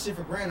take that shit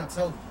for granted, I'm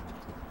telling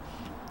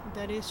you.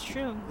 That is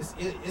true.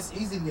 It's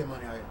easy to get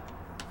money out here.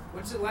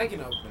 What's it like in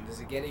Oakland?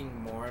 Is it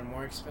getting more and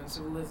more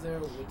expensive to live there?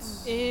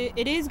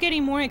 It is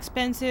getting more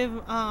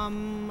expensive.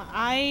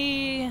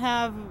 I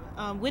have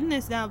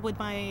witnessed that with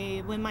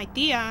my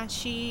tia.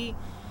 She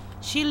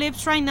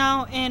lives right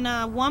now in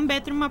a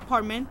 1-bedroom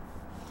apartment,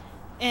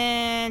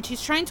 and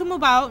she's trying to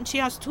move out. She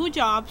has 2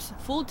 jobs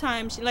full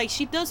time.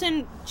 She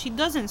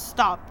doesn't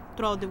stop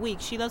throughout the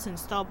week. She doesn't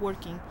stop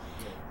working.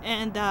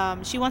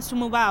 And she wants to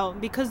move out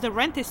because the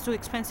rent is too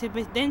expensive.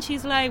 But then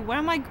she's like, where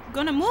am I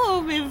gonna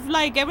move if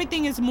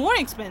everything is more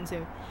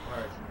expensive?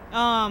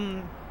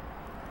 Right.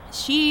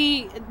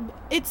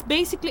 it's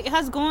basically, it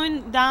has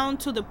gone down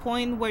to the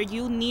point where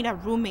you need a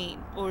roommate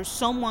or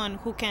someone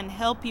who can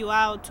help you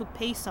out to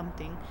pay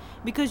something,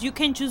 because you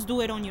can't just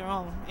do it on your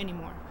own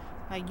anymore.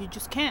 Like, you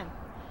just can't.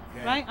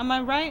 Yeah. Right? Am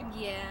I right?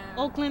 Yeah.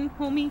 Oakland,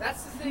 homie?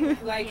 That's the thing.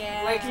 Like,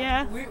 Yeah.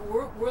 Yeah.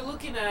 we're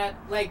looking at,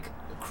 like,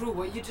 Crew,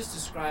 what you just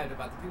described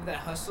about the people that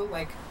hustle.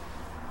 Like,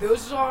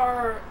 those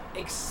are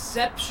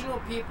exceptional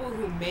people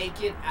who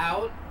make it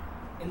out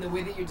in the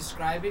way that you're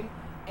describing.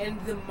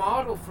 And the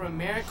model for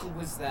America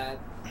was that,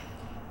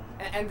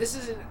 and this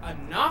isn't a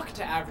knock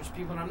to average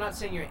people, and I'm not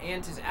saying your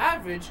aunt is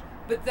average,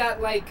 but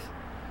that, like,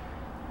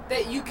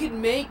 that you could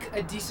make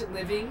a decent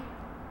living.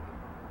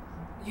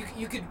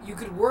 You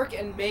could work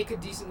and make a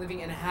decent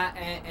living and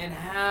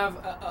have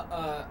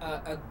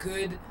a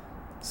good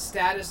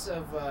status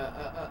of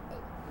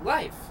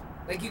life.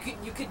 Like, you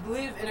could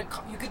live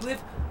you could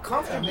live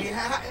comfortably. I mean,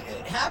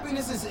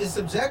 happiness is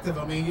subjective.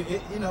 I mean,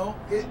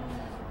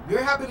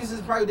 your happiness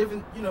is probably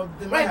different, than my Right,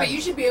 but happiness.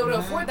 you should be able to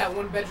afford that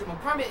 1-bedroom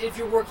apartment if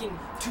you're working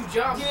 2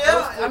 jobs. Yeah,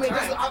 both I mean,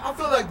 full-time. I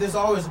feel like there's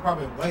always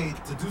probably a way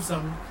to do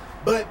something.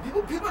 But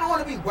people don't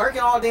want to be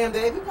working all damn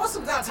day. People want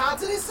some time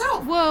to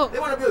themselves. Well, They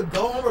want to be able to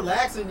go home,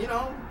 relax, and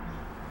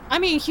I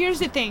mean, here's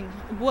the thing.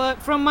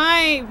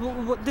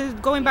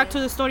 Going back to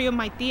the story of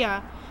my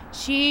tia,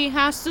 she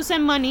has to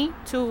send money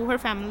to her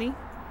family,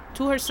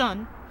 to her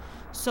son.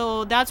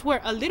 So that's where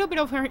a little bit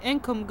of her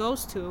income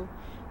goes to.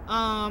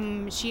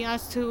 She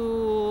has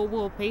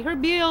to pay her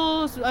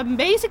bills.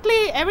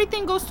 Basically,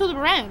 everything goes to the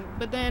rent.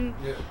 But then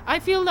I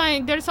feel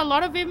like there's a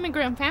lot of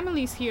immigrant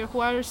families here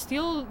who are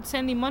still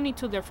sending money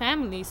to their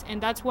families,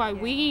 and that's why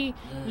we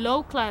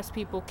low-class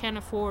people can't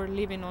afford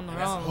living on our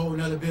that's a own. whole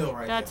nother bill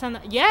right That's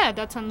there.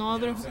 that's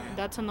another what I'm saying?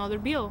 that's another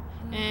bill,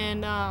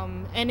 and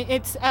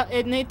it's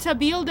a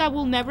bill that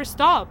will never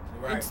stop.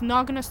 Right. It's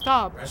not gonna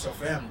stop. That's your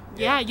family.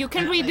 Yeah, you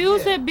can And,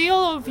 reduce yeah. the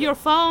bill of your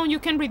phone, you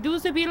can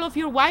reduce the bill of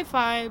your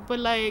Wi-Fi, but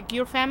like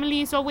your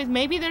family is always,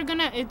 maybe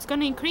it's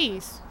gonna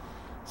increase.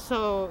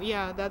 So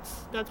yeah,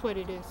 that's what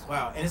it is.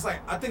 Wow, and it's like,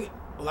 I think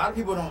a lot of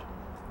people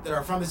that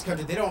are from this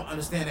country, they don't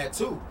understand that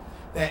too.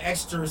 That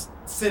extras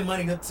send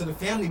money to the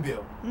family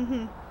bill.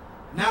 Mm-hmm.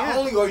 Not Yeah.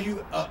 only are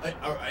you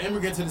an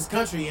immigrant to this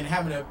country and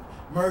having to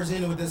merge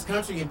in with this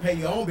country and pay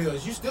your own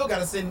bills, you still got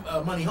to send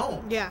money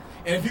home. Yeah.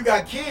 And if you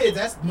got kids,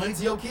 that's money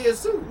to your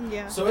kids too.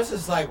 Yeah. So it's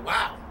just like,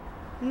 wow.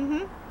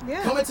 Mm-hmm.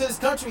 Yeah. Coming to this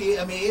country,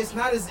 I mean, it's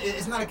not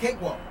a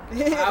cakewalk. I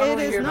would It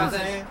only is hear about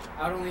not. that.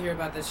 I would only hear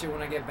about that shit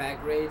when I get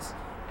back grades,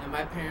 and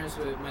my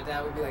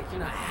dad would be like, you're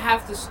not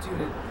half the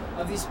student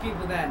of these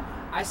people that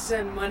I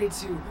send money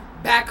to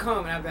back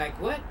home, and I'd be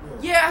like, what?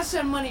 Yeah, I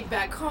send money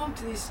back home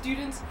to these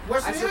students.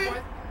 Western I Union?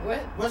 support. What?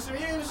 Western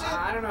Union and shit?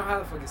 I don't know how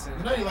the fuck it's sent.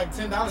 You know, you like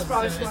 $10 He's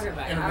probably to smoking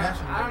back.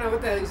 international. I don't know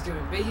what the hell he's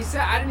doing, but he said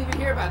I didn't even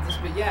hear about this.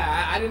 But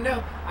yeah, I didn't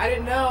know. I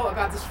didn't know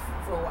about this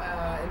for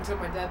until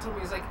my dad told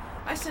me. He's like,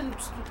 I send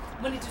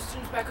money to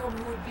students back home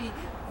who would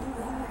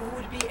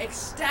be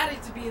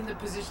ecstatic to be in the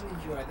position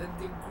that you are.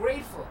 They're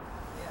grateful.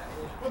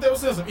 Yeah. What they was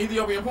saying, some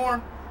Ethiopian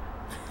porn?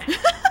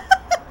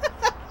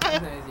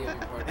 I'm not Ethiopian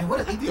porn. And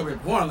what does Ethiopian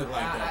porn look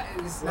like?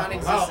 though? It's A lot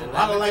non-existent.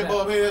 of light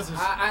bulb heads. and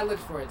I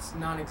looked for it. It's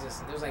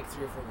non-existent. There's like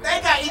 3 or 4 videos.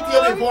 They got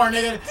Ethiopian porn,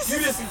 nigga.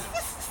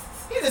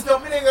 You just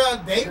told me,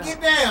 nigga, they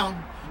get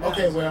down.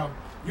 Okay, well,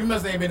 you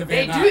must ain't been to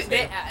They Van do.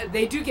 Nuys.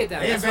 They do get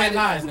down. They in That's why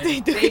Van Nuys,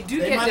 nigga. They do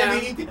They get might down.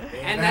 not be Ethiopian. They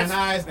in and Van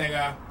Nuys,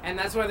 nigga. And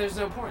that's why there's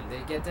no porn. They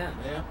get down.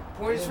 Yeah.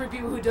 Porn is for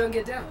people who don't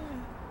get down.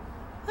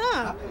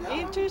 Huh. I mean,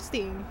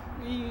 Interesting.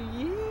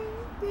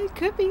 Yeah, it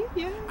could be.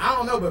 Yeah. I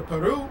don't know, but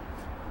Peru,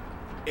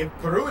 if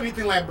Peru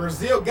anything like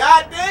Brazil,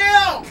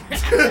 goddamn!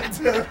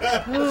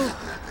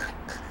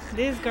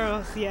 These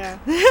girls, yeah.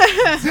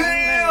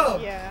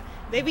 Damn! Yeah.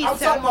 They be I'm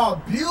talking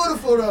about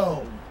beautiful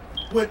though.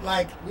 With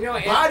like You know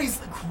what, bodies,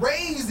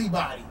 crazy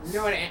bodies. You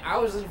know what? I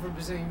was listening for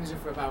Brazilian music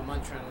for about a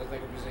month trying to look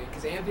like a Brazilian.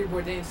 Because Anthony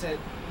Bourdain said,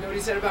 you know what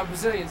he said about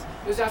Brazilians?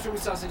 It was after we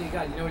saw City of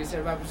God. You know what he said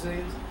about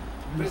Brazilians?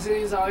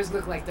 Brazilians always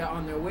look like they're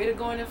on their way to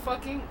going and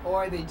fucking,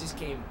 or they just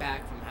came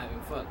back from having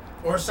fun.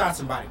 Or shot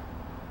somebody.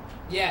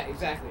 Yeah,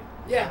 exactly.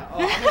 Yeah,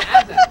 I'm gonna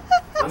add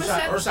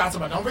that. Or shot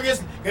somebody. Don't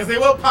forget, because they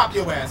will pop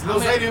your ass. Lil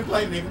Zay didn't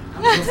play, nigga.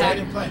 Lil Zay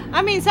didn't play.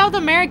 I mean, South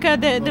America,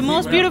 the Those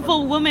most even-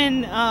 beautiful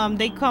women,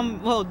 they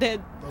come, well,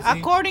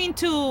 according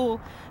to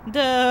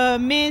the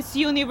Miss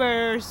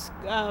Universe,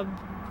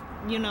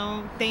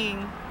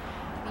 thing,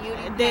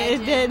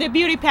 the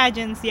beauty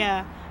pageants,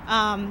 yeah.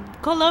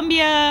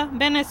 Colombia,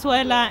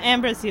 Venezuela,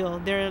 and Brazil,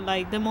 they're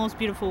like the most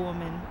beautiful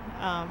women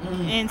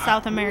in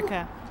South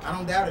America. I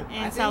don't doubt it. I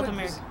In think South with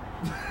America.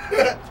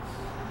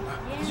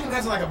 Could you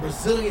imagine like a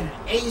Brazilian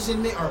and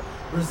Asian or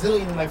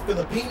Brazilian and like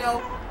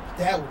Filipino?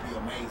 That would be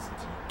amazing.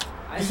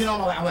 Because you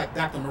know I'm like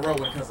Dr. Moreau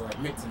when it comes to like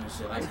mixing and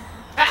shit. Like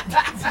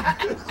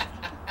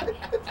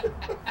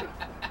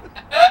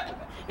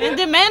And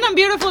the men are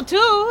beautiful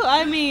too.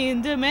 I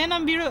mean, the men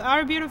are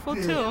beautiful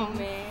too.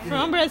 Man.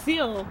 From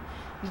Brazil.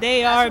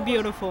 They are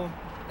beautiful.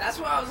 That's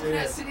why I was looking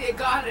at City of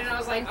God and I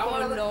was like, I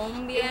want to look.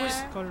 Colombia. It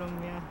was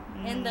Colombia.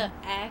 And the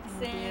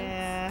accent.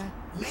 Yeah.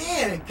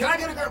 man, can I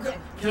get a girl?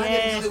 Can I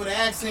get a girl with an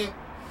accent?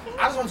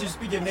 I just want you to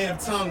speak your native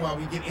tongue while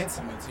we get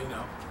intimate, you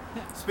know.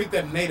 Speak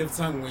that native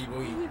tongue when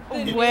we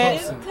get Well,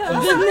 close and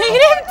the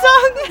native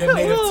tongue. Your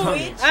native Ooh.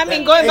 tongue. I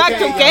mean, going back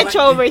to AKA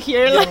Quechua over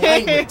here, your like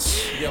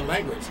language. Your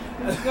language.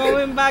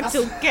 going back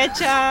to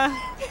Quechua.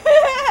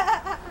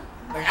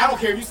 Like, I don't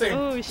care if you say,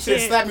 Oh, you should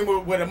shit. slap me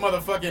with a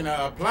motherfucking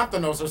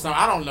plantanos or something.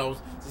 I don't know.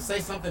 Just say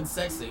something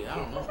sexy. I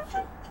don't know.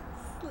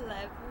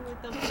 Slap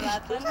with the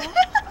plátano.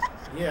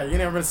 Yeah, you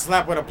never been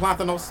slapped with a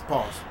plantanos?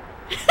 Pause.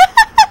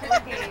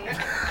 Okay.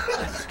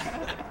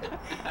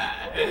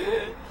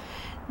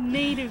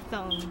 Native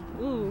tongue.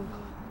 Ooh.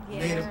 Yeah.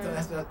 Native,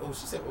 that's what, oh,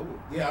 she said, oh.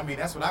 Yeah, I mean,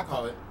 that's what I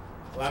call it.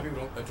 A lot of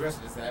people don't address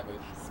it as that, but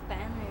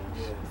Spanish.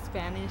 yeah.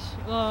 Spanish.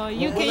 Well,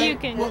 you What can. lang- You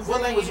can.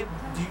 What language do you,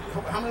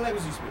 how many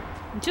languages do you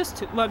speak? Just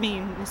two. Well, I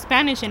mean,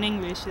 Spanish and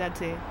English.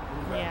 That's it.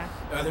 Yeah.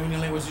 Are there any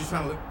languages you're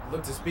trying to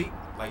look to speak?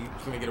 Like, you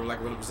can get like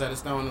a little Rosetta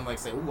Stone and like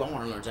say, ooh, I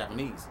want to learn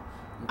Japanese.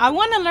 I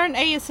want to learn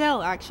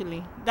ASL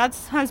actually. That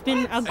has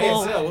been a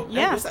goal. ASL? What-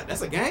 Yeah. What's that?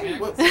 That's a game?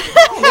 What,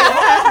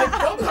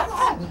 hold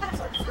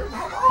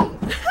on.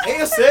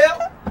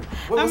 ASL?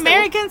 What's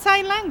American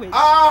Sign Language.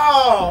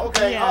 Oh,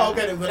 okay. Yeah. Oh,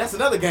 okay. Well, that's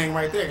another gang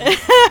right there. you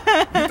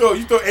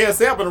throw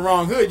ASL up in the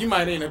wrong hood, you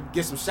might end up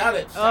get some shot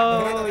at.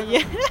 Oh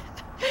yeah.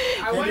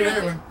 I wonder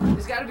if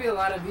there's got to be a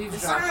lot of Sign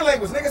eavesdropping.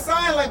 language, nigga.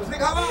 Sign language,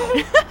 nigga.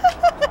 Hold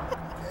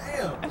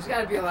on. Damn. There's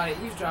got to be a lot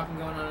of eavesdropping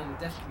going on in the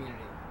deaf community.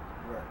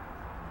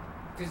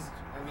 Because,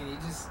 I mean, you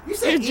just... You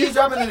said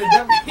eavesdropping in the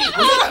devil.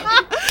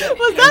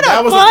 Was that That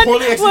a was a pun?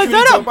 poorly Was executed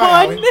that a joke by pun?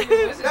 Howie.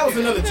 That was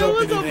another That joke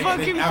was that a didn't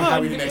fucking Howie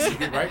pun. didn't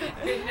execute, right?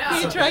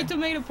 He No, tried to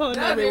make a pun,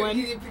 no, everyone.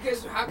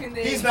 because how can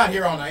they... He's not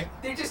here all night.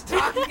 They're just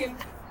talking in...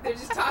 They're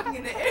just talking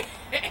in the air.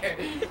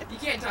 You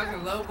can't talk in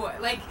a low voice.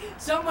 Like,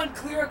 someone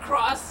clear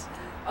across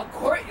a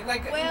court,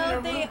 like, in Well,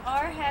 a they room.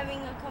 are having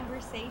a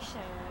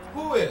conversation.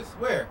 Who is?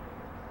 Where?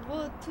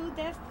 Well, two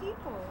deaf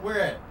people.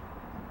 Where at?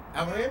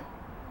 Out here?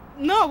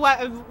 No,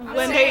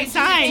 when they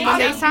sign, when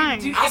they sign.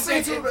 I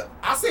seen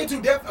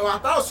two deaf. Oh, I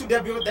thought it was two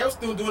deaf people. They were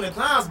still doing the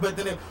clowns, but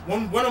then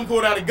one of them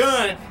pulled out a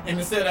gun and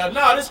they said,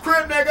 "No, this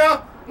crib,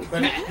 nigga."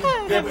 But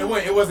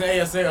it wasn't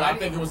ASL. I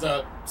think it was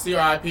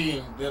CRIP.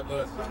 And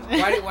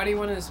Why do you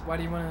want to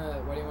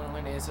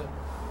learn ASL?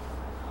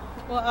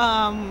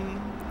 Well,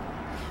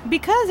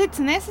 because it's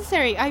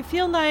necessary. I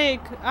feel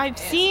like I've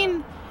Yeah, seen,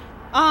 you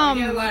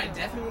get a lot of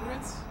deaf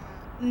immigrants?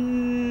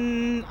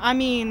 I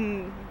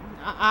mean,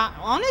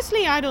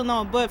 honestly, I don't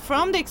know. But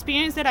from the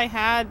experience that I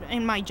had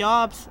in my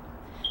jobs,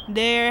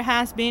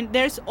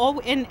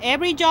 in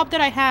every job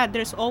that I had,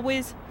 there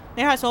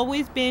has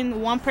always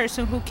been one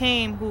person who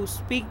came who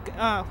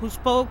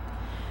spoke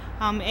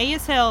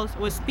ASL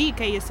or speak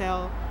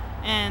ASL,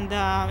 and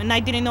I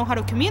didn't know how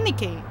to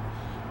communicate.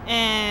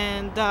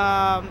 And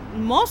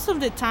most of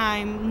the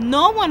time,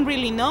 no one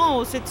really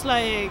knows. It's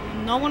like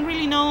no one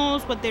really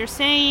knows what they're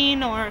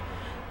saying, or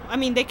I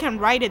mean, they can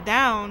write it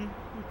down,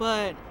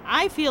 but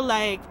I feel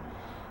like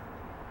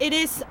it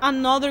is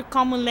another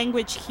common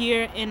language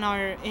here in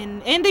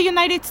the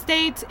United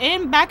States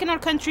and back in our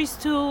countries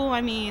too.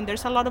 I mean,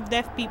 there's a lot of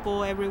deaf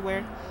people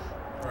everywhere.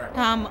 right.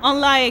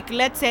 Unlike,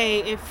 let's say,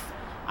 if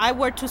I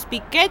were to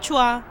speak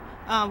Quechua,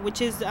 which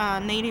is a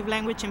native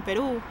language in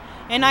Peru,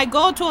 and I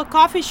go to a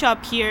coffee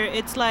shop here,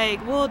 it's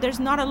like, well, there's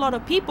not a lot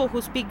of people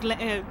who speak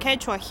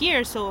Quechua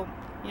here, so,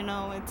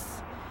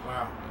 it's,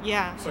 Wow.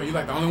 yeah. So you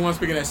like the only one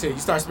speaking that shit. You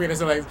start speaking that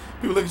shit, like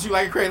people look at you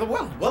like you're crazy.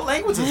 What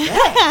language is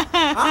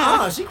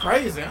that? She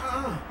crazy.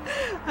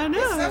 I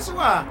know. That's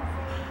why.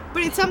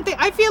 But it's something,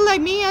 I feel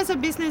like me as a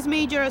business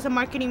major, as a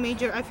marketing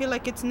major, I feel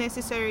like it's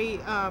necessary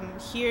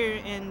here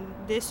in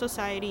this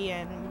society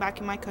and back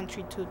in my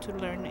country to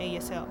learn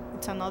ASL.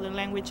 It's another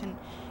language and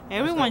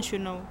everyone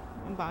should know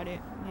about it.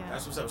 Yeah.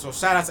 That's what's up. So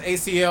shout out to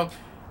ACL.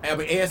 But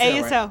ASL.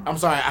 ASL. Right? I'm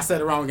sorry, I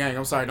said it wrong, gang.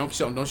 I'm sorry. Don't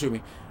shoot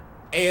me.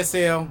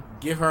 ASL,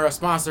 give her a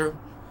sponsor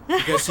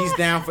because she's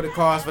down for the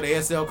cause, for the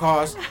ASL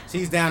cause.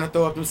 She's down to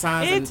throw up them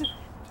signs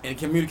and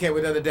communicate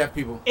with other deaf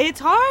people. It's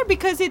hard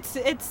because it's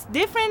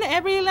different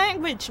every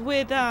language.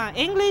 With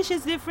English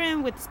is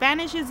different, with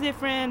Spanish is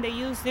different. They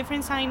use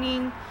different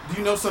signing. Do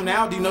you know some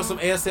now? Do you know some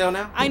ASL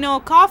now? I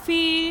know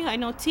coffee, I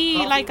know tea,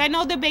 Coffee? like I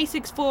know the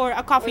basics for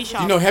a coffee Do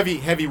shop. you know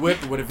heavy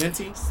whip with a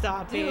venti?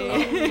 Stop Dude.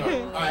 it.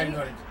 Oh, I didn't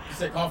know that. You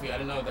said coffee. I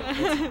didn't know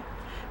that.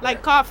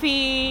 Like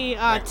coffee,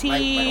 teas,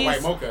 like a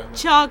white mocha.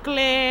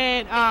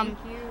 chocolate, Thank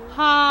you.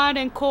 hot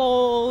and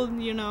cold,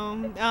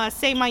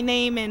 say my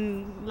name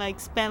and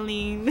like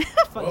spelling. Well,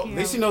 Fucking at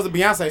least she hell. knows the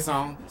Beyonce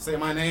song. Say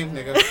my name,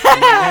 nigga. Say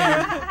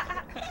my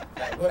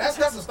name. Well, that's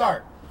a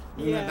start.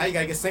 Yeah. Now you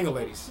gotta get single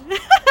ladies.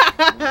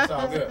 It's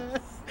all good.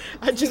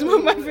 I just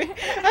moved my face.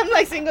 I'm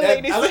like single That-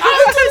 ladies. I was-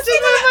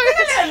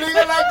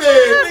 Nigga like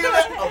this. Nigga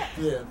like. Oh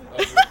yeah.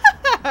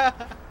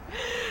 Okay.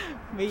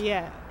 But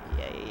yeah.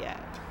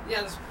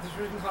 Yeah, this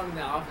person called me in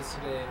the office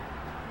today.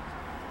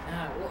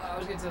 Well, I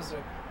was gonna tell a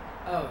story.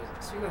 Oh,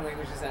 speaking of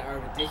languages that are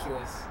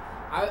ridiculous.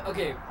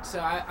 So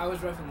I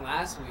was roughing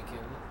last weekend.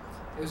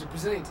 It was a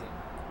Brazilian team.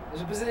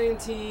 There's a Brazilian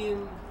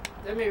team.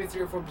 There may be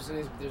 3 or 4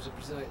 Brazilians, but there's a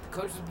Brazilian. The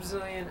coach was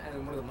Brazilian, and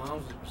then one of the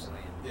moms was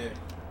Brazilian. Yeah.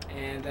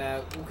 And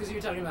because you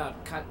were talking about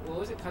what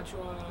was it,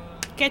 Quechua.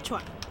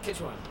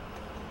 Quechua,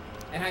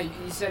 and how you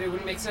said it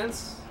wouldn't make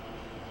sense,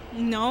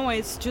 No,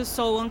 it's just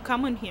so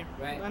uncommon here.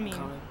 right? I mean,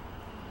 Common.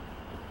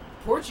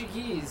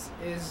 Portuguese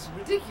is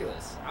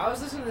ridiculous. I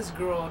was listening to this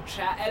girl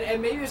chat,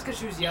 and maybe it was because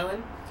she was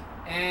yelling,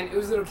 and it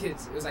was little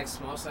kids. It was like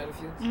small sided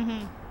fields.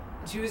 mhm.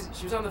 She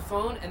was on the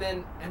phone, and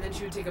then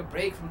she would take a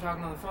break from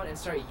talking on the phone and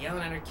start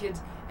yelling at her kids,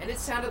 and it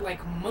sounded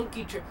like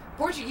monkey.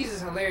 Portuguese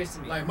is hilarious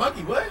to me. Like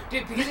monkey, what?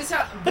 Dude, because it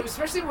sounds,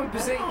 especially when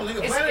Brazilian, Oh,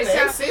 nigga, it Planet of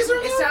the Apes, Caesar,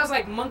 it man? sounds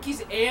like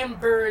monkeys and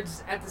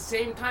birds at the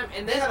same time,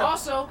 and then Yeah.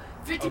 also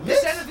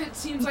 50% of it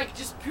seems like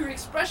just pure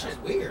expression.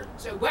 That's weird.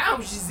 So wow,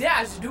 she's there,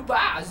 she's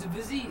Dubai, she's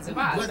busy, it's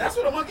about. But that's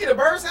what a monkey and a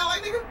bird sound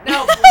like, nigga?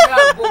 No,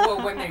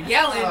 but when they're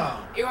yelling, Oh.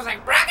 it was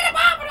like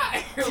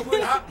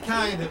brackety-bop-a-da.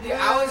 Kind of.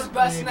 I was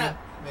busting Maybe. up.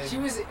 She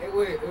was it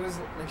was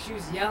like she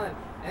was yelling,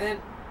 and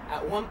then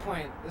at one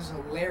point this is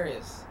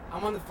hilarious.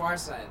 I'm on the far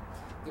side.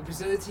 The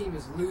Brazilian team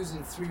is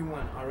losing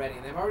 3-1 already,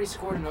 and they've already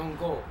scored an own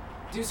goal.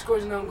 Dude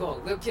scores an own goal.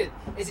 Little kid.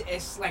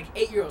 It's like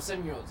 8-year-olds,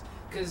 7-year-olds.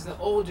 Because the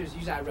olders,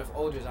 usually I ref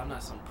olders. I'm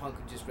not some punk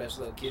who just refs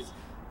little kids.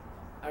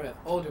 I ref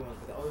older ones,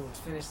 but the older ones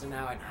finished. They're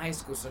now in high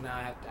school, so now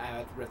I have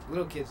to ref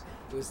little kids.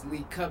 It was the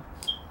League Cup,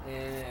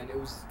 and it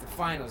was the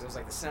finals. It was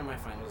like the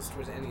semifinals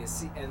towards the end of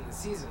the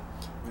season.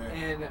 Yeah.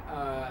 And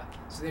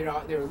so they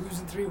were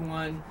losing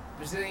 3-1.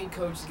 Brazilian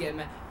coach is getting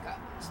mad. God,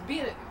 just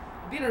being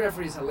a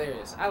referee is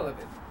hilarious. I love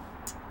it.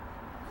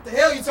 What the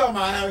hell you talking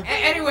about, Howie?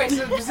 Anyway, so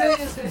the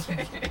Brazilians. So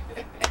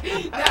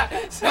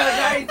it's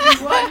already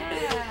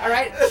 3-1. All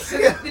right. So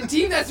the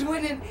team that's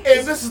winning.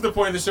 And this is the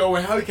point of the show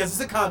where Howie, because it's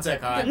a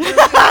contact high.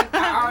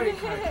 I already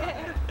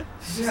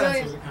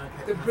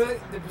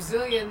the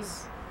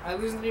Brazilians are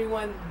losing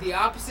 3-1. The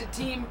opposite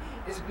team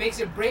makes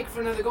a break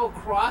for another goal.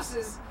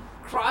 Crosses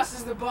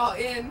the ball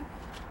in.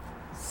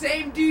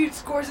 Same dude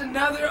scores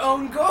another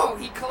own goal.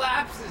 He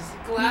collapses.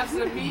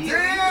 Immediately.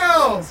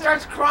 Damn!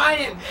 Starts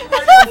crying.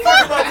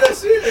 Talk about that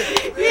shit.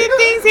 He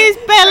thinks he's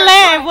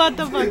Pelé. What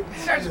the fuck?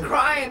 Starts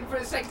crying for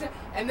a second,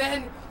 and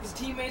then his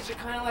teammates are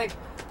kind of like,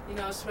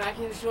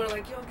 smacking his shoulder,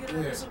 like, "Yo, get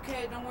up, it's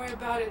okay, don't worry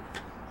about it."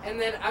 And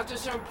then after a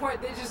certain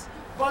point, they just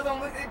both of them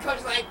look at the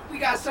coach like, "We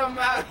got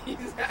something out."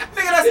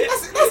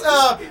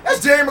 Nigga,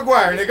 that's Jerry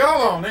Maguire, nigga.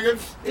 Hold on, nigga.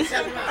 They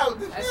subbed him out.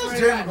 I That's swear to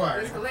Jerry God, Maguire.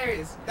 it's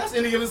hilarious. That's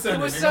any given Sunday.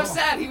 It was nigga. so Hold on.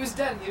 sad. He was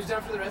done. He was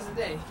done for the rest of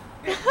the day.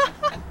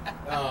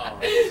 Oh,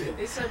 shit.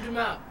 They subbed him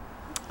out.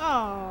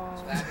 Oh,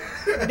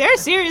 they're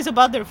serious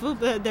about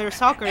their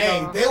soccer.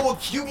 Hey, though.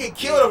 you get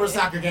killed over a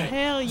soccer game.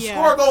 Hell yeah.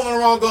 Score a goal on the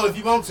wrong goal if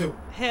you want to.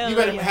 Hell you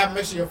better yeah.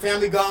 make sure your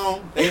family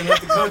gone. They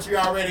left the country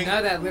already.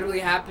 No, that literally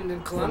happened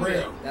in Colombia.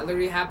 real. That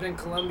literally happened in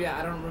Colombia.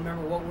 I don't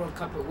remember what World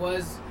Cup it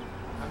was.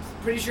 I'm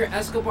pretty sure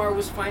Escobar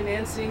was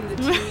financing the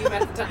team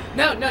at the time.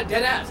 No,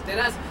 dead ass.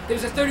 There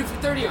was a 30 for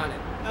 30 on it.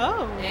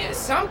 Oh. And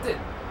something.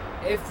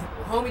 If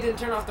homie didn't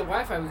turn off the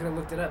Wi-Fi, we could have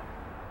looked it up.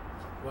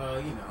 Well,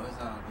 it's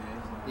all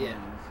good. Yeah.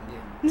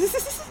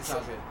 It's all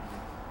good.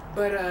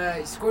 But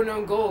he scored an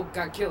own goal,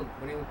 got killed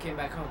when he came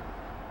back home.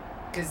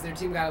 Because their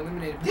team got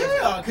eliminated.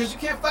 Yeah, because you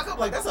can't fuck up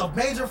like that's a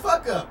major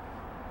fuck up.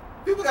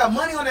 People got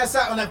money on that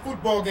side on that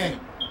football game.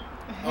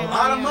 A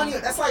lot of money.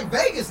 That's like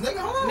Vegas, nigga.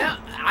 Hold on.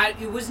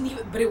 No, it wasn't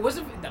even. But it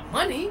wasn't the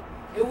money.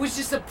 It was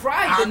just the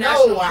pride. I The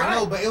national know,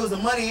 pride. but it was the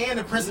money and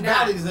the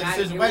principalities of the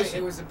situation.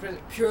 It was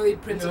purely You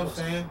know principles.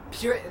 what I'm saying?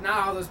 Pure,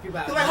 not all those people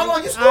out You're there. like, hold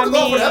on, you scored a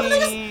goal for the other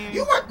mean- niggas?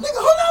 You were, nigga,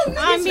 hold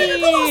on, nigga. I you said it,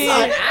 come on, mean-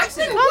 son.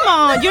 Accident. Come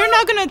on, you're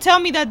not gonna tell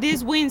me that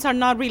these wins are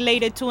not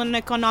related to an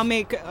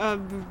economic,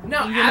 No,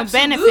 absolutely,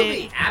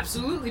 benefit.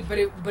 absolutely. But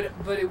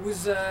it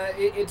was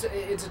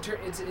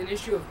it's an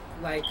issue of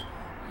like,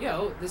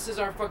 yo, this is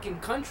our fucking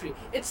country.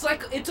 It's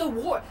like it's a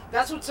war.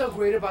 That's what's so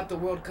great about the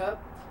World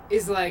Cup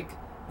is like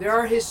there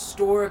are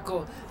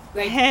historical,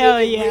 like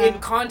Hell yeah. in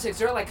context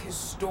there are like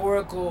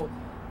historical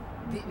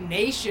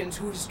nations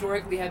who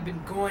historically have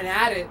been going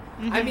at it.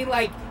 I mean,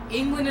 like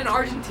England and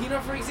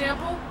Argentina, for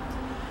example.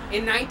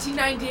 In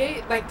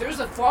 1998, like there's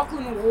the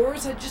Falkland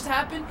Wars had just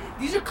happened.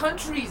 These are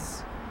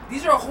countries.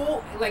 These are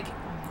whole like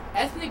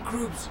ethnic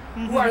groups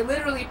who are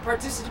literally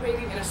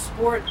participating in a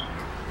sport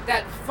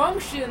that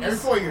functions Every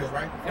 4 years,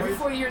 right? every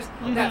 4 years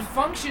that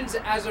functions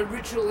as a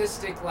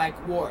ritualistic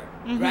like war,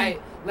 right?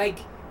 Like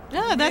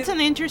Yeah, that's an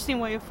interesting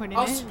way of putting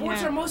our it.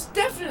 sports yeah. are most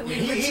definitely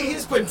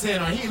He's putting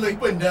 10 on. He's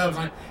putting dubs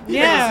on. He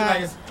Yeah.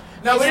 makes it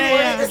like no, but Yeah, anyway,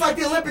 yeah. it's like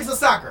the Olympics of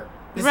soccer.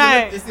 It's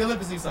Right. It's the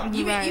Olympics of soccer.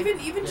 even Right.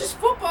 even just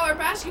football or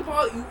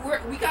basketball.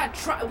 We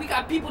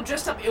got people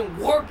dressed up in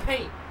war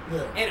paint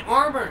Yeah. and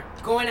armor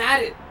going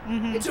at it.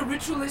 Mhm. It's a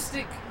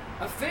ritualistic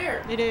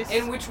affair. It is.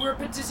 In which we're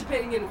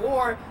participating in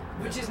war,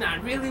 which is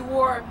not really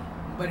war,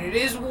 but it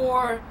is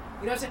war.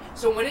 You know what I'm saying?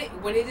 So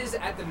when it is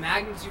at the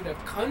magnitude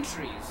of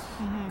countries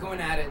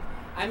going at it,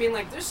 I mean,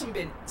 like there's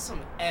been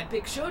some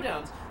epic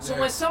showdowns. So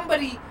Yeah. when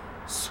somebody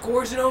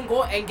scores an own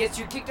goal and gets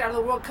you kicked out of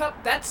the World Cup,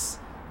 that's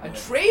a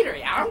traitor.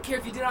 I don't care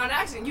if you did it on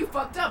accident. You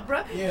fucked up,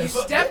 bruh. Yeah, you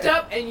stepped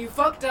up and you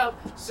fucked up,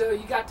 so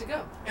you got to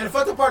go. And the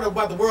fucked up part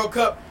about the World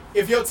Cup,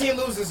 if your team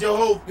loses, your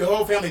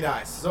whole family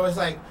dies. So it's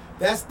like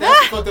That's the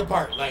fucked up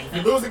part. Like, if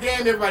you lose a game,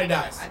 everybody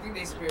dies. I think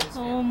they spared this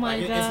Oh man. my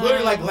Like, god. it's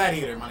literally like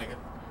Gladiator, my nigga.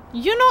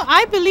 You know,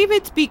 I believe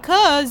it's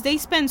because they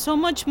spend so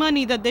much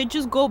money that they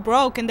just go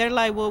broke and they're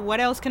like, well, what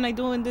else can I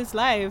do in this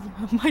life?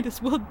 I might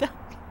as well die.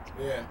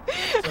 Yeah.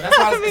 So that's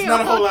why it's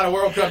not a whole lot of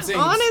World Cup teams.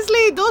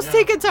 Honestly, those Yeah.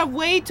 tickets are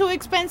way too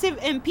expensive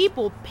and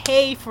people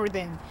pay for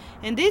them.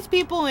 And these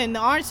people in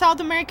our South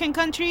American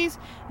countries,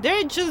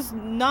 they're just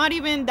not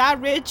even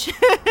that rich.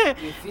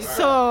 FIFA,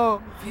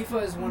 So,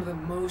 FIFA is one of the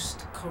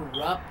most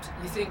corrupt.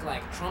 You think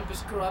like Trump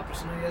is corrupt or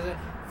something like that?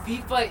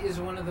 FIFA is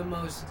one of the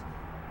most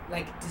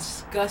like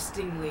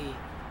disgustingly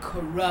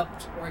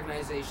corrupt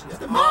organizations. It's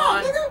the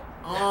mob, nigga.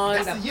 On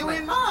That's the the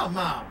UN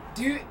mob.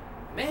 dude,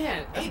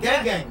 man, That's ain't gang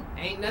that- gang.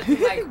 Ain't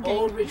nothing like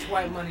old rich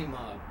white money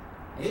mob.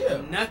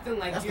 Yeah. Nothing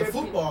like That's the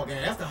European- football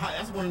game.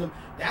 That's one of them.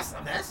 That's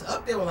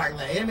up there with like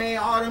MA,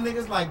 all them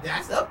niggas. Like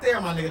that's up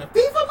there, my nigga. The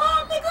FIFA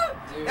mob,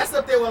 nigga. Dude. That's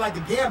up there with like the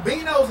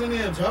Gambinos and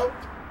them, Joe.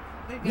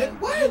 The Nigga,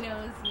 what?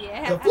 Gambinos,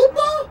 yeah. The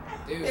football.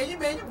 Dude. Man, you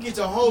can get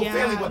your whole Yeah,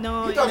 family. But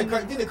no, you thought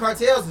and- the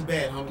cartels is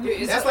bad, homie. Dude,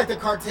 it's That's a- like the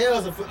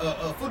cartels of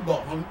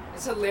football, homie.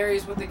 It's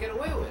hilarious what they get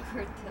away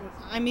with.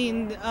 I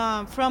mean,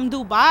 from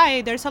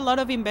Dubai, there's a lot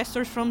of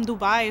investors from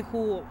Dubai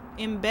who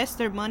invest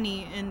their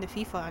money in the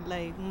FIFA.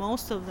 Like,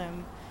 most of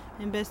them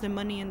invest their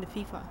money in the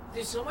FIFA.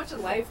 Dude, so much of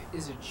life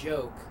is a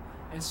joke,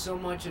 and so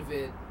much of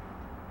it,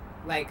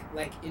 like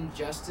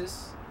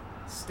injustice,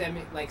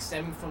 stemming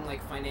from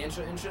like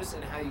financial interests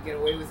and how you get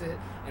away with it,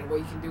 and what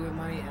you can do with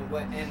money,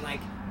 and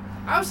like,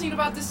 I was thinking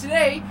about this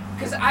today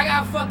because I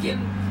got fucking.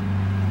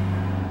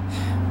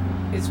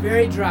 It's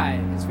very dry.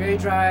 It's very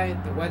dry.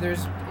 The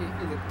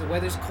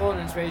weather's cold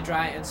and it's very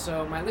dry, and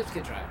so my lips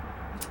get dry.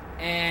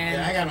 And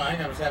Yeah, I ain't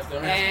got no taps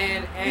there.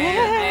 and I put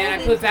Yeah,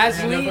 no for you,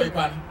 Vaseline.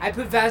 partner. I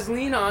put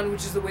Vaseline on,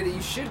 which is the way that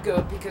you should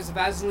go because the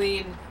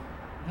Vaseline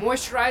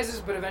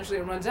moisturizes, but eventually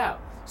it runs out.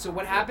 So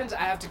what happens? I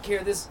have to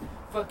carry this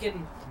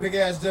fucking. Big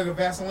ass jug of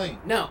Vaseline.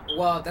 No,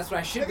 well, that's what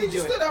I should Nigga, be you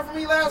doing. stood out for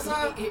me last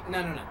time. No.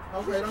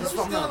 Okay, don't Just be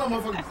fuck stealing no. no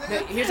motherfucking Now,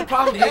 thing. here's the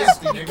problem: is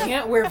Nasty, you nigga.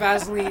 can't wear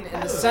Vaseline in the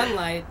Ugh.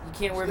 sunlight. You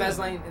can't wear Still.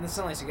 Vaseline in the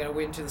sunlight, so you gotta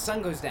wait until the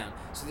sun goes down.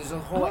 So there's a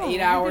whole Oh, 8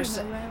 I hour,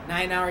 didn't know that.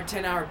 9 hour,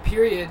 10 hour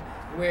period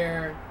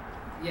where,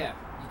 yeah,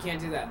 you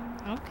can't do that.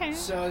 Okay.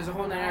 So there's a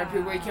whole 9 hour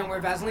period where you can't wear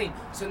Vaseline.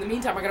 So in the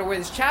meantime, I gotta wear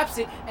this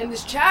chapstick, and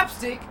this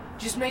chapstick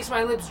just makes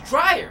my lips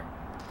drier.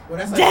 Well,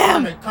 that's like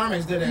Damn.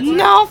 Carmex did that. too.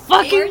 No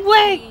fucking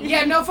way!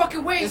 Yeah, no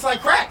fucking way. It's like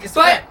crack. It's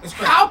but crack. It's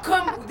crack. how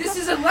come this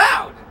is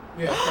allowed?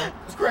 Yeah, it's crack.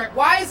 It's crack.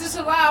 Why is this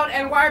allowed,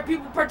 and why are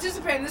people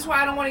participating? This is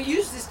why I don't want to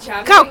use this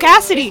chapstick.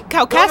 Caucasity!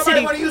 Don't nobody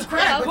Caucasity! want to use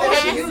crack, but they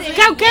should use it.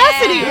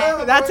 Caucasity!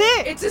 Yeah. That's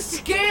it! It's a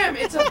scam.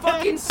 It's a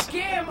fucking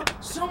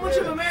scam. So much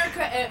of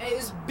America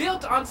is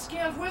built on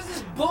scams. Where's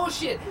this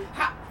bullshit?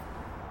 How,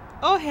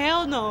 Oh,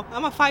 hell no.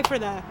 I'm gonna fight for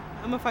that.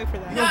 I'm gonna fight for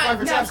that. Yeah. fight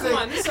for nah, chapstick? come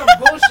on. This is some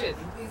bullshit.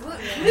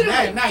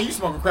 Literally. Now you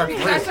smoking crack.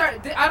 Because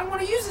I don't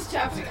want to use this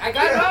chapstick. I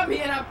got it on me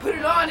and I put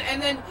it on,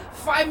 and then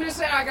 5 minutes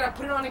later I gotta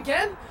put it on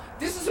again.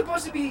 This is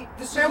supposed to be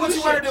the solution. Man, what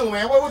you want to do,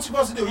 man? What you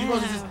supposed to do? You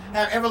supposed to just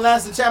have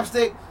everlasting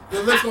chapstick?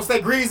 Your lips gonna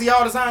stay greasy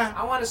all the time?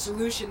 I want a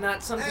solution,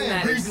 not something Damn,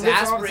 that greasy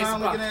lips all the exasperates the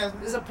time looking problem.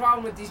 ass. There's a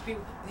problem with these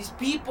people. These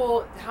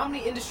people, how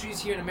many industries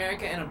here in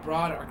America and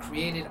abroad are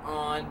created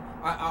on,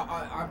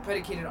 are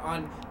predicated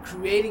on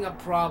creating a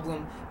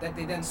problem that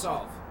they then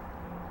solve?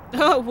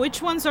 Oh,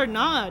 which ones are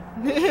not?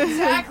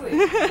 Exactly.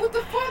 What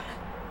the fuck?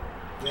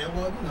 Yeah,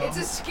 well, you know. It's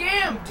a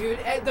scam, dude.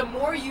 And the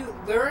more you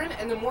learn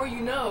and the more you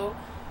know,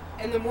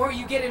 and the more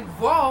you get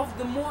involved,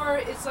 the more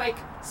it's like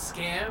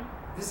scam.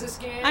 This is a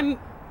scam. I'm.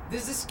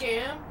 This is a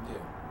scam. Yeah.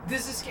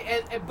 This is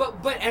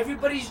but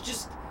everybody's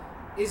just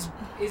is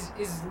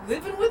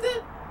living with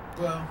it.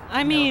 Well,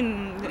 I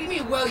mean, What do you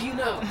mean? Well, you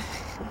know.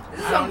 This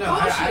is I don't some know.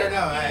 bullshit. I don't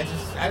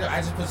know.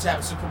 I just put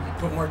chapstick,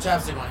 put more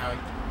chapstick on Howie.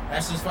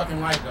 That's just fucking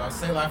life, dog.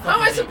 Say like How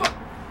am I fucking. supposed?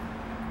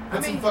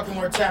 Put some fucking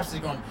more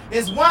chapstick on.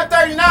 It's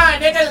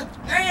 139,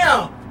 nigga.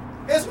 Damn.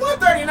 It's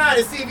 139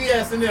 at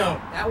CVS and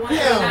them. That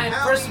 139,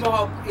 Damn, first of Howie.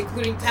 all,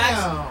 including tax,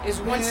 Damn, is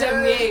man.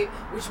 178,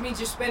 which means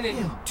you're spending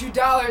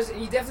 $2,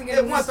 and you definitely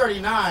It's gonna lose.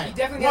 139. You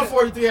definitely gotta-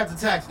 143 after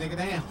tax, nigga.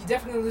 Damn. You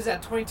definitely lose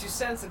that 22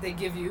 cents that they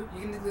give you.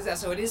 You can lose that,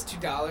 so it is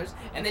 $2,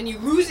 and then you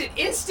lose it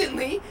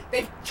instantly.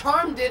 They've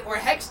charmed it or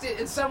hexed it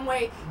in some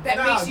way that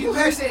Nah, makes you you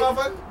lose hexed it it,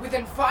 motherfucker.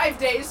 within 5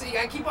 days. So you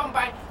gotta keep on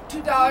buying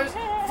 $2,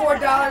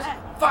 $4,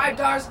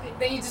 $5.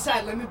 Then you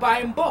decide, let me buy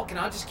in bulk, and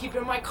I'll just keep it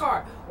in my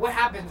car. What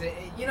happens?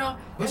 You know?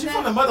 But And you're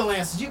then- from the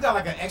motherland, so you got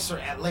like an extra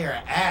layer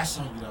of ash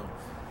on you, though.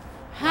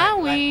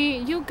 Howie,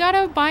 you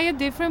gotta buy a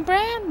different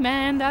brand,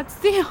 man. That's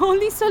the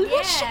only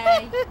solution.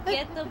 Yeah,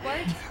 get the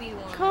Burt's Bee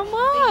one. Come The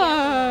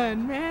yellow.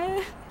 on,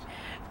 man.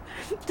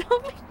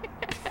 Don't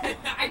be-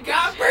 I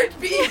got Burt's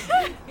Bees,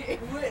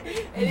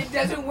 and it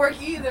doesn't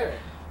work either.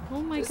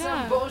 Oh my It's some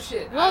god.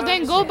 bullshit. I Well, don't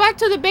then go understand. back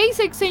to the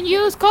basics and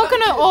use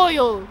coconut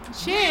oil.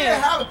 Shit.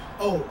 Yeah, how,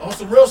 on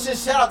some real shit,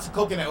 shout out to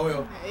coconut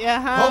oil. Yeah.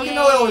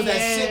 Coconut oil is that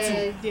shit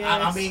too.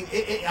 Yes. I mean,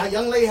 a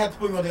young lady had to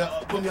put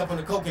me up on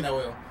the coconut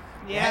oil.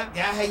 Yeah.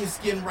 That had your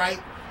skin right,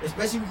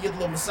 especially when you get a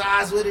little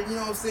massage with it. You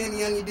know what I'm saying? The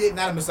young you did,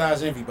 not a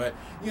massage envy, but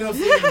you know what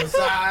I'm saying?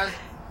 Massage.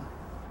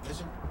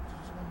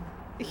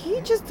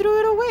 He just threw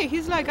it away.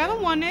 He's like, I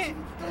don't want it.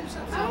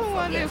 I don't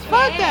want it. It's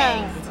Fuck head.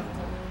 that.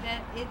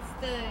 That it's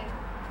the head.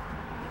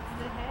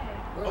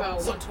 What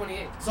about So-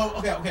 128? So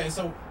okay,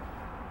 so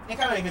it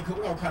kind of ain't good.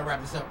 We're gonna kind of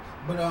wrap this up,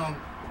 but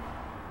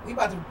we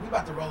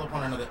about to roll up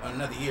on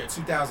another year,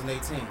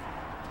 2018.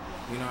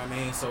 You know what I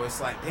mean? So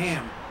it's like,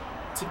 damn,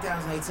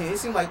 2018. It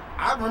seemed like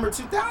I remember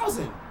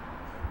 2000.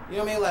 You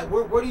know what I mean? Like,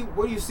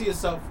 where do you see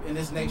yourself in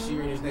this next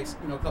year, in this next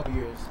couple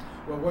years?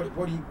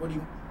 Where do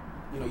you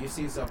you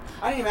see yourself?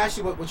 I didn't even ask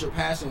you what your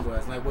passion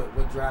was. Like,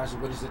 what drives you?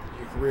 What is it?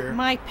 Your career?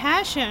 My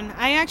passion.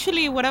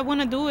 What I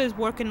want to do is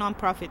work in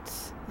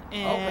nonprofits.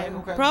 And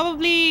Okay.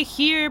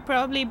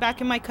 probably back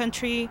in my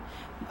country.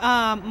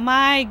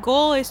 My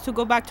goal is to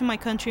go back to my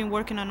country and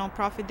work in a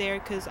nonprofit there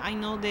because I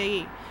know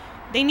they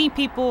need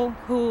people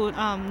who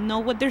know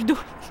what they're doing.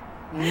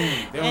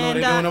 They don't know what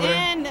they're doing over there.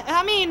 And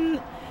I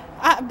mean,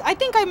 I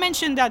think I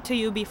mentioned that to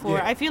you before.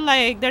 Yeah. I feel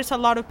like there's a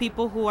lot of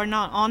people who are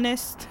not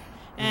honest,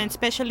 and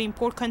especially in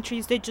poor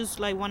countries, they just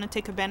like want to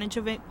take advantage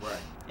of it. Right.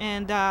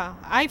 And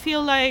I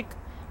feel like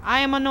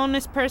I am an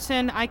honest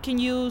person. I can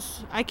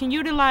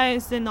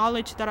utilize the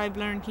knowledge that I've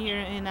learned here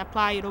and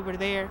apply it over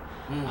there.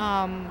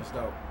 That's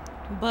dope.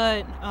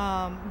 But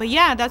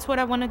yeah, that's what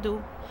I want to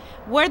do.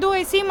 Where do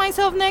I see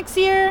myself next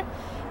year?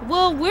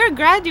 Well, we're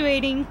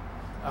graduating.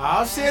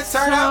 Oh shit!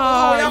 Turn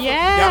out.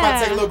 Y'all about to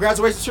take a yeah. little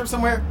graduation trip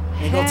somewhere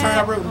and go turn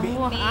up real beat.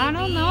 Well, I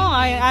don't know.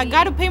 I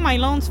gotta pay my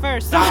loans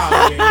first. So,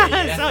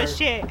 That's so first.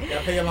 shit. You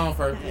gotta pay your loan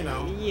first, you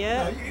know.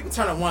 Yeah. You can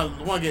turn up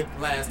one get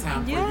last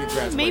time before you get Yeah,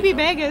 graduated. maybe though.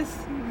 Vegas.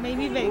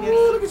 Maybe Ooh, Vegas.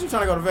 look at you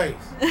trying to go to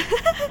Vegas.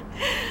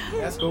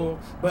 That's cool.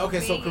 But okay,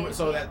 so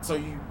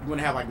you want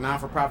to have like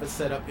non-for-profit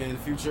set up in the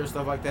future,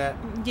 stuff like that.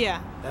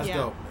 Yeah. That's yeah.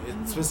 dope.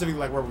 It's specifically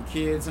like work with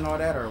kids and all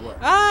that, or what?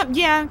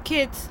 Yeah,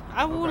 kids.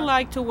 I would Okay.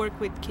 like to work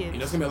with kids. You know,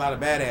 there's gonna be a lot of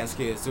badass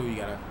kids too. You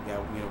gotta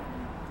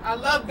I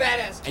love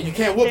badass and you kids.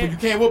 can't whoop it. You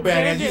can't whoop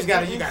badass. You They're- just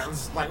gotta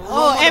just like.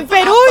 Oh, in motherfucker,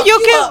 Peru,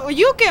 I'll fuck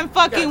you can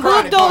fucking cry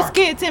in whoop the those car.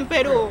 kids in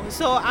Peru.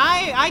 So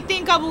I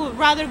think I would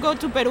rather go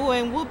to Peru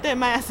and whoop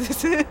them asses.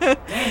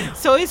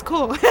 So it's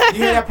cool. You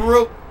hear that,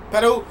 Peru?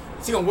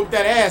 She gonna whoop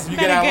that ass if you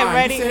get Better out of get line.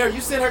 ready.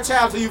 You send her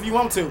child to you if you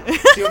want to.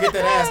 She gonna get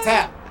that ass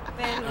tapped.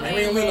 I mean,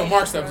 we don't leave no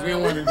mark stuff because we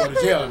don't want her to go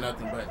to jail or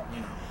nothing. But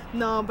you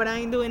know, No, but I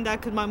ain't doing that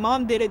because my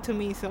mom did it to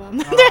me. So I'm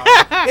not.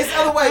 it's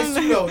other ways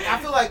too though. I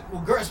feel like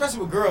with girls, especially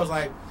with girls,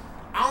 like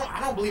I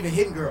don't believe in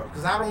hitting girls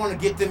because I don't want to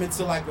get them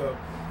into like a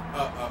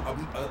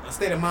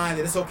state of mind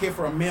that it's okay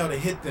for a male to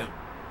hit them.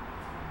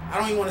 I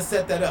don't even want to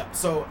set that up.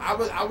 So I'd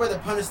rather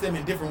punish them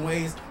in different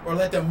ways or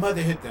let their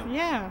mother hit them.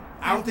 Yeah.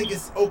 I don't think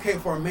it's okay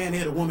for a man to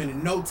hit a woman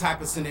in no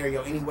type of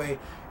scenario anyway.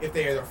 If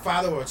they're their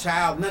father or a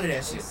child, none of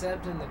that shit.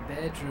 Except in the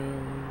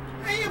bedroom.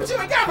 Man, but you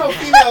ain't got no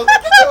females.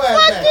 Get your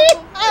ass back. You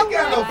ain't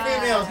got no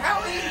females.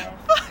 How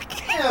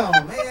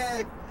damn,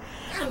 man.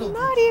 Got no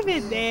Not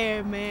even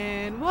there,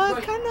 man. Well,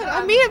 But, kind of.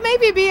 I mean, it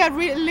maybe be a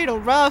little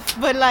rough,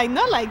 but like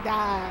not like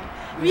that.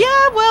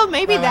 Yeah, well,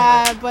 maybe Like,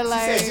 that, but she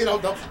like. said she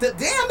don't. Damn,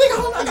 nigga,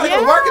 hold on. I gotta go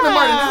to work in the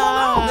morning.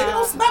 No, nigga,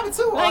 don't snap it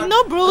too hard. Like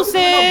no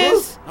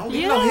bruises. Don't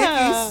give me no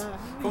hickeys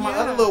for my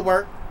other little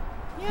work.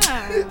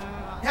 Yeah.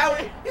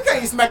 Howard, you can't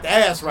even smack the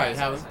ass right,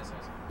 Howard.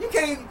 You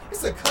can't.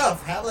 It's a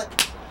cuff, Howard.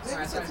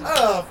 It's a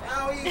cuff.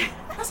 Howie.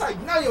 That's how you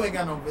know you ain't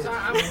got no bitch. So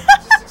I'm just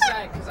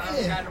excited because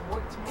I've got to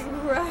work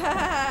tomorrow.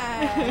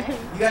 Right.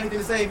 You got anything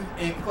to say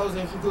in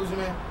closing conclusion,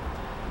 man?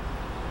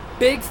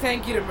 Big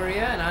thank you to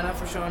Maria and Anna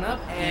for showing up.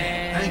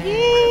 And Thank you.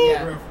 Yeah.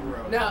 For real, for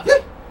real. No,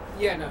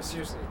 yeah, no,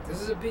 seriously.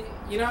 This is a big,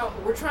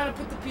 we're trying to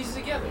put the pieces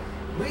together.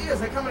 But yes,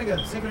 they're coming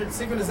together.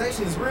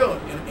 Synchronization is real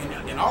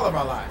in all of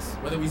our lives,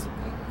 whether we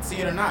see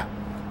it or not.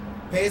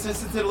 Pay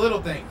attention to the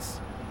little things.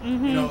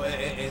 Mm-hmm. You know,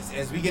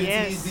 as we get into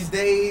Yes. these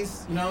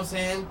days, you know what I'm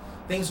saying?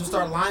 Things will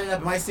start lining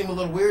up. It might seem a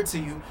little weird to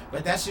you,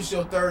 but that's just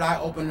your third eye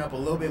opening up a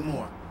little bit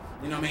more.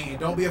 You know what I mean? And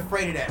don't be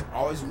afraid of that.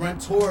 Always run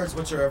towards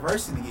what your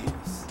adversity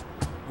is.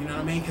 You know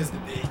what I mean? Because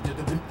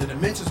the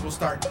dimensions will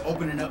start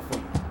opening up for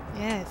you.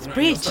 Yes. You know, and you'll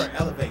Preach. start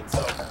elevating.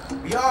 So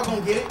we all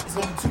gonna get it. It's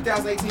gonna be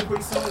 2018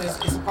 pretty soon.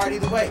 It's a party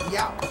either way. We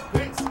out.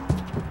 Peace.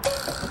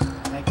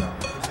 Thank y'all.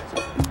 Appreciate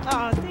you.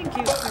 Oh, thank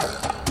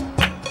you.